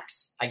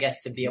synapse, I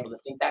guess, to be able to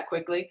think that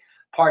quickly.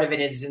 Part of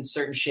it is in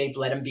certain shape,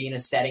 let them be in a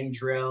setting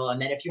drill.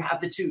 And then if you have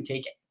the 2,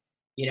 take it.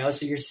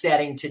 So you're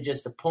setting to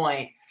just a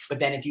point, but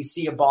then if you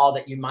see a ball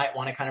that you might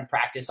want to kind of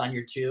practice on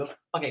your 2,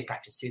 okay,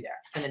 practice 2 there,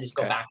 and then just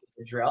go back to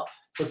the drill.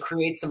 So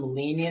create some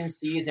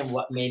leniencies in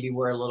what maybe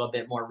were a little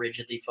bit more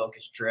rigidly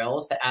focused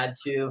drills to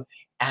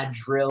add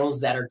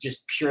drills that are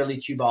just purely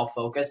 2-ball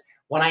focused.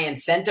 When I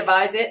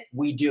incentivize it,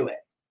 we do it,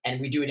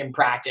 and we do it in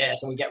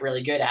practice, and we get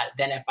really good at it.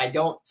 Then if I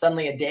don't,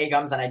 suddenly a day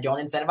comes and I don't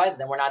incentivize it,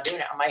 then we're not doing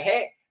it. I'm like,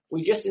 hey,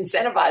 we just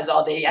incentivized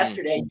all day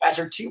yesterday. You guys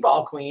are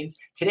 2-ball queens.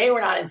 Today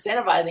we're not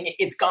incentivizing it.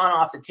 It's gone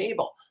off the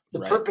table. The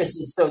purpose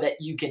is so that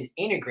you can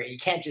integrate. You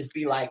can't just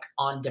be like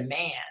on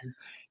demand.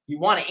 You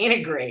want to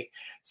integrate.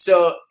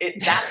 So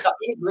the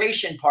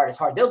integration part is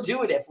hard. They'll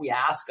do it if we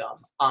ask them,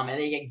 and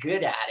they get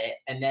good at it.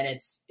 And then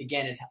it's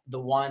the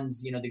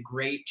ones, the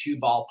great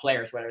 2-ball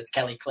players, whether it's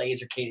Kelly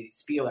Clays or Katie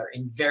Spieler,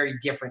 in very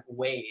different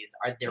ways.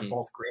 They're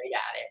both great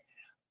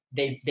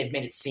at it. They've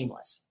made it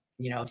seamless.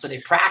 So they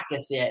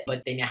practice it,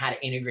 but they know how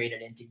to integrate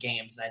it into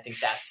games. And I think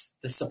that's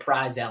the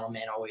surprise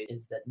element always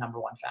is the number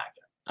one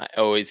factor. I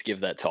always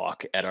give that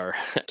talk at our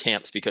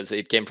camps because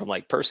it came from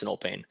like personal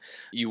pain.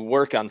 You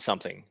work on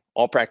something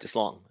all practice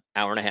long,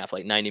 hour and a half,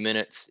 like 90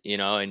 minutes,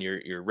 and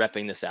you're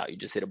repping this out. You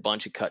just hit a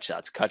bunch of cut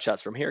shots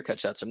from here, cut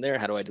shots from there.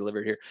 How do I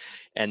deliver it here?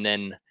 And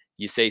then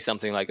you say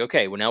something like,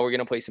 okay, well, now we're going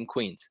to play some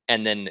queens.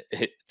 And then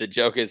the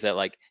joke is that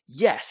like,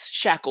 yes,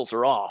 shackles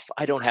are off.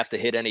 I don't have to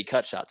hit any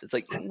cut shots. It's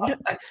like,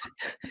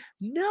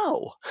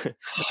 no,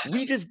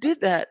 we just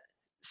did that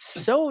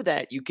so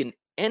that you can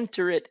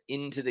enter it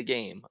into the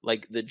game.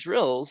 Like the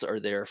drills are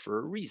there for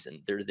a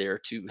reason. They're there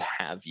to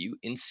have you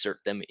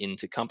insert them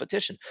into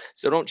competition.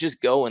 So don't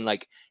just go and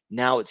like,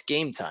 now it's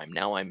game time.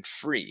 Now I'm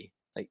free.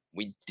 Like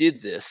we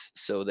did this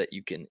so that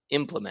you can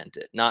implement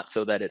it, not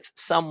so that it's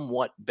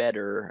somewhat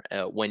better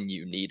when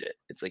you need it.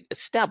 It's like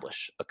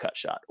establish a cut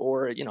shot,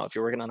 or if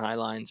you're working on high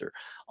lines or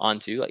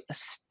onto, like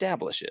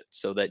establish it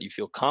so that you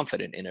feel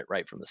confident in it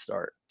right from the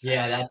start.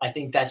 Yeah, I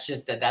think that's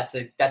just that's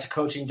a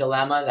coaching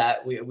dilemma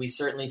that we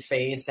certainly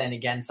face. And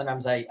again,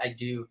 sometimes I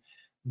do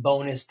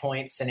bonus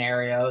point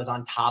scenarios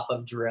on top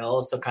of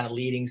drills, so kind of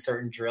leading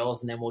certain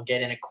drills, and then we'll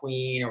get in a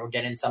queen or we'll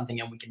get in something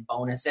and we can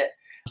bonus it,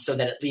 so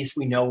that at least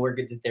we know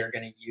that they're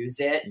going to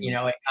use it.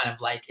 It kind of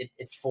like it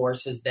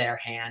forces their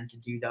hand to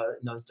do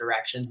those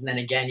directions. And then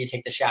again, you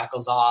take the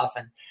shackles off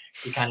and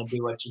you kind of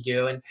do what you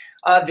do. And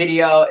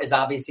video is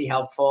obviously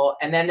helpful.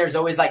 And then there's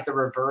always like the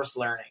reverse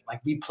learning.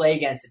 Like we play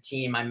against a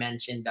team. I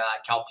mentioned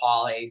Cal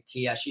Poly,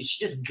 Tia. She's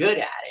just good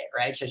at it,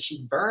 right? So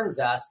she burns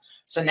us.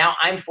 So now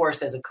I'm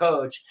forced as a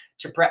coach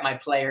to prep my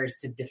players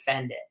to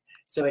defend it.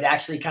 So it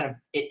actually kind of,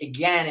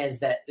 again,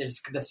 is that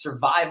there's the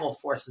survival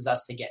forces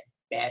us to get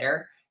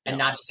better. And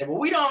not to say, well,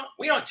 we don't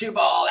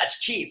 2-ball, that's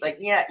cheap. Like,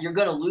 yeah, you're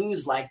going to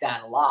lose like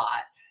that a lot.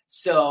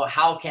 So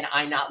how can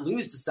I not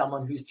lose to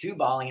someone who's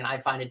 2-balling and I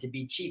find it to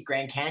be cheap?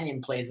 Grand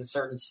Canyon plays a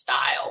certain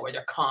style where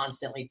they're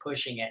constantly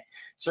pushing it.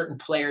 Certain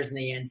players in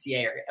the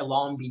NCAA or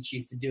Long Beach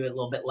used to do it a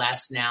little bit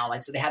less now.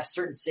 Like, so they have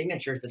certain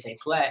signatures that they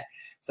play.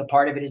 So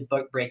part of it is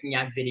breaking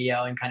out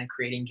video and kind of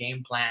creating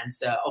game plans.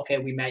 So, okay,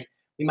 we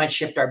might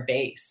shift our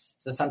base.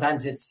 So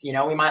sometimes it's,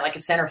 we might like a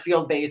center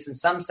field base in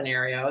some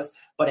scenarios,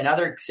 but in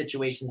other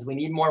situations, we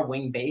need more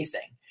wing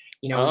basing.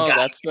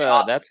 I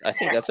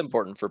think that's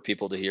important for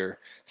people to hear.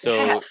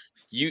 So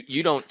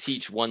you don't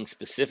teach one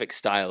specific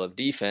style of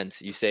defense.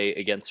 You say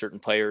against certain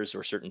players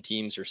or certain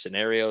teams or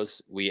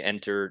scenarios, we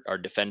enter our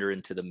defender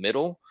into the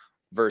middle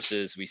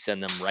versus we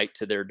send them right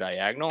to their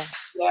diagonal.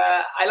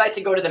 Yeah, I like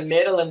to go to the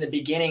middle in the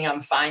beginning.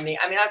 I've kind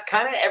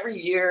of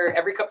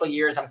every couple of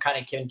years, I'm kind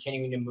of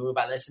continuing to move.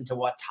 I listen to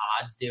what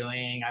Todd's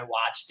doing. I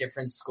watch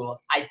different schools.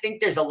 I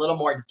think there's a little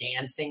more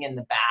dancing in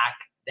the back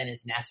than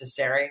is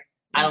necessary.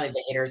 I don't think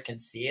the hitters can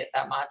see it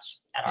that much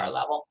at our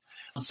level.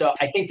 So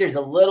I think there's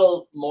a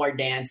little more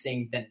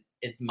dancing than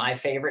is my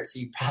favorite. So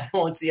you probably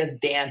won't see us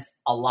dance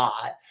a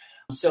lot.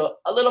 So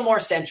a little more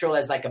central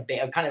as like a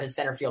kind of a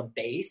center field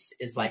base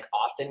is like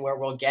often where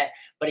we'll get.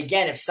 But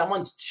again, if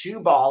someone's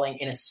 2-balling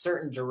in a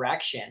certain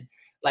direction,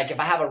 like if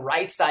I have a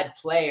right side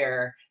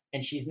player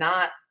and she's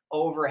not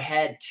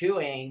overhead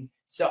 2ing,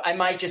 so I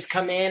might just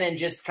come in and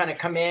just kind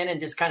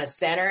of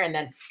center and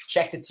then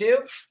check the 2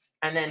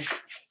 and then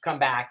come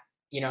back,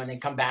 and then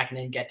come back and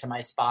then get to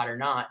my spot or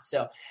not.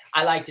 So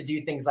I like to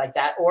do things like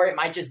that. Or it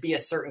might just be a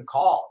certain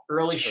call,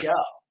 early show.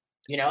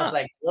 It's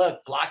like,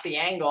 look, block the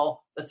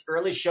angle. Let's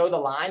early show the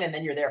line, and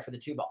then you're there for the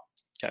 2-ball.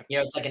 Okay.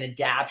 It's like an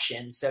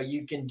adaption. So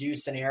you can do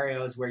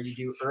scenarios where you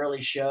do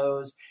early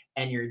shows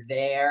and you're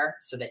there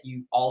so that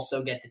you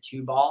also get the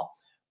 2-ball.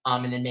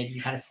 And then maybe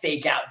you kind of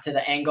fake out to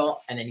the angle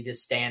and then you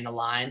just stay in the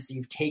line. So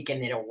you've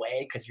taken it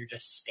away because you're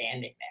just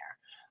standing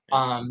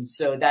there.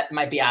 So that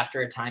might be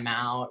after a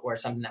timeout or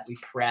something that we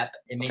prep.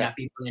 It may not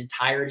be for the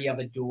entirety of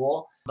a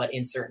duel, but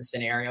in certain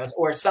scenarios,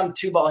 or some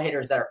 2-ball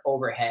hitters that are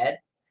overhead.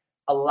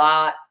 A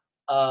lot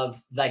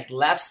of like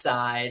left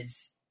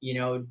sides,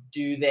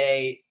 do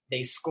they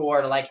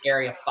score to like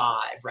area 5,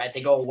 right?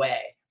 They go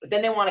away, but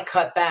then they want to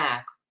cut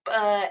back.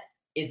 But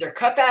is their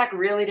cutback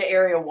really to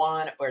area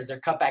 1, or is their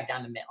cutback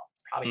down the middle?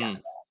 It's probably down the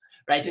middle,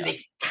 right? Yeah.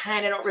 They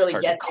kind of don't really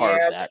it's hard get to carve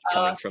there. that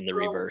coming from the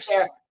reverse.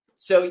 There.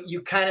 So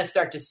you kind of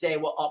start to say,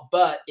 well,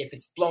 but if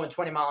it's blowing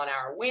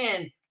 20-mile-an-hour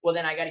wind, well,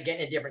 then I got to get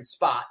in a different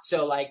spot.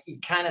 So like you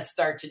kind of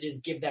start to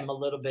just give them a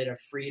little bit of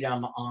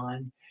freedom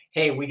on,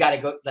 hey, we got to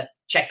go, let's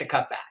check the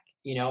cutback,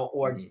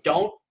 or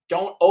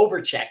don't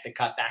over check the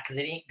cutback because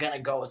it ain't going to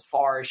go as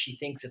far as she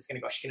thinks it's going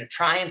to go. She's going to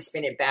try and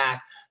spin it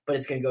back, but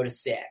it's going to go to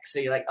 6. So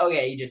you're like,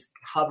 okay, you just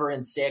hover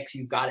in 6,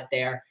 you've got it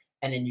there,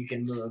 and then you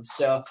can move.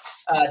 So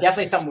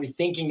definitely something we're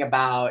thinking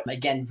about,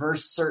 again,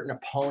 versus certain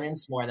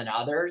opponents more than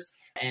others.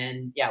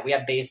 And yeah, we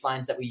have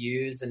baselines that we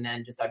use, and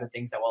then just other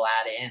things that we'll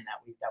add in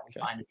that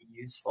we find to be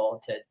useful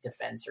to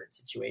defend certain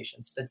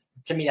situations.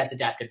 To me, that's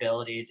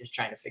adaptability, just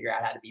trying to figure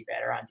out how to be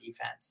better on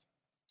defense.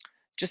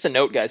 Just a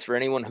note, guys, for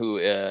anyone who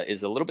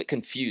is a little bit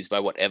confused by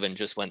what Evan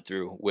just went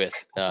through with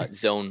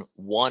zone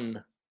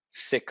 1,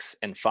 6,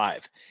 and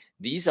 5.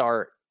 These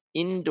are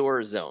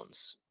indoor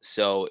zones.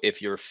 So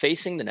if you're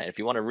facing the net, if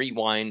you want to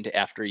rewind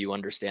after you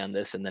understand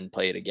this and then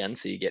play it again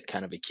so you get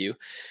kind of a cue.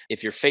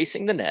 If you're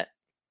facing the net,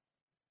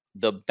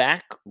 the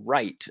back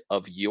right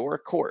of your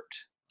court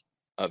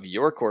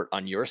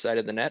on your side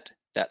of the net,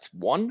 that's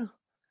 1.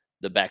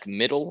 The back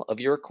middle of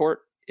your court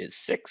is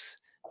 6.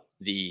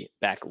 The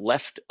back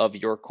left of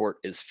your court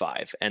is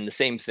 5. And the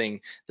same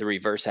thing, the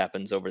reverse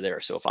happens over there.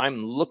 So if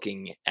I'm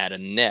looking at a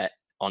net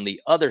on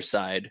the other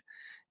side,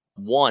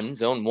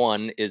 zone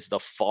 1 is the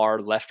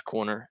far left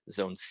corner,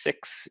 zone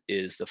 6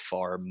 is the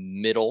far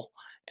middle,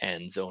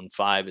 and zone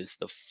 5 is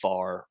the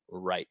far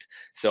right.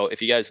 So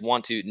if you guys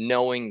want to,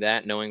 knowing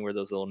where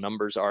those little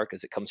numbers are,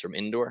 because it comes from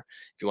indoor,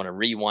 if you want to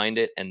rewind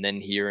it and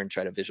then hear and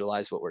try to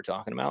visualize what we're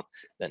talking about,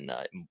 then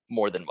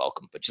more than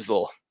welcome. But just a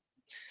little,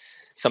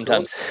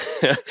 sometimes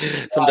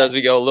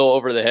we go a little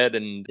over the head,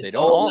 and they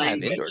don't all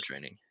have indoor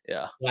training.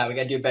 Yeah, we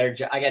got to do a better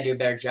job. I got to do a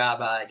better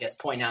job, I guess,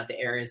 pointing out the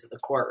areas of the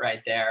court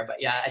right there. But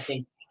yeah, I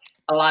think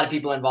a lot of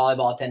people in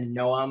volleyball tend to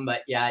know them,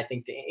 but yeah, I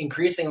think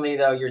increasingly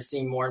though, you're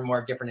seeing more and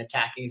more different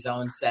attacking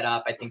zones set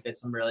up. I think there's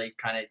some really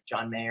kind of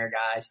John Mayer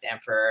guys,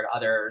 Stanford,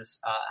 others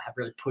have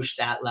really pushed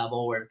that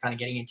level. We're kind of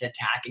getting into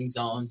attacking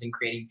zones and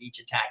creating beach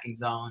attacking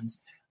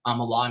zones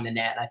along the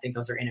net. I think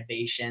those are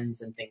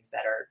innovations and things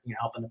that are,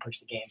 helping to push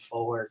the game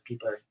forward.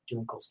 People are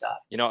doing cool stuff.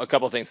 A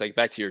couple of things, like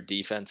back to your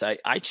defense.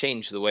 I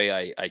changed the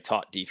way I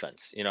taught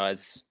defense.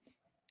 As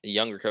a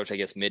younger coach, I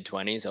guess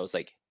mid-20s, I was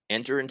like,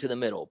 enter into the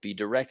middle, be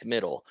direct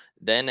middle.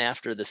 Then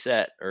after the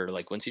set, or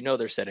like once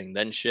they're setting,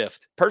 then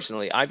shift.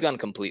 Personally, I've gone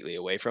completely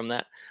away from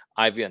that.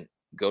 I've gone,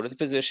 go to the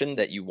position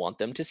that you want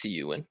them to see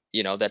you in.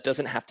 That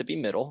doesn't have to be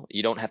middle.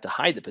 You don't have to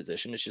hide the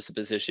position. It's just a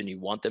position you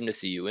want them to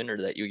see you in,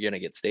 or that you're going to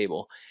get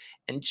stable.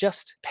 And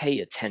just pay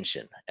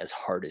attention as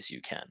hard as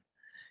you can.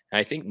 And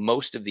I think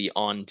most of the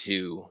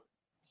on-to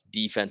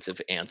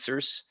defensive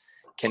answers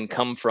can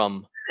come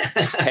from,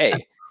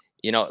 hey,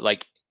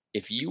 like,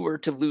 if you were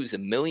to lose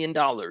 $1 million,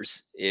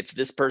 if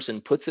this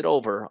person puts it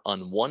over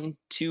on 1,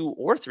 2,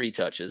 or 3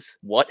 touches,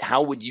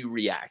 how would you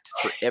react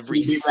for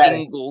every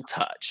single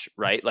touch,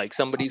 right? Like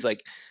somebody's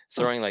like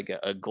throwing like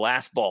a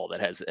glass ball that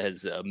has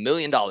 $1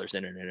 million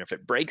in it, and if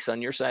it breaks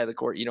on your side of the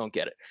court, you don't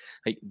get it.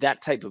 Like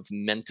that type of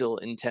mental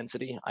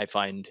intensity, I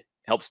find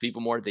helps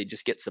people more. They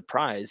just get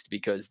surprised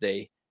because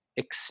they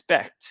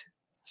expect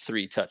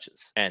 3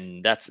 touches,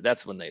 and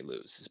that's when they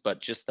lose.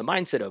 But just the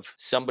mindset of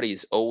somebody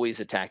is always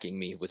attacking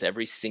me with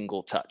every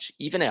single touch,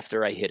 even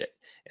after I hit it.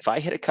 If I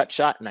hit a cut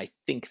shot and I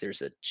think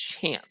there's a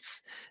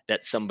chance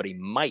that somebody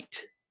might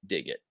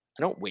dig it,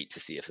 I don't wait to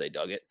see if they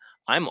dug it.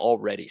 I'm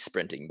already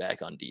sprinting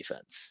back on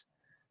defense.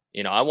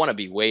 I want to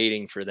be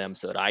waiting for them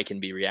so that I can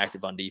be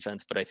reactive on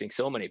defense. But I think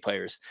so many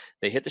players,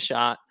 they hit the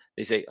shot,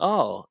 they say,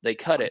 oh, they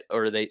cut it,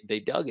 or they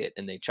dug it,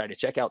 and they try to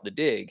check out the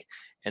dig.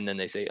 And then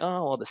they say,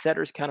 oh, well, the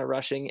setter's kind of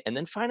rushing. And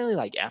then finally,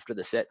 like after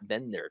the set,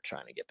 then they're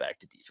trying to get back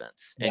to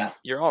defense. And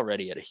you're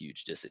already at a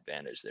huge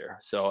disadvantage there.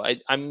 So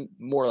I'm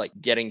more like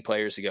getting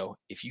players to go,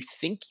 if you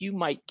think you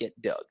might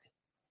get dug,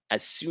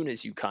 as soon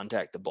as you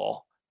contact the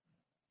ball,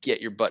 get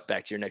your butt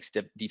back to your next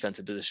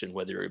defensive position,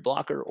 whether you're a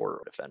blocker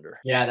or a defender.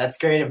 Yeah, that's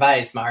great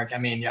advice, Mark. I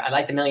mean, I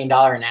like the $1 million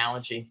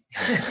analogy.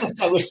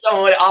 I wish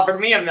someone would offer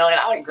me $1 million.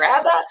 I would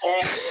grab that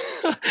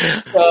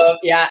thing. So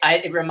yeah,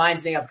 it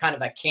reminds me of kind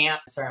of a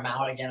camp. Sorry, I'm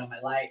out again on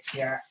my lights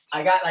here.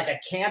 I got like a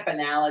camp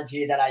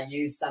analogy that I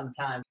use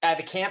sometimes. I have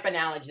a camp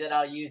analogy that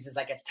I'll use is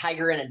like a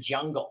tiger in a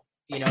jungle.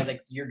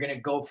 Like you're going to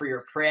go for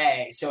your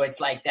prey. So it's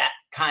like that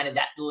kind of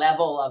that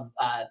level of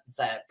it's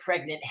a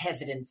pregnant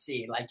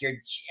hesitancy. Like you're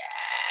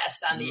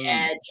just on the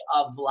edge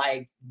of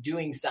like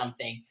doing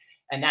something.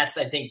 And that's,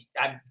 I think,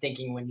 I'm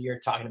thinking when you're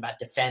talking about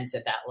defense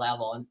at that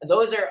level. And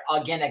those are,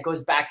 again, that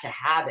goes back to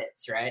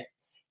habits, right?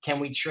 Can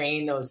we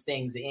train those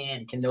things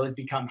in? Can those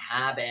become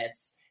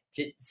habits?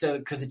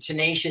 Because a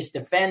tenacious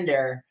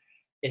defender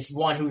is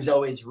one who's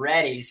always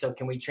ready. So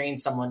can we train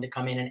someone to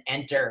come in and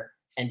enter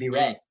and be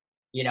ready?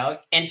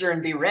 Enter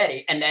and be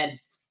ready, and then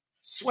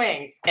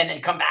swing, and then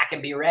come back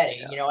and be ready,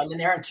 and then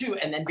there are two,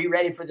 and then be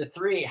ready for the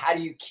three. How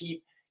do you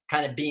keep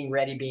kind of being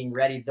ready?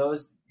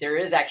 There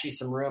is actually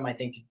some room, I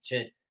think,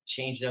 to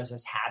change those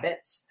as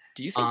habits.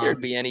 Do you think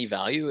there'd be any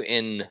value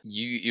in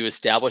you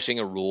establishing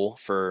a rule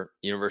for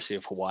University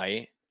of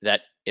Hawaii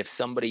that if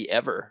somebody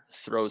ever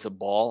throws a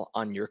ball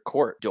on your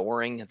court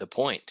during the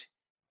point,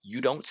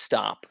 you don't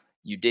stop,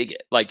 you dig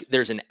it? Like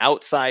there's an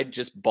outside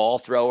just ball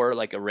thrower,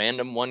 like a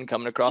random one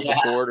coming across the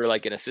court, or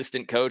like an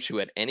assistant coach who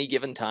at any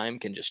given time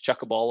can just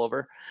chuck a ball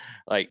over,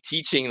 like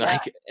teaching,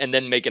 and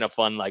then making a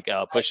fun, like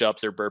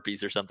push-ups or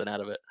burpees or something out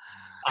of it.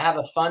 I have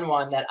a fun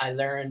one that I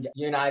learned.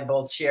 You and I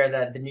both share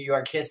the New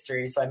York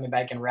history, so maybe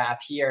I can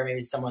wrap here.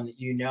 Maybe someone that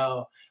you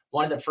know.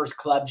 One of the first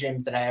club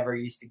gyms that I ever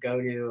used to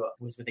go to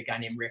was with a guy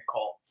named Rick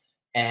Cole.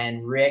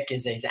 And Rick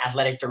is an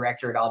athletic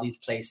director at all these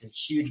places,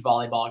 huge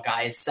volleyball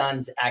guy. His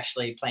son's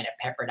actually playing at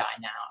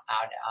Pepperdine now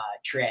out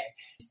Trey.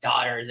 His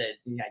daughter's at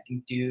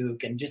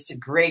Duke, and just a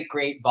great,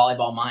 great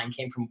volleyball mind.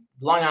 Came from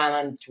Long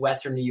Island to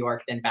Western New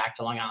York, then back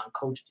to Long Island,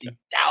 coached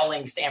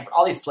Dowling, Stanford,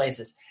 all these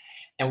places.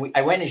 And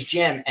I went in his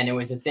gym, and it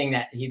was a thing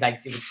that he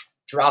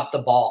drop the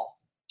ball.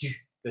 He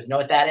goes, know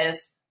what that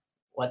is?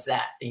 What's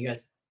that? And he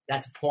goes,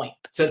 that's a point.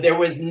 So there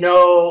was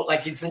no,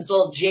 it's this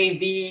little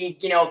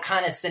JV,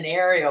 kind of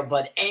scenario,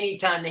 but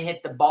anytime they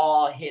hit the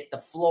ball, hit the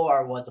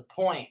floor was a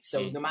point.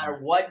 So no matter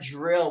what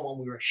drill, when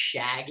we were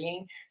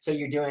shagging, so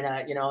you're doing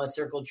a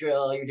circle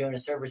drill, you're doing a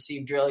serve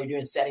receive drill, you're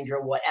doing a setting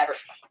drill, whatever,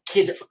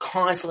 kids are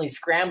constantly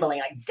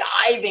scrambling,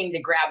 diving to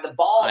grab the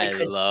ball. I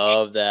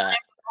love that.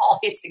 Ball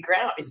hits the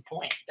ground is a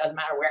point. Doesn't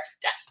matter where.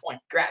 That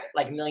point, grab it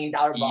like $1 million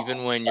ball.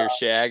 Even when you're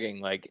shagging,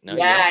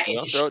 you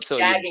don't throw it so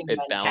it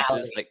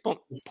bounces. Like boom,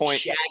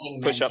 point,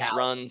 push-ups,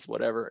 runs,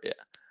 whatever.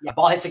 Yeah.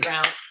 Ball hits the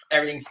ground,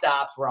 everything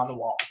stops. We're on the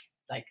wall.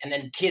 And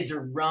then kids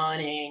are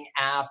running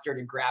after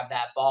to grab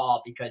that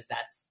ball because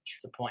that's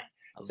the point.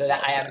 So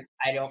that I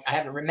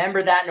haven't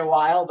remembered that in a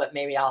while, but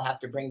maybe I'll have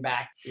to bring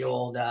back the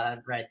old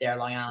right there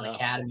Long Island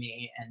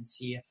Academy and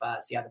see how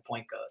the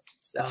point goes.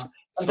 So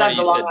sometimes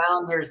the Long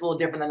Islanders a little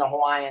different than the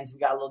Hawaiians. We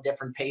got a little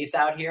different pace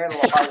out here, a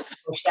little hard to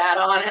push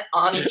that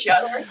on each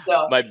other.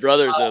 So my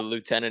brother's a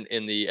lieutenant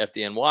in the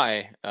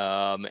FDNY,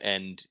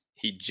 and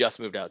he just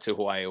moved out to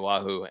Hawaii,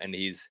 Oahu, and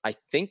he's, I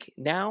think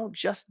now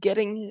just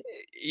getting,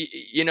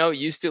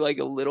 used to a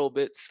little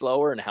bit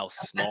slower and how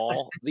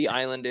small the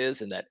island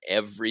is, and that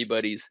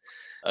everybody's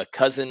a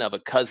cousin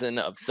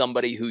of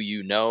somebody who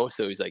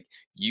So he's like,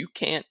 you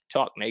can't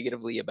talk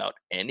negatively about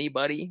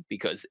anybody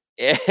because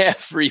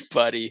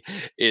everybody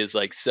is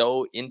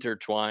so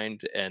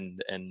intertwined,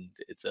 and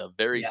it's a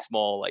very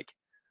small,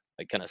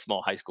 kind of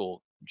small high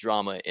school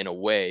drama in a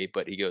way,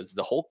 but he goes,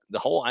 the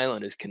whole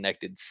island is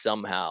connected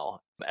somehow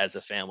as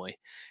a family,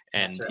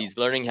 and he's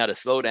learning how to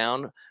slow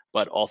down,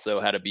 but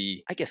also how to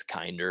be, I guess,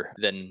 kinder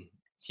than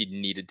he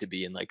needed to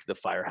be in the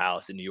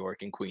firehouse in New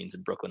York and Queens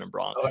and Brooklyn and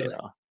Bronx.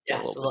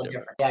 Yeah, it's a little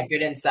different. Yeah,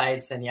 good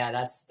insights, and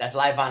that's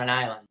life on an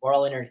island. We're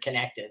all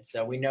interconnected,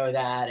 so we know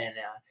that, and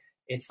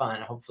it's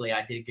fun. Hopefully,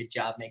 I did a good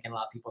job making a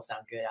lot of people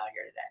sound good out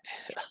here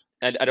today.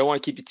 I don't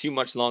want to keep you too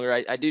much longer.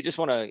 I do just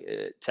want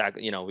to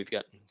tackle, we've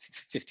got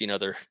 15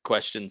 other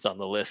questions on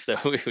the list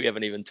that we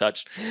haven't even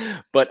touched.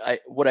 But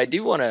what I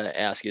do want to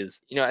ask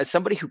is, as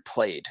somebody who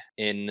played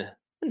in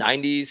the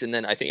 90s and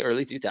then I think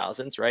early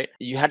 2000s, right?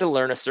 You had to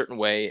learn a certain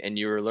way, and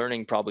you were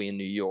learning probably in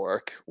New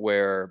York,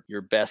 where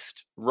your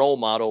best role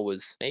model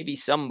was maybe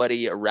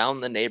somebody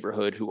around the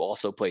neighborhood who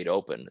also played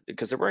open,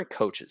 because there weren't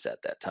coaches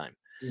at that time.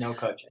 No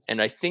coaches.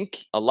 And I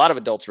think a lot of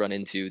adults run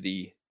into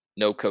the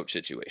no coach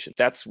situation.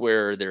 That's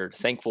where they're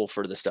thankful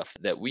for the stuff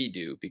that we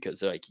do,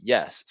 because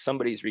yes,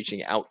 somebody's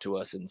reaching out to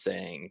us and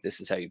saying,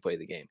 this is how you play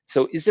the game.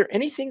 So is there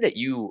anything that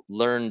you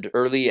learned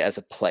early as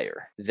a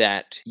player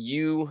that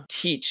you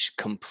teach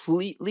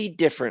completely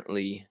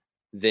differently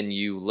than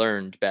you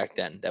learned back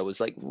then, that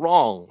was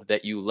wrong,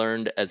 that you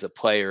learned as a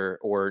player,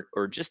 or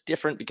just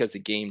different because the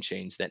game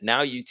changed, that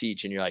now you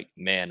teach and you're like,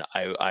 man,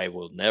 I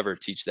will never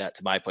teach that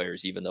to my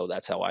players, even though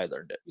that's how I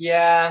learned it?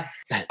 Yeah,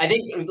 I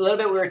think a little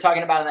bit we were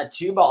talking about on the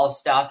two ball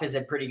stuff is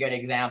a pretty good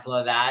example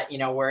of that,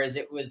 whereas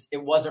it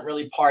wasn't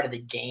really part of the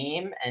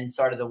game and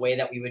sort of the way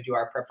that we would do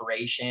our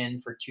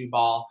preparation for two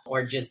ball,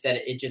 or just that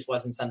it just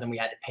wasn't something we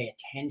had to pay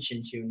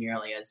attention to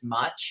nearly as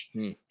much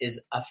is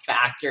a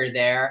factor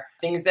there.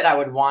 Things that I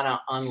would want to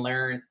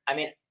unlearn. I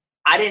mean,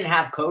 I didn't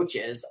have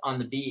coaches on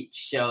the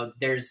beach, so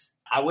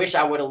I wish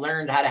I would have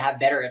learned how to have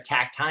better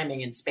attack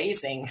timing and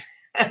spacing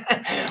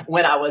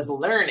when I was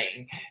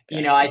learning.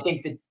 I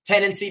think the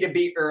tendency to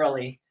be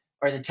early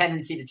or the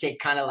tendency to take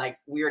kind of like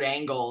weird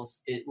angles.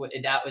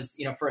 That was,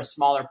 for a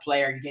smaller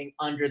player, getting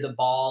under the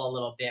ball a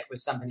little bit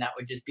was something that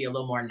would just be a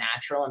little more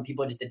natural, and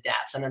people just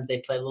adapt. Sometimes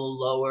they play a little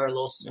lower, a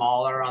little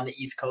smaller on the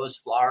East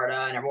Coast,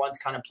 Florida, and everyone's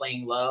kind of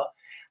playing low.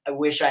 I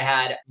wish I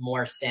had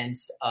more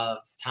sense of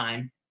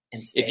time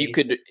and space. If you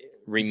could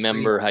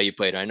remember how you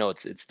played, I know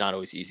it's not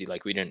always easy.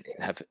 Like, we didn't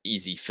have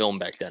easy film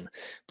back then,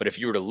 but if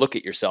you were to look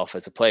at yourself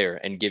as a player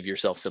and give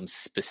yourself some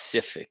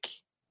specific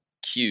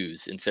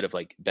cues instead of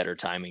like better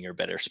timing or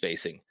better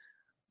spacing,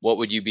 what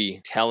would you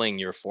be telling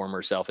your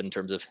former self in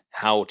terms of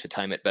how to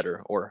time it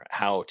better or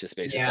how to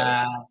space it better?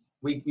 Yeah,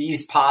 we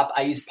use pop.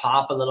 I use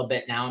pop a little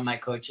bit now in my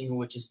coaching,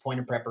 which is point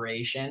of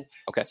preparation.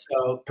 Okay.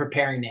 So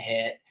preparing to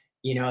hit,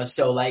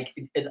 so like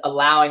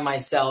allowing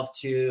myself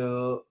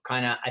to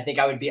I think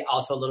I would be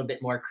also a little bit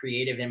more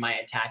creative in my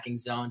attacking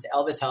zones.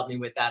 Elvis helped me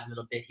with that a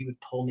little bit. He would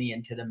pull me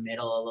into the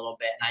middle a little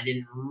bit, and I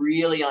didn't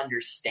really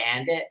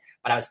understand it,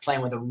 but I was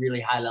playing with a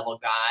really high level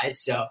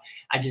guys. So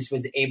I just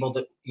was able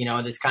to,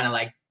 this kind of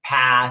like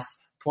pass,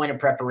 point of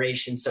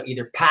preparation. So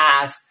either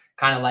pass,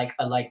 kind of like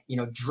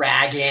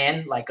drag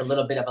in, like a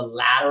little bit of a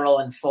lateral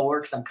and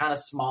forward, because I'm kind of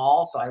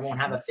small, so I won't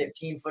have a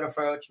 15-foot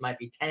approach, might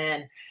be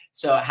 10.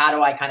 So how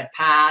do I kind of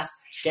pass,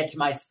 get to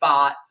my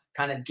spot,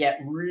 kind of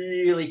get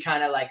really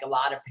kind of like a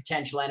lot of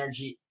potential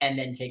energy, and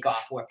then take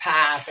off, or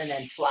pass and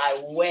then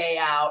fly way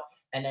out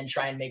and then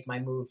try and make my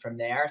move from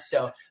there.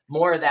 So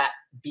more of that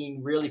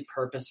being really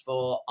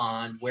purposeful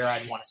on where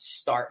I'd want to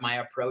start my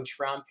approach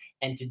from,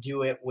 and to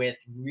do it with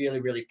really,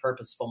 really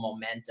purposeful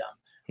momentum.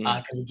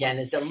 Because again,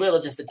 there's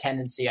just a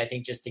tendency, I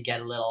think, just to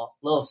get a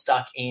little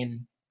stuck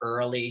in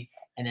early,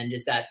 and then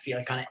just that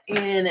feel kind of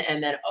in,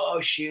 and then, oh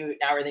shoot,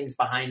 now everything's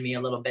behind me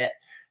a little bit.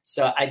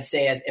 So I'd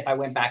say, as if I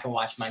went back and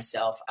watched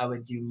myself, I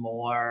would do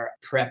more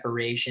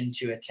preparation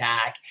to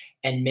attack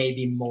and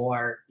maybe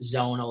more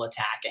zonal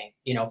attacking,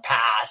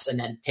 pass and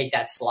then take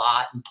that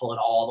slot and pull it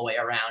all the way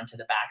around to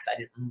the backside.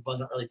 It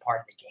wasn't really part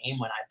of the game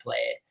when I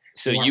played.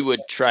 So you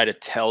would try to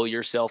tell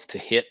yourself to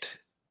hit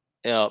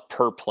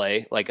per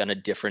play, like on a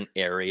different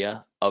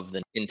area of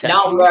the intention?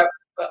 Not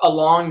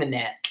along the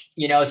net,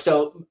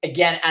 so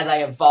again, as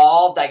I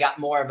evolved, I got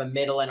more of a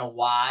middle and a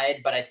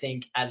wide, but I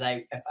think if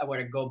I were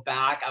to go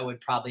back, I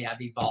would probably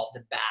have evolved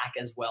it back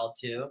as well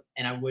too.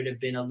 And I would have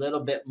been a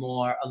little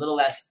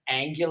less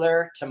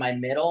angular to my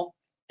middle,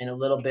 and a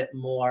little bit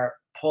more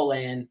pull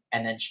in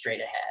and then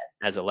straight ahead.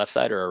 As a left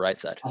side or a right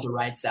side? As a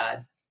right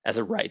side. As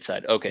a right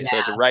side. Okay. Yeah, so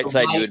as a right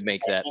side, you would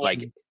make that in,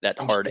 like that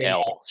hard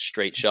L,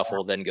 straight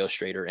shuffle, then go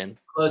straighter in.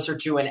 Closer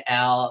to an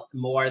L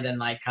more than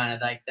like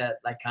the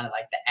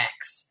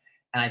X.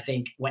 And I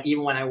think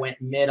when I went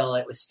middle,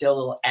 it was still a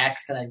little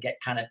X that I'd get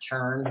kind of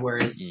turned.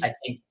 Whereas I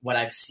think what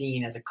I've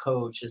seen as a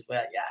coach is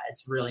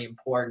it's really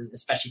important,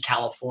 especially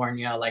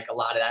California, like a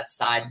lot of that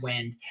side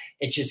wind.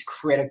 It's just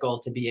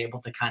critical to be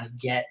able to kind of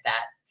get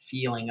that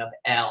feeling of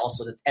L,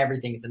 so that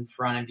everything's in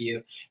front of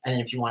you. And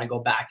then if you want to go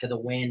back to the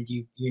wind,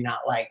 you're not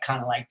like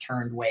kind of like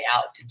turned way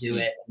out to do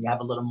it. You have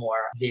a little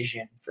more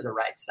vision for the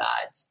right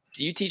sides.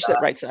 Do you teach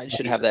that right side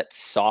should have that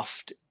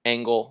soft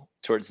angle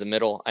towards the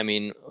middle? I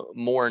mean,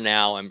 more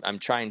now, I'm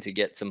trying to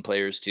get some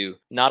players to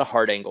not a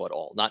hard angle at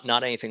all,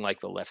 not anything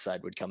like the left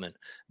side would come in,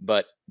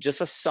 but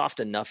just a soft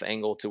enough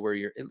angle to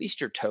where at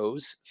least your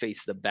toes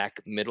face the back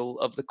middle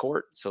of the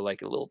court. So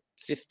like a little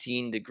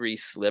 15-degree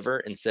sliver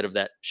instead of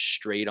that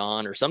straight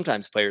on. Or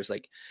sometimes players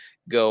like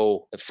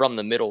go from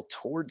the middle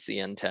towards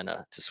the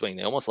antenna to swing.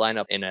 They almost line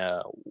up in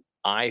a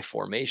I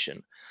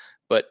formation.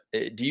 But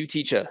do you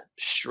teach a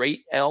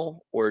straight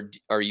L, or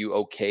are you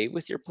okay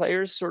with your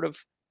players sort of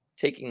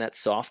taking that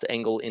soft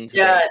angle into?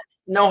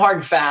 No hard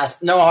and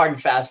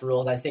fast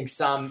rules. I think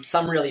some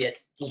really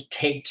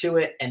take to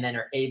it and then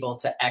are able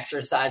to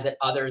exercise it.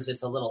 Others,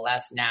 it's a little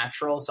less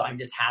natural. So I'm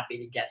just happy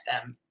to get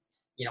them,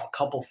 a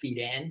couple feet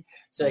in.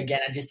 So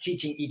again, I'm just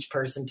teaching each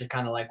person to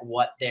kind of like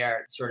what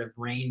their sort of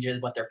range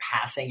is, what their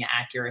passing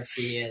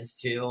accuracy is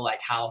too,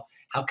 like how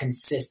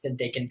consistent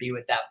they can be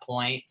with that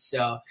point.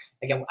 So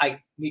again,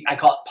 I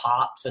call it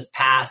pop. So it's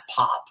pass,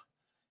 pop,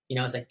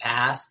 it's like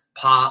pass,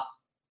 pop,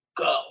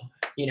 go,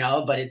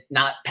 but it's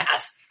not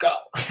pass, go.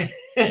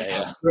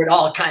 Yeah. Where it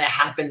all kind of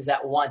happens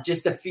at once.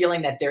 Just the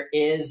feeling that there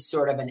is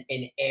sort of an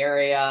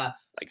area.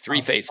 Like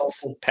three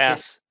phases: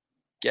 pass,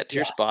 get to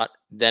your spot,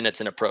 then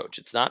it's an approach.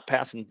 It's not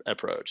pass and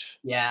approach.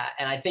 Yeah.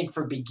 And I think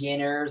for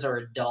beginners or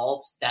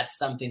adults, that's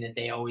something that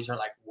they always are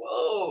like,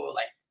 whoa,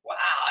 like, wow,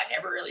 I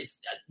never really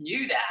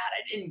knew that.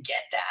 I didn't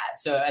get that.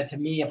 So to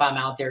me, if I'm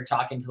out there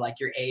talking to like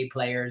your A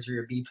players or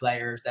your B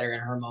players that are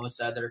in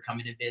Hermosa that are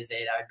coming to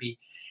visit, I would be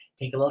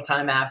take a little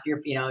time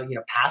after,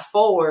 pass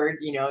forward,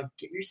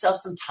 give yourself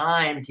some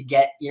time to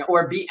get,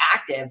 or be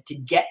active to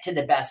get to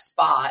the best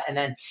spot, and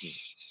then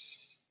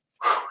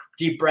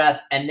deep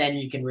breath. And then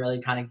you can really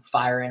kind of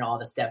fire in all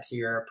the steps of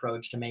your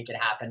approach to make it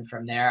happen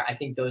from there. I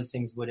think those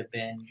things would have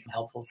been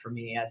helpful for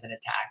me as an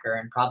attacker,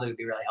 and probably would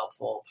be really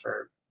helpful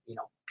for,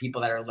 people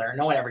that are learning.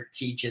 No one ever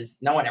teaches.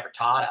 No one ever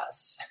taught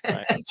us.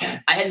 Right.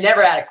 I had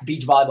never had a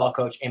beach volleyball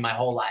coach in my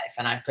whole life.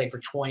 And I've played for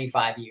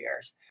 25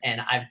 years and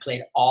I've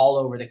played all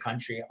over the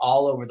country,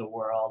 all over the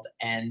world.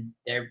 And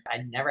I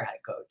never had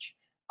a coach.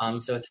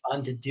 So it's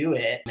fun to do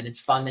it. And it's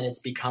fun that it's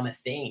become a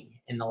thing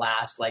in the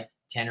last like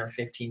 10 or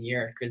 15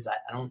 years. Cause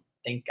I don't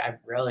think that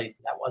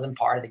wasn't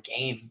part of the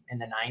game in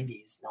the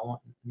 90s. No one,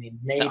 I mean,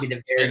 maybe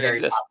the very,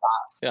 very top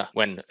class. Yeah.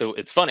 When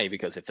it's funny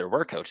because if there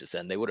were coaches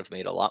then they would have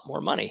made a lot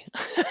more money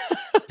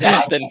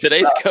than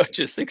today's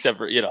coaches, except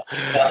for,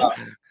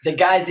 the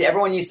guys,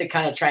 everyone used to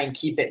kind of try and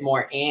keep it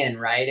more in,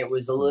 right? It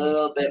was a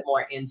little bit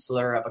more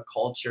insular of a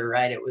culture,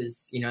 right? It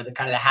was, the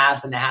kind of the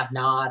haves and the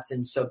have-nots.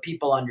 And so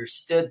people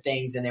understood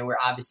things and they were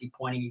obviously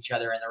pointing each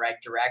other in the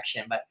right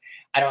direction. But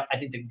I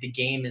think the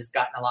game has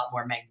gotten a lot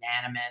more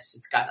magnanimous.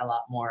 It's gotten a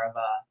lot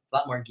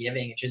more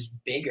giving. It's just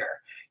bigger,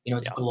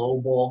 it's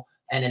global.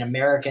 And then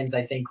Americans,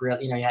 I think,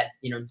 really, you had,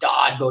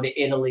 Dodd go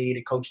to Italy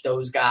to coach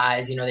those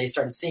guys. They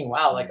started seeing,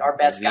 wow, like our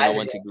best guys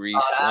are getting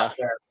sought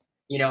after.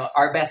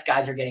 Our best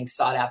guys are getting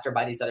sought after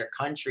by these other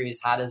countries.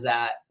 How does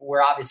that?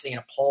 We're obviously in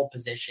a pole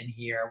position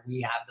here.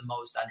 We have the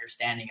most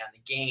understanding on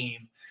the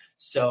game.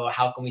 So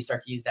how can we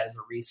start to use that as a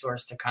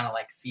resource to kind of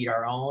like feed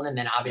our own? And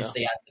then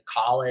obviously as the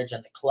college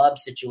and the club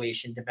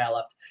situation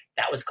developed,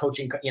 that was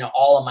coaching,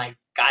 all of my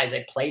guys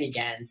I played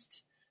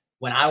against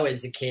when I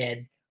was a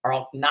kid.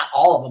 Or not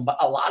all of them, but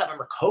a lot of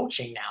them are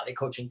coaching now. They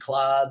coach in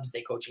clubs,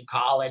 they coach in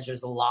college.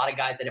 There's a lot of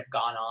guys that have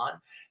gone on.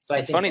 So I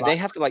think funny, they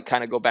have to like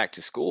kind of go back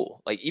to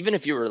school. Like even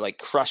if you were like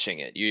crushing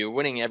it, you're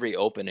winning every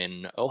open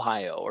in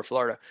Ohio or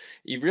Florida,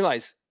 you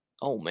realize,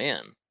 oh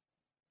man,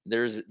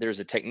 there's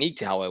a technique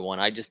to how I won.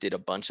 I just did a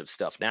bunch of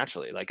stuff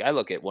naturally. Like I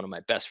look at one of my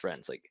best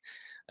friends, like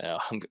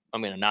I'm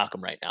going to knock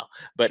him right now,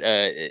 but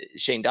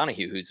Shane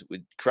Donahue, who's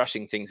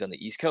crushing things on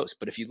the East Coast.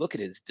 But if you look at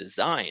his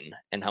design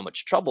and how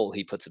much trouble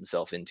he puts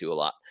himself into a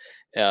lot,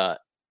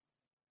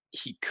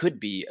 he could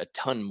be a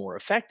ton more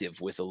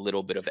effective with a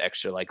little bit of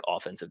extra like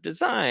offensive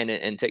design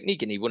and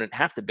technique, and he wouldn't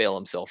have to bail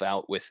himself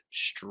out with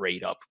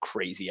straight up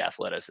crazy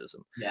athleticism,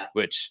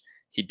 which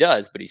he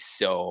does. But he's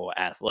so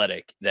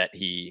athletic that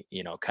he,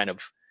 kind of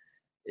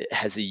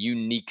has a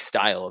unique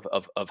style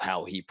of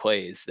how he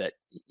plays that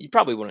you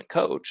probably wouldn't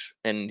coach,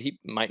 and he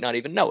might not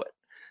even know it,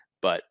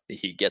 but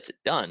he gets it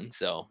done.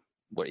 So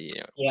what do you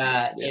know?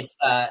 Yeah,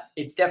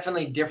 it's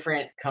definitely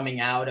different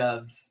coming out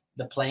of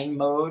the playing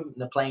mode,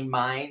 the playing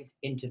mind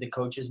into the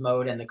coach's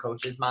mode and the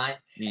coach's mind.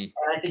 And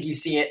I think you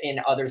see it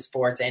in other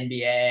sports,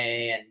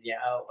 NBA and,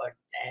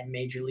 and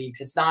major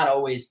leagues. It's not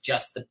always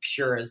just the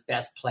purest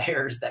best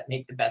players that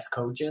make the best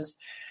coaches.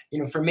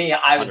 For me,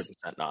 I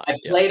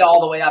played all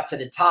the way up to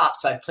the top.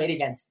 So I played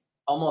against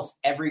almost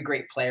every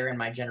great player in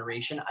my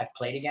generation I've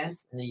played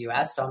against in the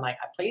US. So I'm like,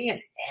 I played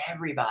against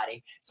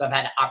everybody. So I've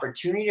had an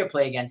opportunity to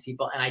play against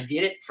people. And I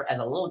did it as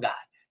a little guy.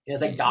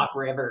 It's like Doc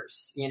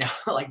Rivers,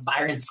 like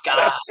Byron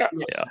Scott,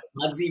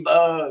 Muggsy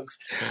Bogues,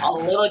 all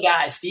the little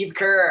guys, Steve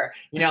Kerr,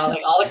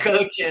 like all the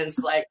coaches,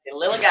 like the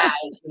little guys,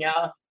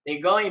 they're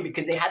going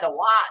because they had to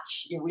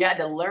watch. We had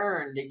to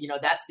learn.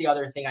 That's the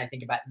other thing I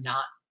think about.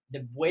 Not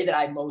the way that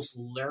I most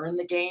learned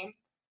the game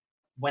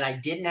when I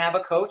didn't have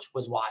a coach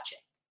was watching.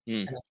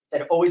 And I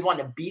said, always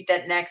wanted to beat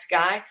that next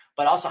guy,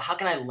 but also how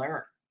can I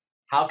learn?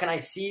 How can I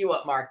see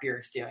what Mark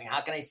Bierk's doing?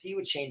 How can I see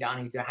what Shane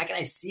Donahue's doing? How can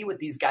I see what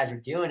these guys are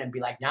doing and be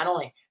like, not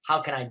only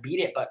how can I beat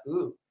it, but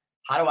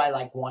how do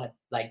I want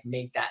to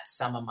make that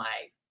some of my,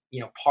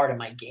 part of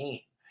my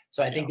game?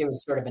 So I think there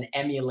was sort of an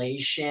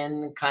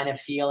emulation kind of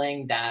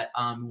feeling that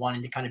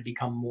wanted to kind of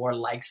become more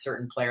like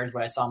certain players,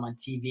 what I saw them on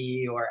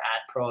TV or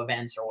at pro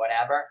events or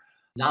whatever.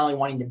 Not only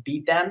wanting to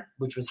beat them,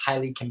 which was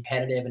highly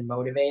competitive and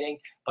motivating,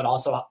 but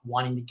also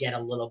wanting to get a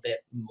little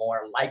bit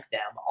more like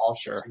them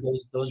also. So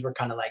those were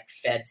kind of like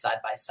fed side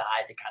by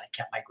side to kind of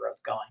kept my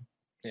growth going.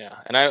 Yeah.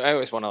 And I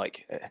always want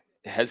to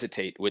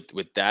hesitate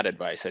with that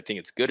advice. I think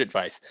it's good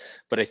advice,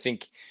 but I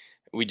think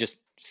we just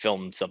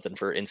filmed something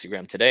for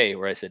Instagram today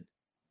where I said,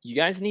 you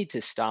guys need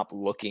to stop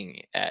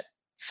looking at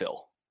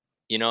Phil.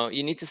 You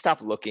need to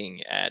stop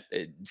looking at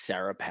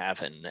Sarah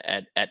Pavin,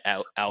 at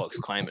Alex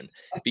Kleiman,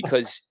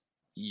 because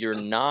you're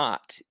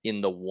not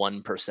in the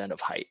 1% of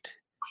height,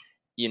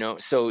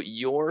 so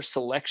your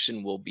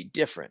selection will be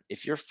different.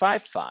 If you're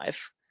 5'5",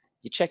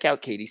 you check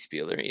out Katie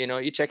Spieler,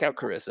 you check out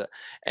Carissa,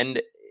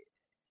 and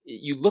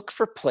you look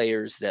for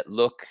players that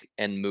look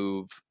and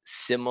move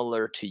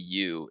similar to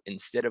you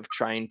instead of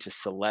trying to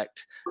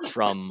select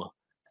from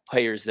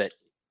players that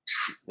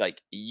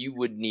like you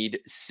would need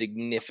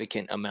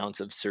significant amounts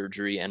of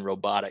surgery and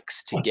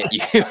robotics to get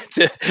you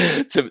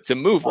to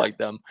move like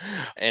them.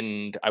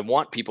 And I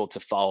want people to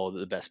follow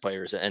the best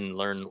players and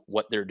learn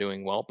what they're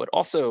doing well, but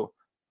also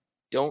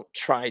don't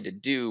try to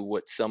do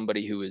what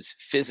somebody who is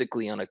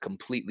physically on a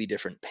completely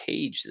different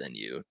page than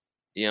you,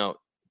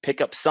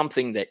 pick up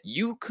something that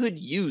you could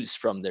use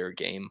from their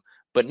game,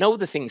 but know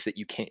the things that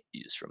you can't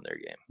use from their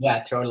game.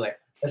 Yeah, totally.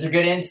 Those are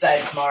good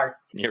insights, Mark.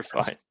 You're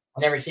fine.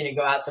 I've never seen it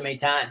go out so many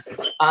times.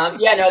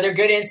 Yeah, no, they're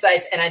good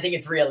insights. And I think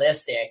it's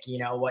realistic.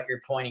 What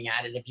you're pointing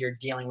at is if you're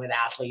dealing with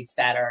athletes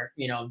that are,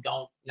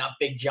 not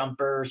big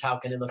jumpers, how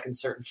can they look in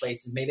certain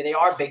places? Maybe they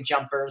are big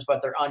jumpers,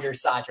 but they're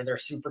undersized or they're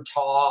super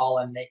tall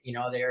and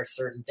there are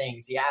certain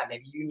things. Yeah,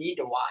 maybe you need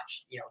to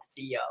watch,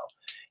 Theo,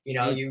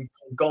 you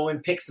go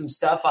and pick some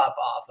stuff up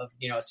off of,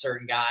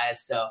 certain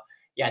guys. So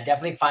yeah,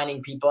 definitely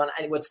finding people.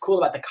 And what's cool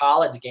about the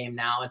college game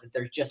now is that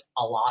there's just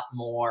a lot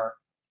more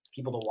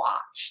people to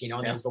watch,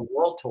 and there's the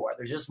world tour.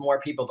 There's just more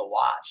people to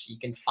watch. You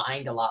can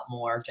find a lot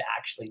more to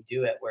actually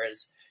do it.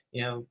 Whereas,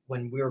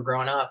 when we were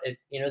growing up, it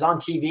was on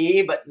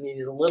TV, but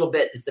a little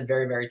bit is the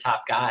very, very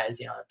top guys,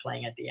 they're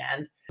playing at the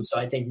end.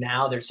 So I think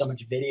now there's so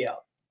much video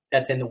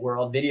that's in the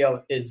world.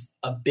 Video is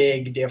a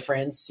big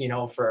difference,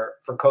 for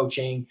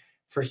coaching,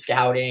 for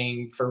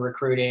scouting, for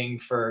recruiting,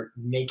 for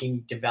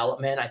making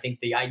development. I think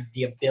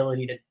the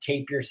ability to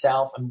tape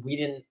yourself, and we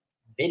didn't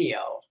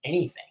video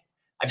anything.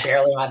 I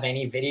barely have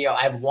any video.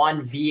 I have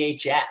one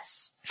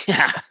VHS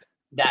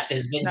that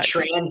has been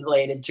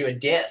translated to a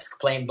disc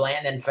playing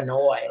Blandon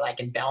Fenoy, like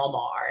in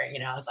Belmar.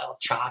 It's all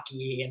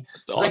chalky. And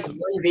it's awesome.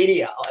 Like one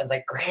video. It's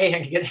like, great. I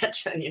can get that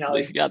to, At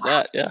least you got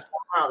that, yeah.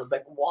 It's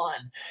like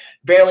one.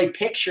 Barely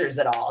pictures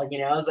at all.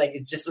 It's like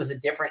it just was a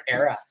different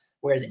era.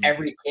 Whereas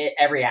every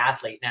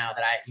athlete now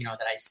that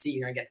I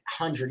see, I get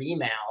 100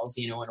 emails,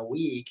 in a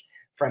week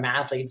from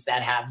athletes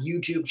that have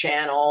YouTube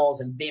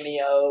channels and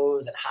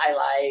Vimeos and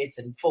highlights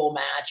and full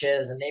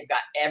matches, and they've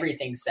got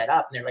everything set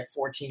up, and they're like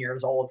 14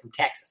 years old from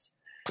Texas.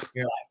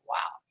 You're like, wow.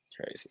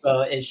 Crazy.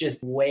 So it's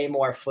just way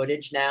more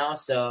footage now.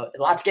 So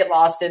lots get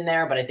lost in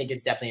there, but I think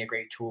it's definitely a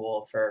great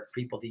tool for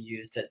people to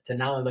use to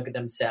not only look at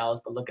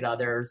themselves, but look at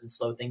others and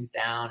slow things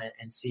down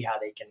and see how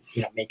they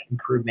can, make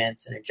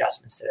improvements and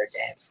adjustments to their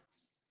games.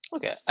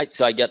 Okay.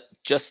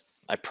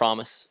 I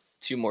promise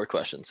 2 more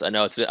questions. I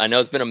know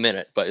it's been a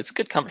minute, but it's a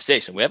good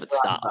conversation. We haven't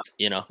stopped,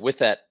 with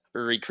that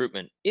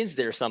recruitment. Is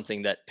there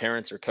something that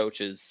parents or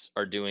coaches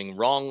are doing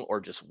wrong or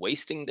just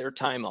wasting their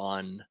time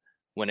on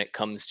when it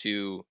comes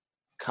to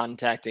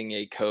contacting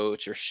a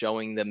coach or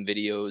showing them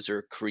videos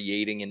or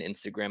creating an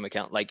Instagram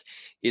account? Like,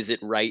 is it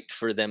right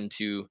for them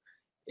to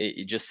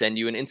just send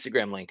you an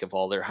Instagram link of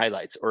all their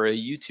highlights or a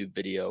YouTube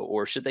video,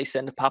 or should they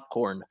send a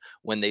popcorn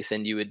when they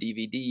send you a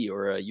DVD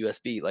or a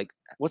USB? Like,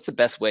 what's the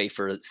best way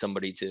for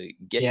somebody to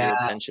get your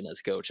attention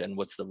as coach, and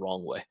what's the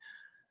wrong way?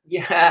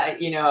 Yeah.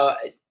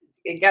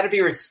 It got to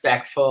be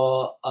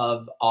respectful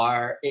of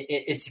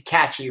it's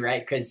catchy,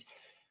 right? Because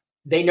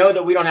they know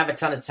that we don't have a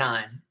ton of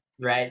time,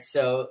 right?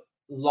 So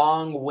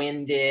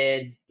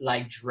long-winded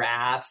like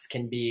drafts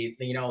can be,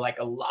 like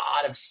a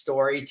lot of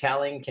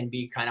storytelling can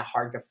be kind of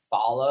hard to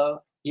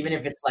follow. Even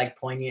if it's like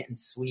poignant and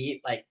sweet,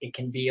 like it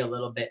can be a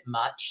little bit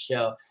much.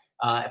 So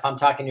if I'm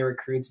talking to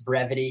recruits,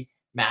 brevity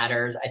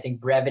matters. I think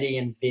brevity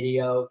and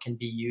video can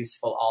be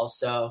useful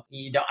also.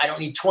 I don't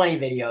need 20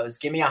 videos.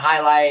 Give me a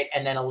highlight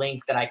and then a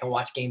link that I can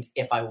watch games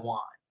if I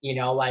want.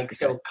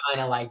 So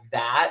kind of like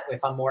that,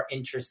 if I'm more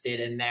interested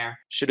in there.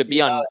 Should it be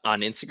on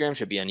Instagram?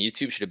 Should it be on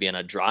YouTube? Should it be on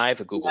a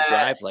drive, a Google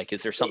Drive? Like,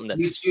 is there something that's...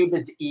 YouTube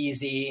is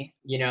easy.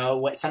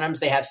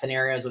 Sometimes they have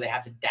scenarios where they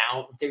have to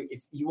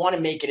if you want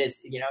to make it as,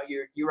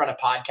 you run a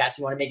podcast,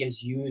 you want to make it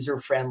as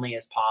user-friendly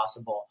as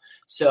possible.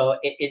 So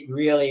it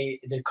really,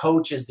 the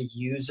coach is the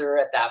user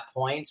at that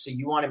point. So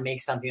you want to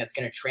make something that's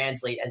going to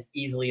translate as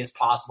easily as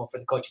possible for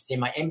the coach. It's in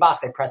my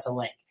inbox, I press a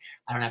link.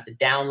 I don't have to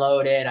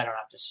download it. I don't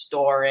have to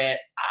store it.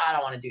 I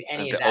don't want to do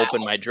any of that.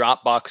 Open my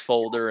Dropbox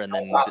folder and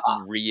then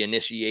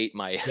reinitiate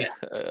my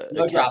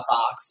no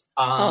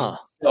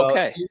Dropbox.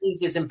 So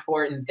ease is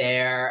important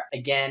there.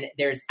 Again,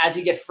 as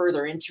you get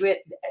further into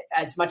it,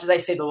 as much as I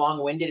say the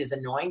long-winded is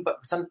annoying, but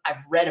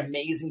I've read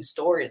amazing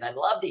stories. I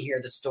love to hear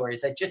the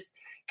stories. It just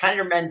kind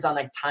of depends on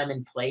like time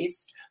and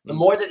place. The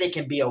more that they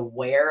can be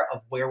aware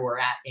of where we're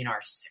at in our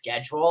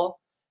schedule.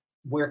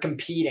 We're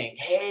competing.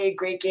 Hey,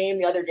 great game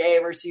the other day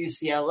versus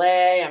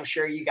UCLA. I'm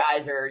sure you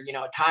guys are,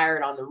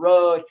 tired on the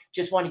road.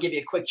 Just want to give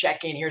you a quick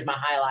check-in. Here's my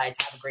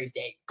highlights. Have a great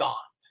day. Gone.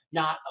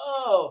 Not,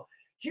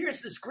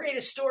 here's this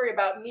greatest story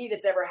about me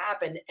that's ever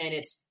happened. And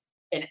it's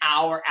an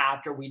hour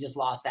after we just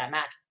lost that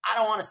match. I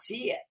don't want to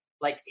see it.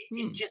 Like,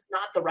 it's just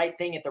not the right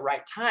thing at the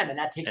right time. And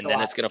that takes a lot. And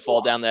then it's going to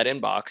fall down that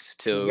inbox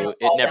till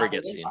it never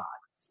gets seen.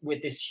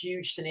 With this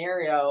huge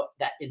scenario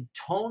that is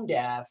tone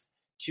deaf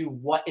to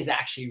what is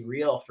actually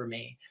real for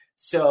me.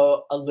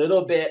 So a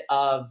little bit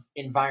of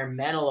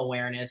environmental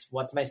awareness.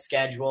 What's my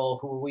schedule?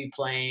 Who are we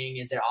playing?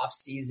 Is it off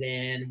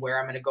season? Where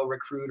I'm going to go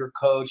recruit or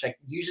coach? Like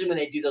usually when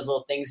they do those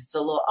little things, it's a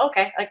little,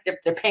 okay, like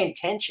they're paying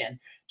attention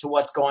to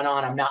what's going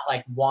on. I'm not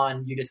like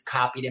you just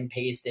copied and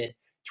pasted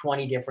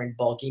 20 different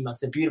bulk emails.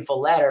 It's a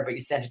beautiful letter, but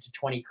you sent it to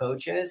 20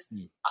 coaches.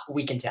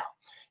 We can tell,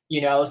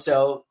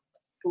 so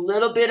a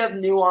little bit of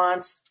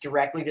nuance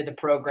directly to the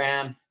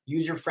program,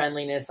 user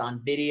friendliness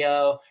on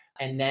video.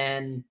 And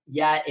then,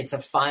 it's a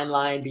fine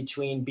line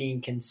between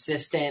being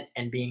consistent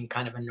and being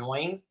kind of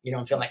annoying. You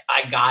don't feel like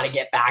I got to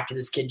get back to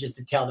this kid just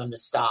to tell them to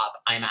stop.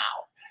 I'm out.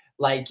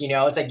 Like,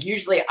 it's like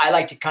usually I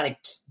like to kind of,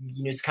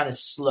 just kind of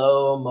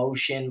slow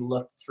motion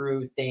look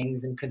through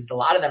things. And because a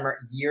lot of them are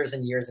years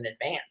and years in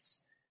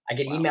advance. I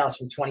get Wow. emails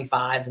from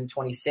 25s and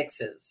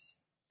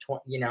 26s,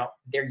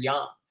 they're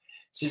young.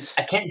 So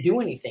I can't do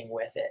anything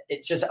with it.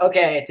 It's just,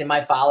 okay, it's in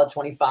my file of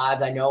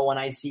 25s. I know when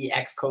I see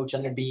X coach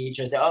on the beach,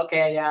 I say,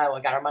 okay, yeah,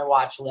 I got on my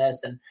watch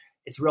list. And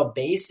it's real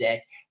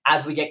basic.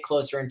 As we get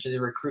closer into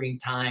the recruiting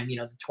time,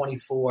 the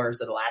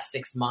 24s of the last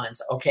 6 months,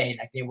 okay,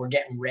 like we're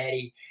getting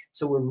ready.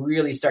 So we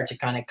really start to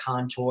kind of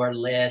contour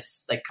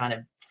lists, like kind of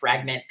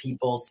fragment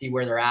people, see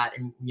where they're at,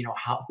 and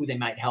who they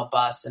might help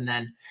us, and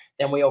then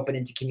we open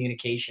into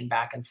communication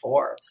back and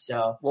forth.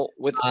 So Well,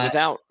 uh,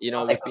 without,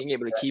 that with goes being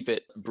able to into it. keep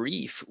it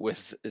brief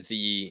with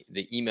the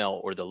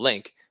email or the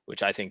link,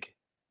 which I think,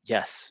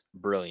 yes,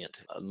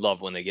 brilliant. I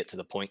love when they get to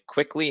the point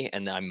quickly,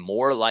 and I'm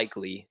more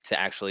likely to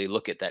actually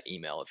look at that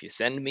email. If you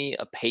send me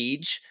a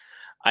page,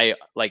 I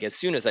like as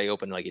soon as I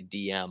open like a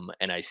DM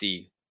and I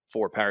see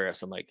 4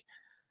 paragraphs, I'm like,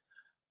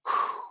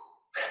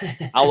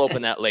 I'll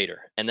open that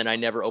later, and then I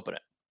never open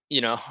it,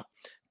 you know?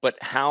 But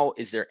how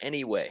is there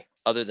any way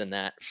other than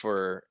that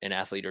for an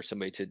athlete or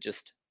somebody to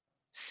just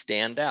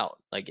stand out?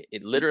 Like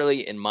it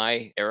literally in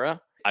my era,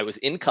 I was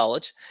in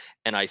college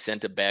and I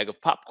sent a bag of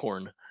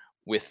popcorn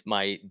with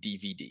my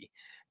DVD,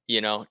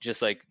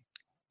 just like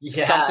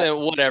Yeah, something,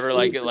 whatever,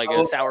 please like a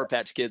go. Sour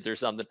Patch Kids or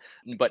something.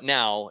 But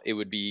now it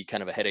would be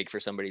kind of a headache for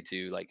somebody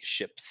to like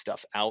ship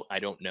stuff out. I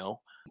don't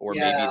know. Or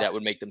maybe Yeah. that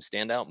would make them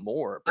stand out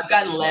more, but I've then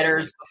gotten there's no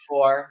letters link.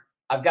 before.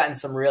 I've gotten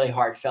some really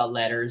heartfelt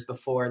letters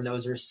before, and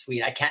those are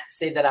sweet. I can't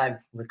say that I've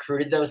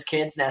recruited those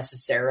kids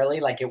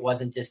necessarily, like it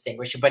wasn't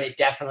distinguished, but it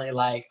definitely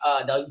like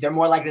they're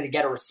more likely to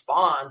get a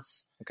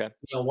response. Okay.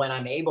 When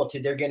I'm able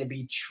to, they're going to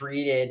be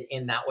treated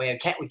in that way.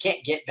 We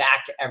can't get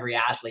back to every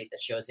athlete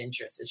that shows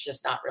interest. It's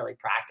just not really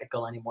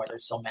practical anymore.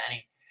 There's so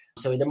many.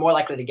 So they're more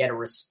likely to get a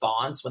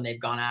response when they've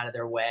gone out of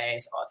their way.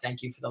 So, oh,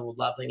 thank you for the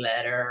lovely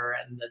letter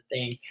and the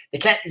thing.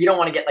 You don't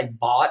want to get like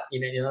bought,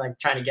 like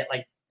trying to get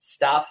like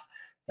stuff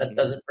that Mhm.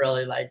 doesn't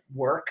really like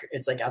work.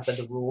 It's like outside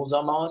the rules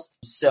almost.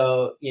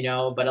 So,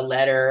 but a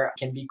letter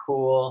can be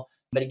cool.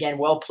 But again,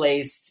 well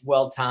placed,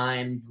 well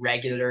timed,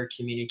 regular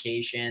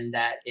communication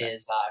that Okay.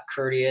 is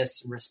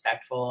courteous,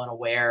 respectful, and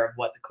aware of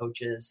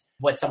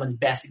what someone's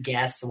best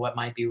guess and what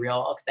might be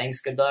real. Oh,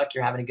 thanks, good luck.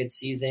 You're having a good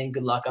season.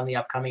 Good luck on the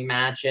upcoming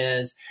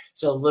matches.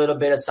 So a little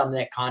bit of something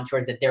that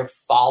contours that they're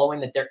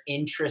following, that they're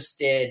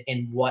interested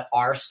in what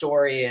our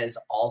story is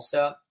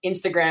also.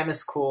 Instagram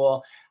is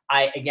cool.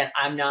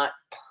 I'm not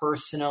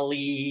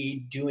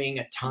personally doing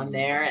a ton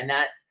there, and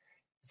that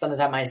sometimes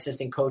I have my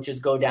assistant coaches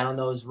go down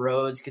those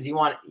roads because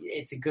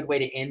it's a good way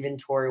to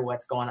inventory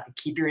what's going on.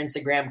 Keep your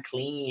Instagram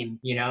clean,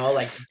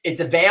 like it's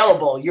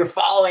available. You're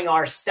following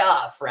our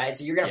stuff, right?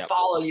 So you're going to Yep.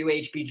 follow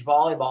UH Beach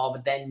Volleyball,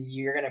 but then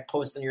you're going to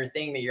post on your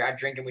thing that you're out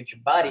drinking with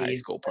your The high buddies.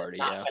 school That's party.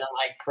 not Yeah.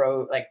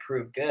 going to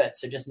prove good.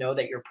 So just know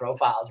that your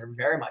profiles are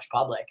very much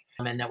public,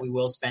 and that we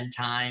will spend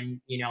time,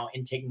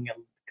 in taking a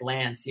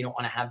glance. You don't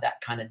want to have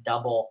that kind of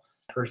double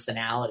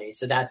personality.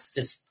 So that's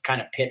just kind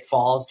of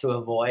pitfalls to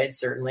avoid,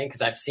 certainly,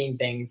 because I've seen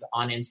things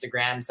on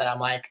Instagrams that I'm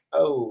like,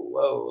 oh,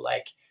 whoa,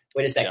 like,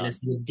 wait a second, Done.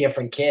 this is a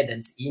different kid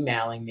that's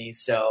emailing me.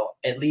 So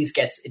at least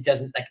it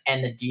doesn't like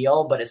end the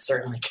deal, but it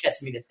certainly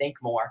gets me to think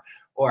more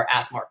or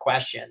ask more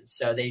questions.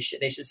 So they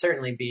should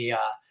certainly be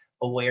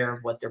aware of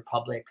what their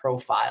public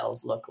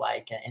profiles look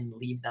like and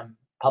leave them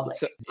public.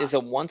 So is a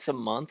once a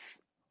month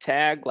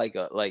tag like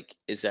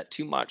is that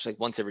too much? Like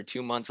once every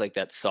 2 months, like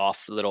that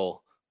soft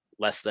little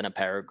less than a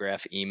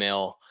paragraph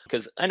email?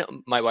 Because I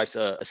know my wife's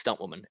a stunt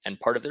woman, and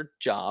part of their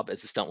job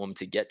as a stunt woman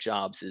to get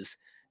jobs is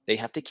they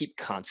have to keep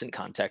constant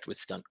contact with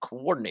stunt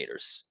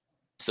coordinators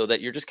so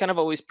that you're just kind of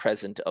always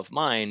present of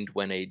mind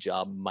when a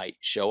job might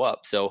show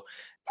up. So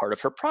part of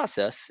her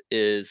process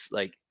is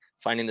like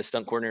finding the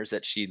stunt coordinators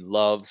that she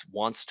loves,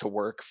 wants to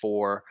work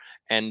for,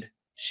 and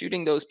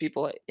shooting those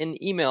people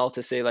an email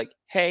to say like,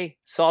 hey,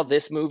 saw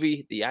this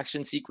movie, the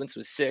action sequence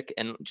was sick.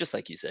 And just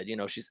like you said,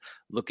 she's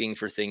looking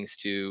for things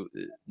to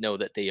know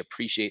that they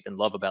appreciate and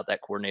love about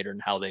that coordinator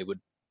and how they would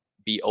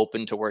be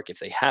open to work if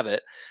they have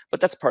it. But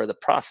that's part of the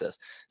process.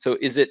 So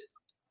is it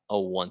a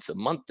once a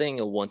month thing,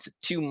 a once a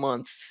 2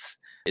 month?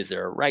 Is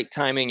there a right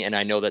timing? And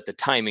I know that the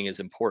timing is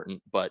important,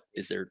 but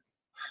is there,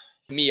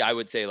 me, I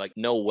would say like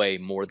no way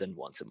more than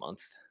once a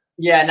month.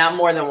 Yeah, not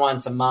more than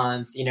once a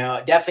month,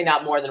 definitely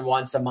not more than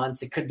once a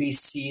month. It could be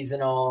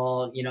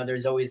seasonal,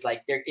 there's always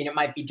like and it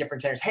might be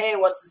different tenors. Hey,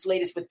 what's this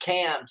latest with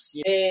camps?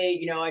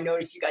 Hey, I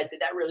noticed you guys did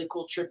that really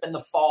cool trip in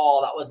the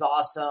fall. That was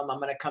awesome. I'm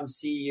going to come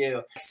see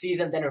you.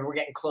 Season, then we're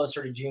getting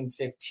closer to June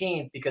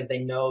 15th because they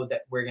know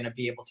that we're going to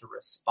be able to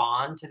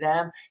respond to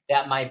them.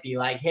 That might be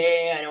like,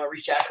 hey, I know I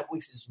reached out a couple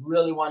weeks. Just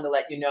really wanted to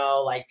let you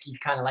know, like you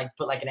kind of like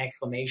put like an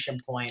exclamation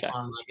point Okay.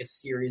 on like a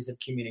series of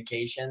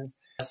communications.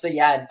 So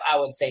yeah, I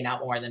would say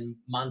not more than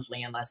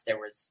monthly unless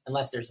there's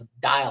a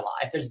dialogue.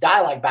 If there's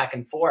dialogue back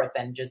and forth,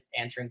 then just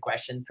answering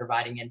questions,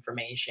 providing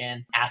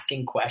information,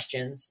 asking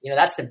questions.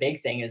 That's the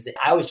big thing is that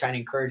I always try to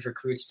encourage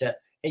recruits to,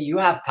 hey, you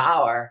have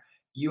power,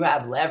 you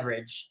have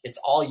leverage. It's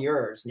all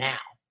yours now.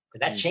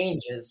 because that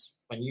changes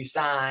when you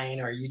sign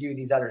or you do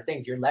these other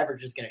things. Your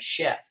leverage is going to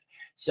shift.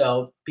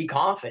 So be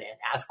confident,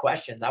 ask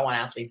questions. I want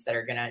athletes that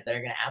are gonna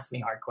ask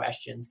me hard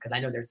questions because I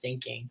know they're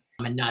thinking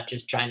and not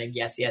just trying to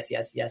yes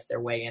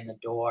their way in the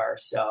door.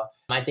 So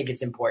I think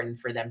it's important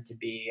for them to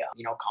be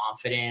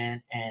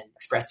confident and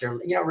express their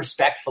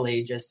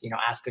respectfully, just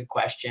ask good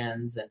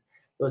questions, and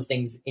those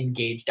things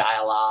engage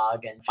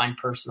dialogue and find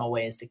personal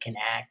ways to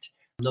connect.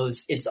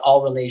 It's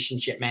all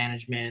relationship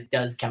management. It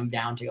does come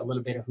down to a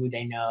little bit of who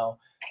they know,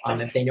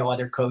 if they know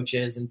other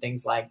coaches and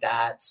things like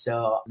that.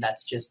 So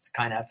that's just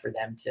kind of for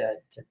them to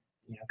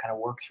kind of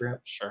work through.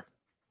 Sure.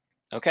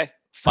 Okay.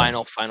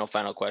 Final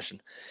question.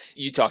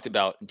 You talked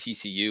about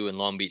TCU and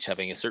Long Beach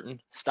having a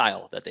certain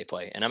style that they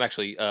play, and I'm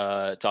actually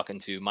talking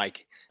to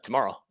Mike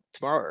tomorrow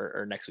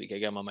or next week. I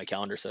got him on my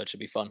calendar, so it should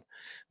be fun.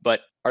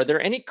 But are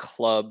there any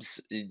clubs?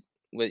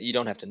 You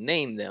don't have to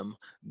name them,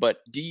 but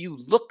do you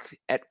look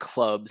at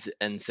clubs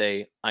and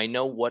say, I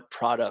know what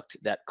product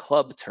that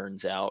club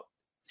turns out,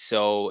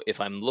 so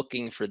if I'm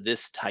looking for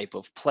this type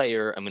of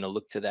player, I'm going to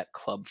look to that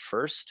club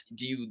first?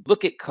 Do you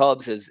look at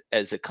clubs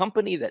as a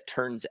company that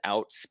turns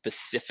out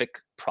specific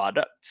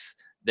products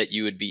that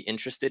you would be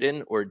interested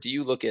in? Or do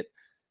you look at,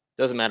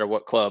 doesn't matter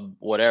what club,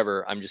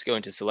 whatever, I'm just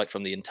going to select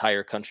from the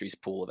entire country's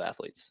pool of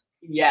athletes?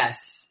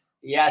 Yes,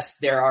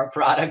 there are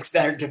products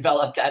that are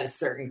developed out of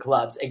certain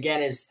clubs.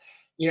 Again,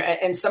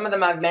 and some of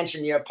them I've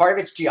mentioned, part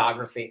of it's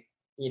geography.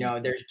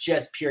 There's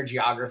just pure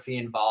geography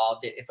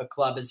involved. If a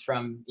club is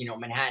from,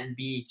 Manhattan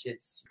Beach,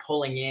 it's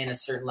pulling in a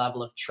certain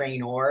level of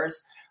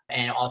trainers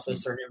and also a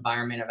certain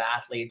environment of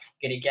athletes.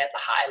 Going to get the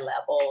high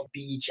level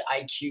beach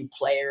IQ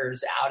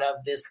players out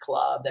of this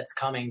club that's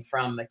coming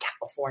from the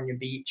California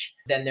beach.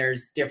 Then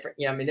there's different,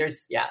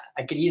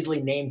 I could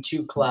easily name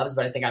 2 clubs,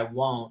 but I think I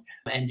won't,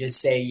 and just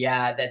say,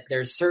 that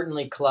there's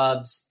certainly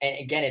clubs. And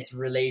again, it's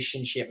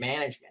relationship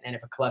management. And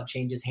if a club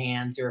changes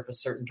hands or if a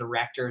certain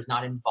director is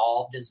not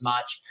involved as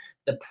much,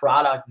 the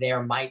product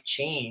there might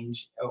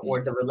change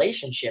or the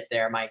relationship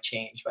there might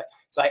change. But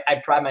so I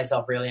pride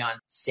myself really on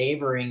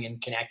savoring and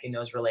connecting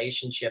those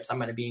relationships. I'm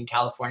going to be in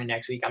California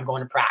next week. I'm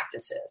going to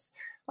practices.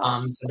 So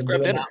I'm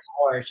doing that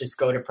more is just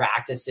go to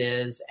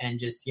practices and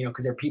just,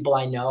 because they're people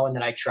I know and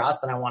that I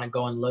trust, and I want to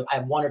go and look. I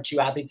have 1 or 2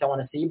 athletes I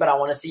want to see, but I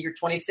want to see your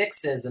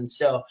 26s. And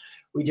so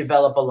we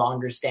develop a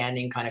longer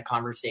standing kind of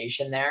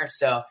conversation there.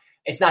 So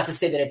it's not to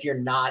say that if you're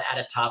not at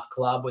a top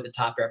club with a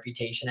top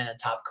reputation and a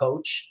top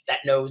coach that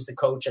knows the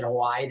coach in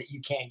Hawaii that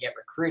you can't get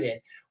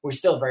recruited. We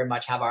still very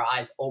much have our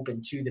eyes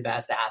open to the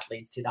best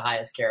athletes, to the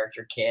highest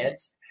character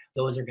kids.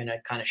 Those are going to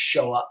kind of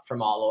show up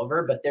from all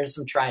over, but there's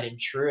some tried and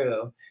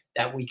true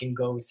that we can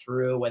go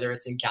through, whether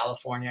it's in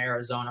California,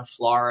 Arizona,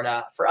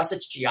 Florida. For us,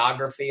 it's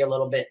geography a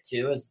little bit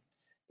too. It's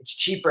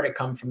cheaper to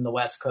come from the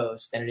West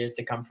Coast than it is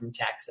to come from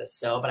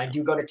Texas. But I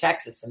do go to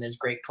Texas and there's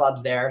great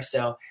clubs there.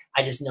 So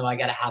I just know I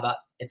got to have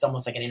it's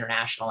almost like an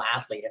international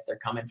athlete if they're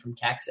coming from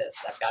Texas.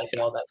 I've got to be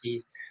able to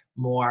be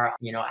more,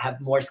 have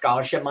more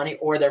scholarship money,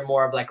 or they're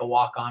more of like a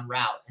walk-on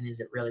route. And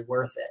is it really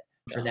worth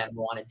it for them to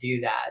want to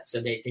do that?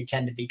 So they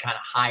tend to be kind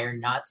of higher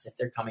nuts if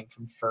they're coming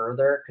from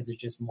further, because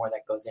there's just more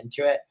that goes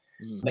into it.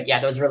 But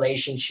those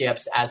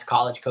relationships as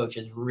college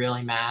coaches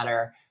really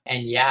matter.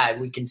 And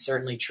we can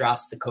certainly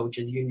trust the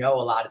coaches. A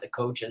lot of the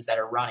coaches that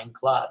are running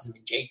clubs. I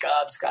mean, Jake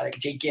Gibbs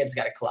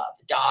got a club.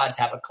 The Dodds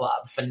have a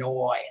club.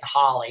 Fenoy and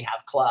Holly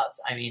have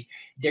clubs. I mean,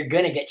 they're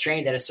going to get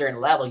trained at a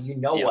certain level.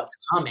 What's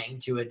coming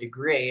to a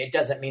degree. It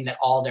doesn't mean that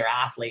all their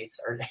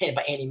athletes are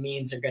by any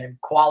means are going to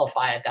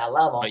qualify at that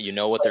level.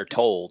 But what they're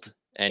told.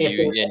 And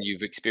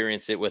you've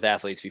experienced it with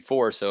athletes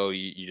before. So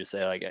you just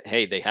say like,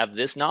 hey, they have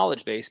this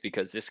knowledge base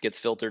because this gets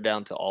filtered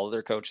down to all of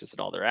their coaches and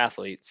all their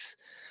athletes.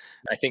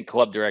 I think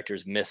club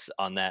directors miss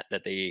on that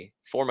they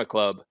form a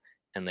club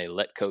and they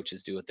let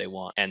coaches do what they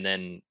want. And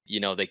then,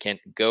 they can't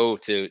go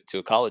to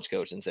a college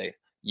coach and say,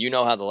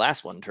 how the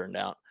last one turned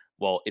out.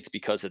 Well, it's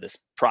because of this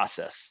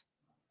process,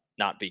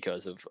 not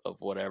because of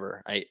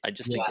whatever. I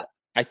just think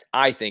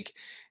I think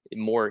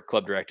more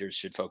club directors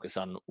should focus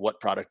on what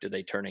product are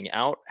they turning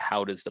out?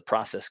 How does the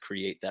process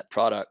create that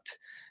product?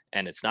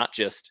 And it's not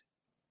just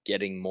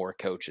getting more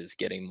coaches,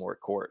 getting more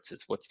courts.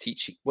 It's what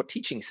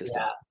teaching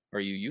system are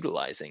you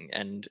utilizing,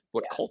 and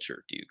what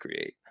culture do you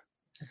create?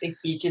 I think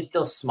beach is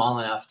still small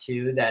enough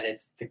too that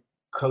the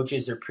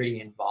coaches are pretty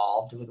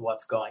involved with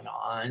what's going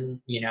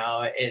on.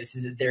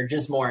 They're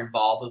just more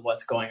involved with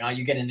what's going on.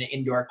 You get in an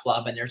indoor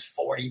club and there's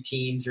 40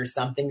 teams or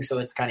something, so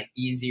it's kind of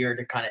easier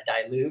to kind of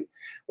dilute.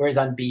 Whereas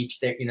on beach,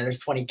 there's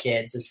 20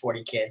 kids, there's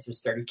 40 kids,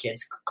 there's 30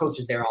 kids,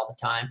 coaches there all the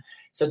time.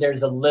 So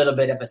there's a little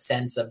bit of a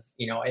sense of,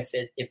 if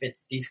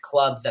it's these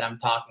clubs that I'm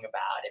talking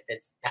about, if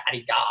it's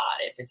Patty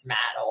Dodd, if it's Matt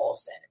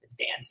Olson, if it's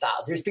Dan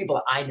Stiles, there's people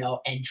that I know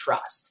and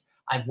trust.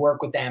 I've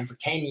worked with them for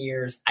 10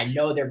 years. I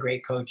know they're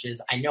great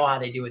coaches. I know how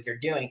they do what they're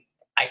doing.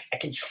 I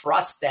can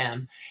trust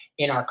them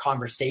in our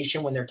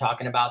conversation when they're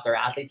talking about their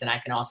athletes. And I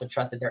can also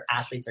trust that their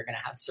athletes are going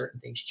to have certain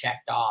things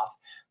checked off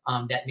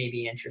that may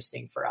be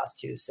interesting for us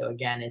too. So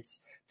again,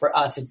 for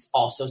us, it's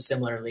also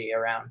similarly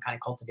around kind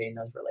of cultivating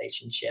those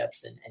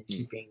relationships and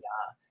keeping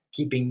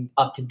keeping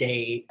up to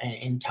date and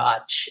in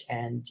touch,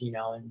 and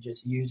and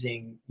just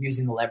using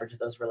the leverage of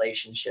those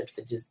relationships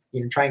to just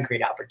try and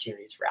create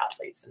opportunities for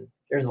athletes. And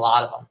there's a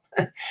lot of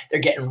them. They're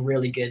getting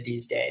really good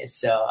these days,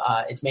 so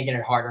it's making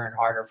it harder and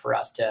harder for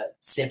us to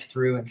sift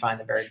through and find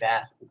the very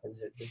best, because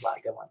there's a lot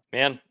of good ones.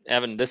 Man,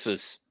 Evan, this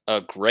was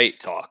a great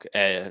talk.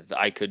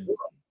 I could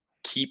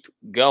keep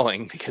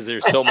going because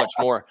there's so much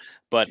more,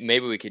 but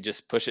maybe we could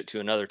just push it to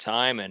another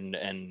time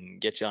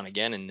and get you on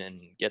again, and then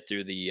get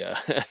through the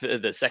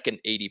the second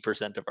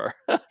 80% of our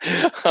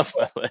of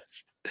our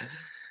list.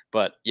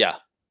 But yeah,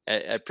 I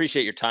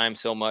appreciate your time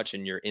so much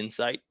and your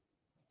insight.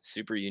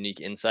 Super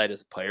unique insight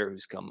as a player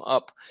who's come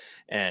up,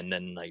 and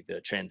then like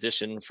the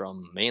transition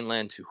from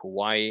mainland to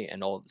Hawaii,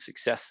 and all of the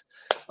success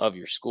of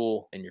your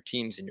school and your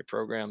teams and your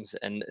programs,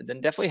 and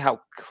then definitely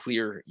how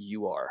clear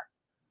you are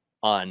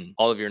on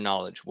all of your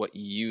knowledge, what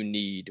you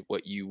need,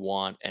 what you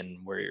want, and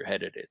where you're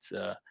headed. It's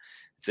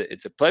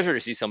a pleasure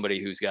to see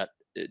somebody who's got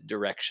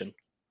direction,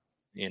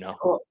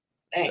 Cool.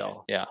 Thanks.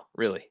 So yeah,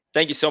 really,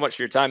 thank you so much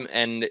for your time.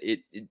 And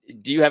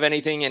do you have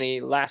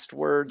any last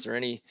words, or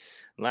any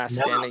last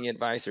No. standing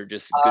advice, or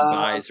just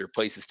goodbyes, or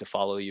places to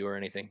follow you, or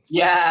anything?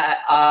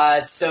 Yeah.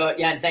 So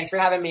yeah, and thanks for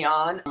having me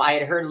on. I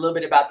had heard a little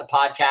bit about the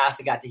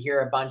podcast. I got to hear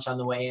a bunch on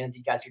the way in.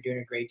 You guys are doing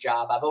a great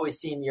job. I've always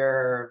seen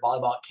your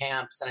volleyball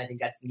camps, and I think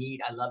that's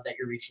neat. I love that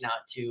you're reaching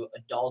out to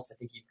adults. I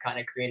think you've kind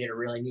of created a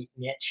really neat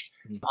niche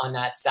on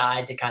that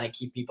side to kind of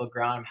keep people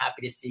growing. I'm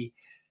happy to see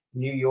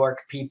New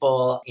York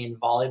people in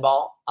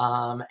volleyball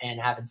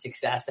and having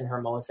success in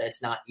Hermosa. It's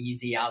not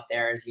easy out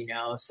there, as you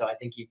know. So I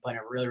think you've put in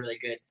a really, really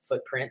good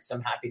footprint. So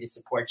I'm happy to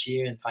support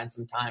you and find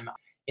some time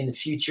in the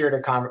future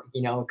to kind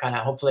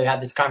of hopefully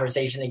have this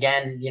conversation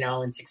again,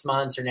 in 6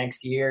 months or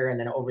next year. And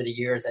then over the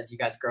years, as you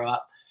guys grow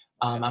up,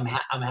 I'm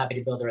happy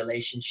to build a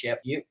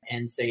relationship.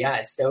 And so, yeah,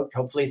 it's stoked.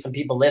 Hopefully some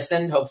people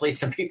listened. Hopefully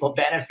some people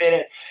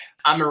benefited.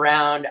 I'm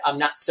around. I'm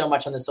not so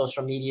much on the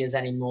social medias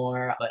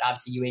anymore, but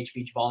obviously UH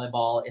Beach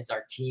Volleyball is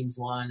our team's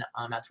one.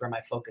 That's where my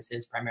focus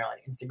is, primarily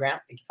on Instagram.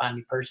 You can find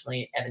me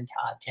personally, Evan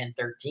Todd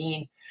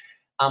 1013.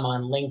 I'm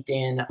on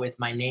LinkedIn with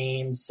my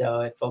name.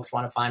 So if folks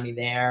want to find me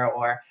there,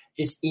 or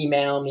just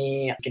email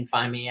me, you can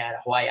find me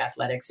at Hawaii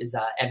Athletics is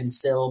Evan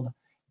Silb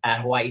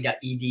at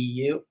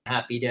hawaii.edu.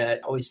 Happy to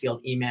always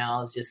field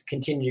emails, just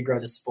continue to grow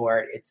the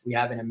sport. We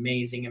have an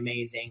amazing,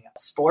 amazing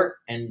sport,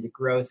 and the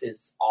growth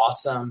is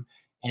awesome,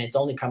 and it's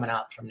only coming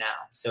out from now.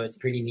 So it's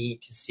pretty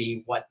neat to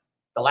see what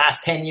the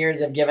last 10 years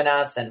have given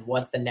us and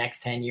what's the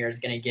next 10 years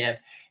going to give.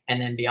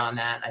 And then beyond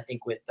that, I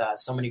think with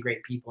so many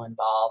great people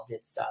involved,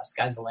 it's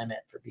sky's the limit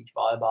for beach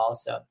volleyball.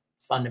 So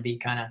it's fun to be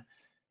kind of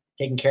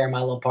taking care of my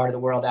little part of the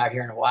world out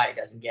here in Hawaii.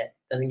 Doesn't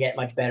get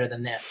much better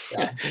than this.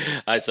 So.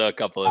 I saw a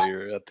couple of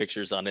your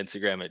pictures on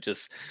Instagram. It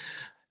just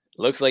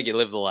looks like you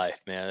live the life,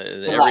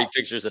 man. Every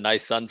picture is a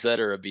nice sunset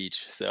or a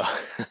beach. So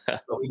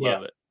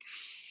love it.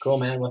 Cool,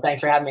 man. Well,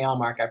 thanks for having me on,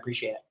 Mark. I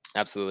appreciate it.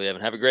 Absolutely,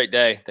 Evan. Have a great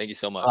day. Thank you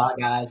so much. Bye,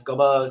 guys. Go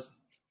Bows.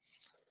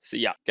 So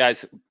yeah,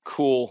 guys,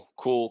 cool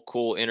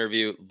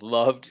interview.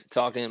 Loved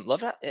talking.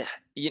 Love that.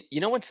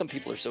 You know when some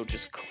people are so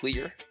just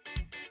clear.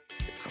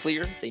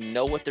 They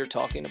know what they're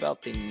talking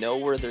about, they know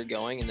where they're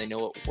going, and they know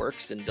what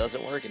works and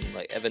doesn't work. And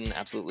like Evan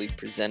absolutely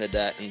presented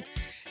that, and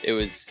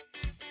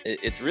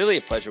it's really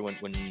a pleasure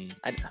when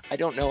I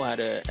don't know how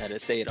to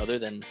say it other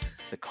than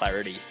the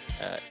clarity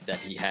that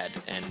he had.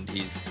 And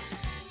he's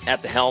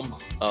at the helm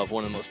of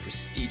one of the most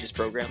prestigious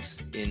programs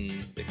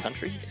in the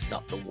country, if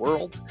not the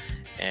world,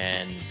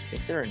 and I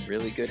think they're in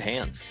really good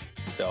hands.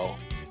 So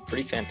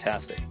pretty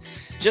fantastic.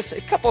 Just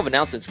a couple of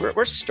announcements.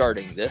 We're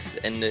starting this,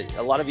 and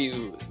a lot of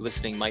you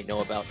listening might know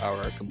about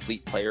our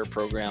complete player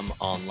program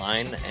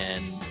online,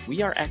 and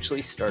we are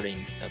actually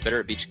starting a Better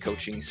at Beach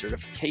coaching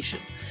certification.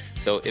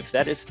 So if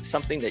that is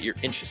something that you're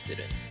interested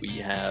in, we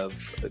have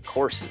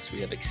courses. We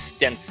have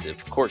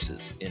extensive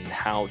courses in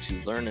how to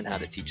learn and how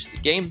to teach the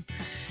game.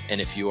 And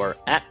if you are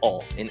at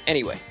all in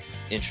any way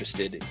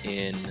interested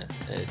in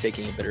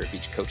taking a Better at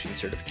Beach coaching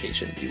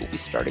certification, we will be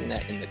starting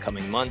that in the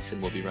coming months,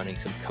 and we'll be running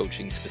some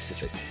coaching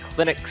specific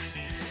clinics.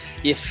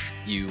 If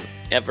you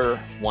ever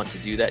want to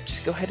do that,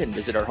 just go ahead and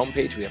visit our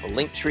homepage. We have a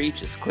link tree.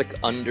 Just click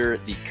under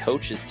the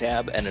coaches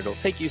tab, and it'll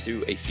take you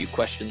through a few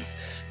questions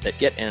that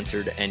get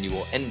answered, and you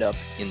will end up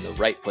in the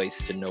right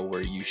place to know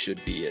where you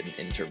should be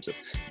in terms of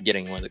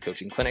getting one of the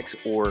coaching clinics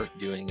or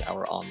doing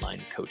our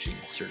online coaching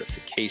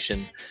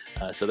certification,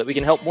 so that we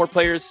can help more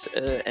players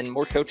and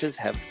more coaches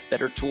have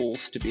better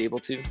tools to be able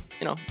to,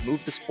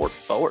 move the sport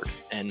forward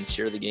and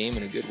share the game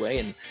in a good way,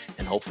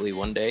 and hopefully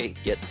one day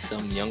get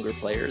some younger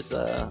players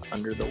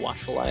under the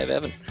watchful eye of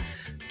Evan.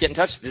 Get in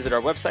touch, visit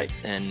our website,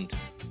 and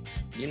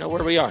you know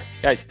where we are.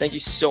 Guys, thank you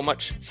so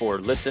much for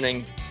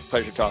listening.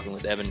 Pleasure talking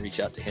with Evan.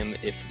 Reach out to him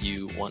if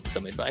you want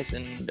some advice,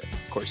 and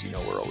of course,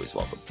 we're always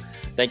welcome.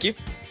 Thank you.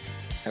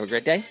 Have a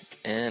great day,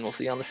 and we'll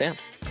see you on the sand.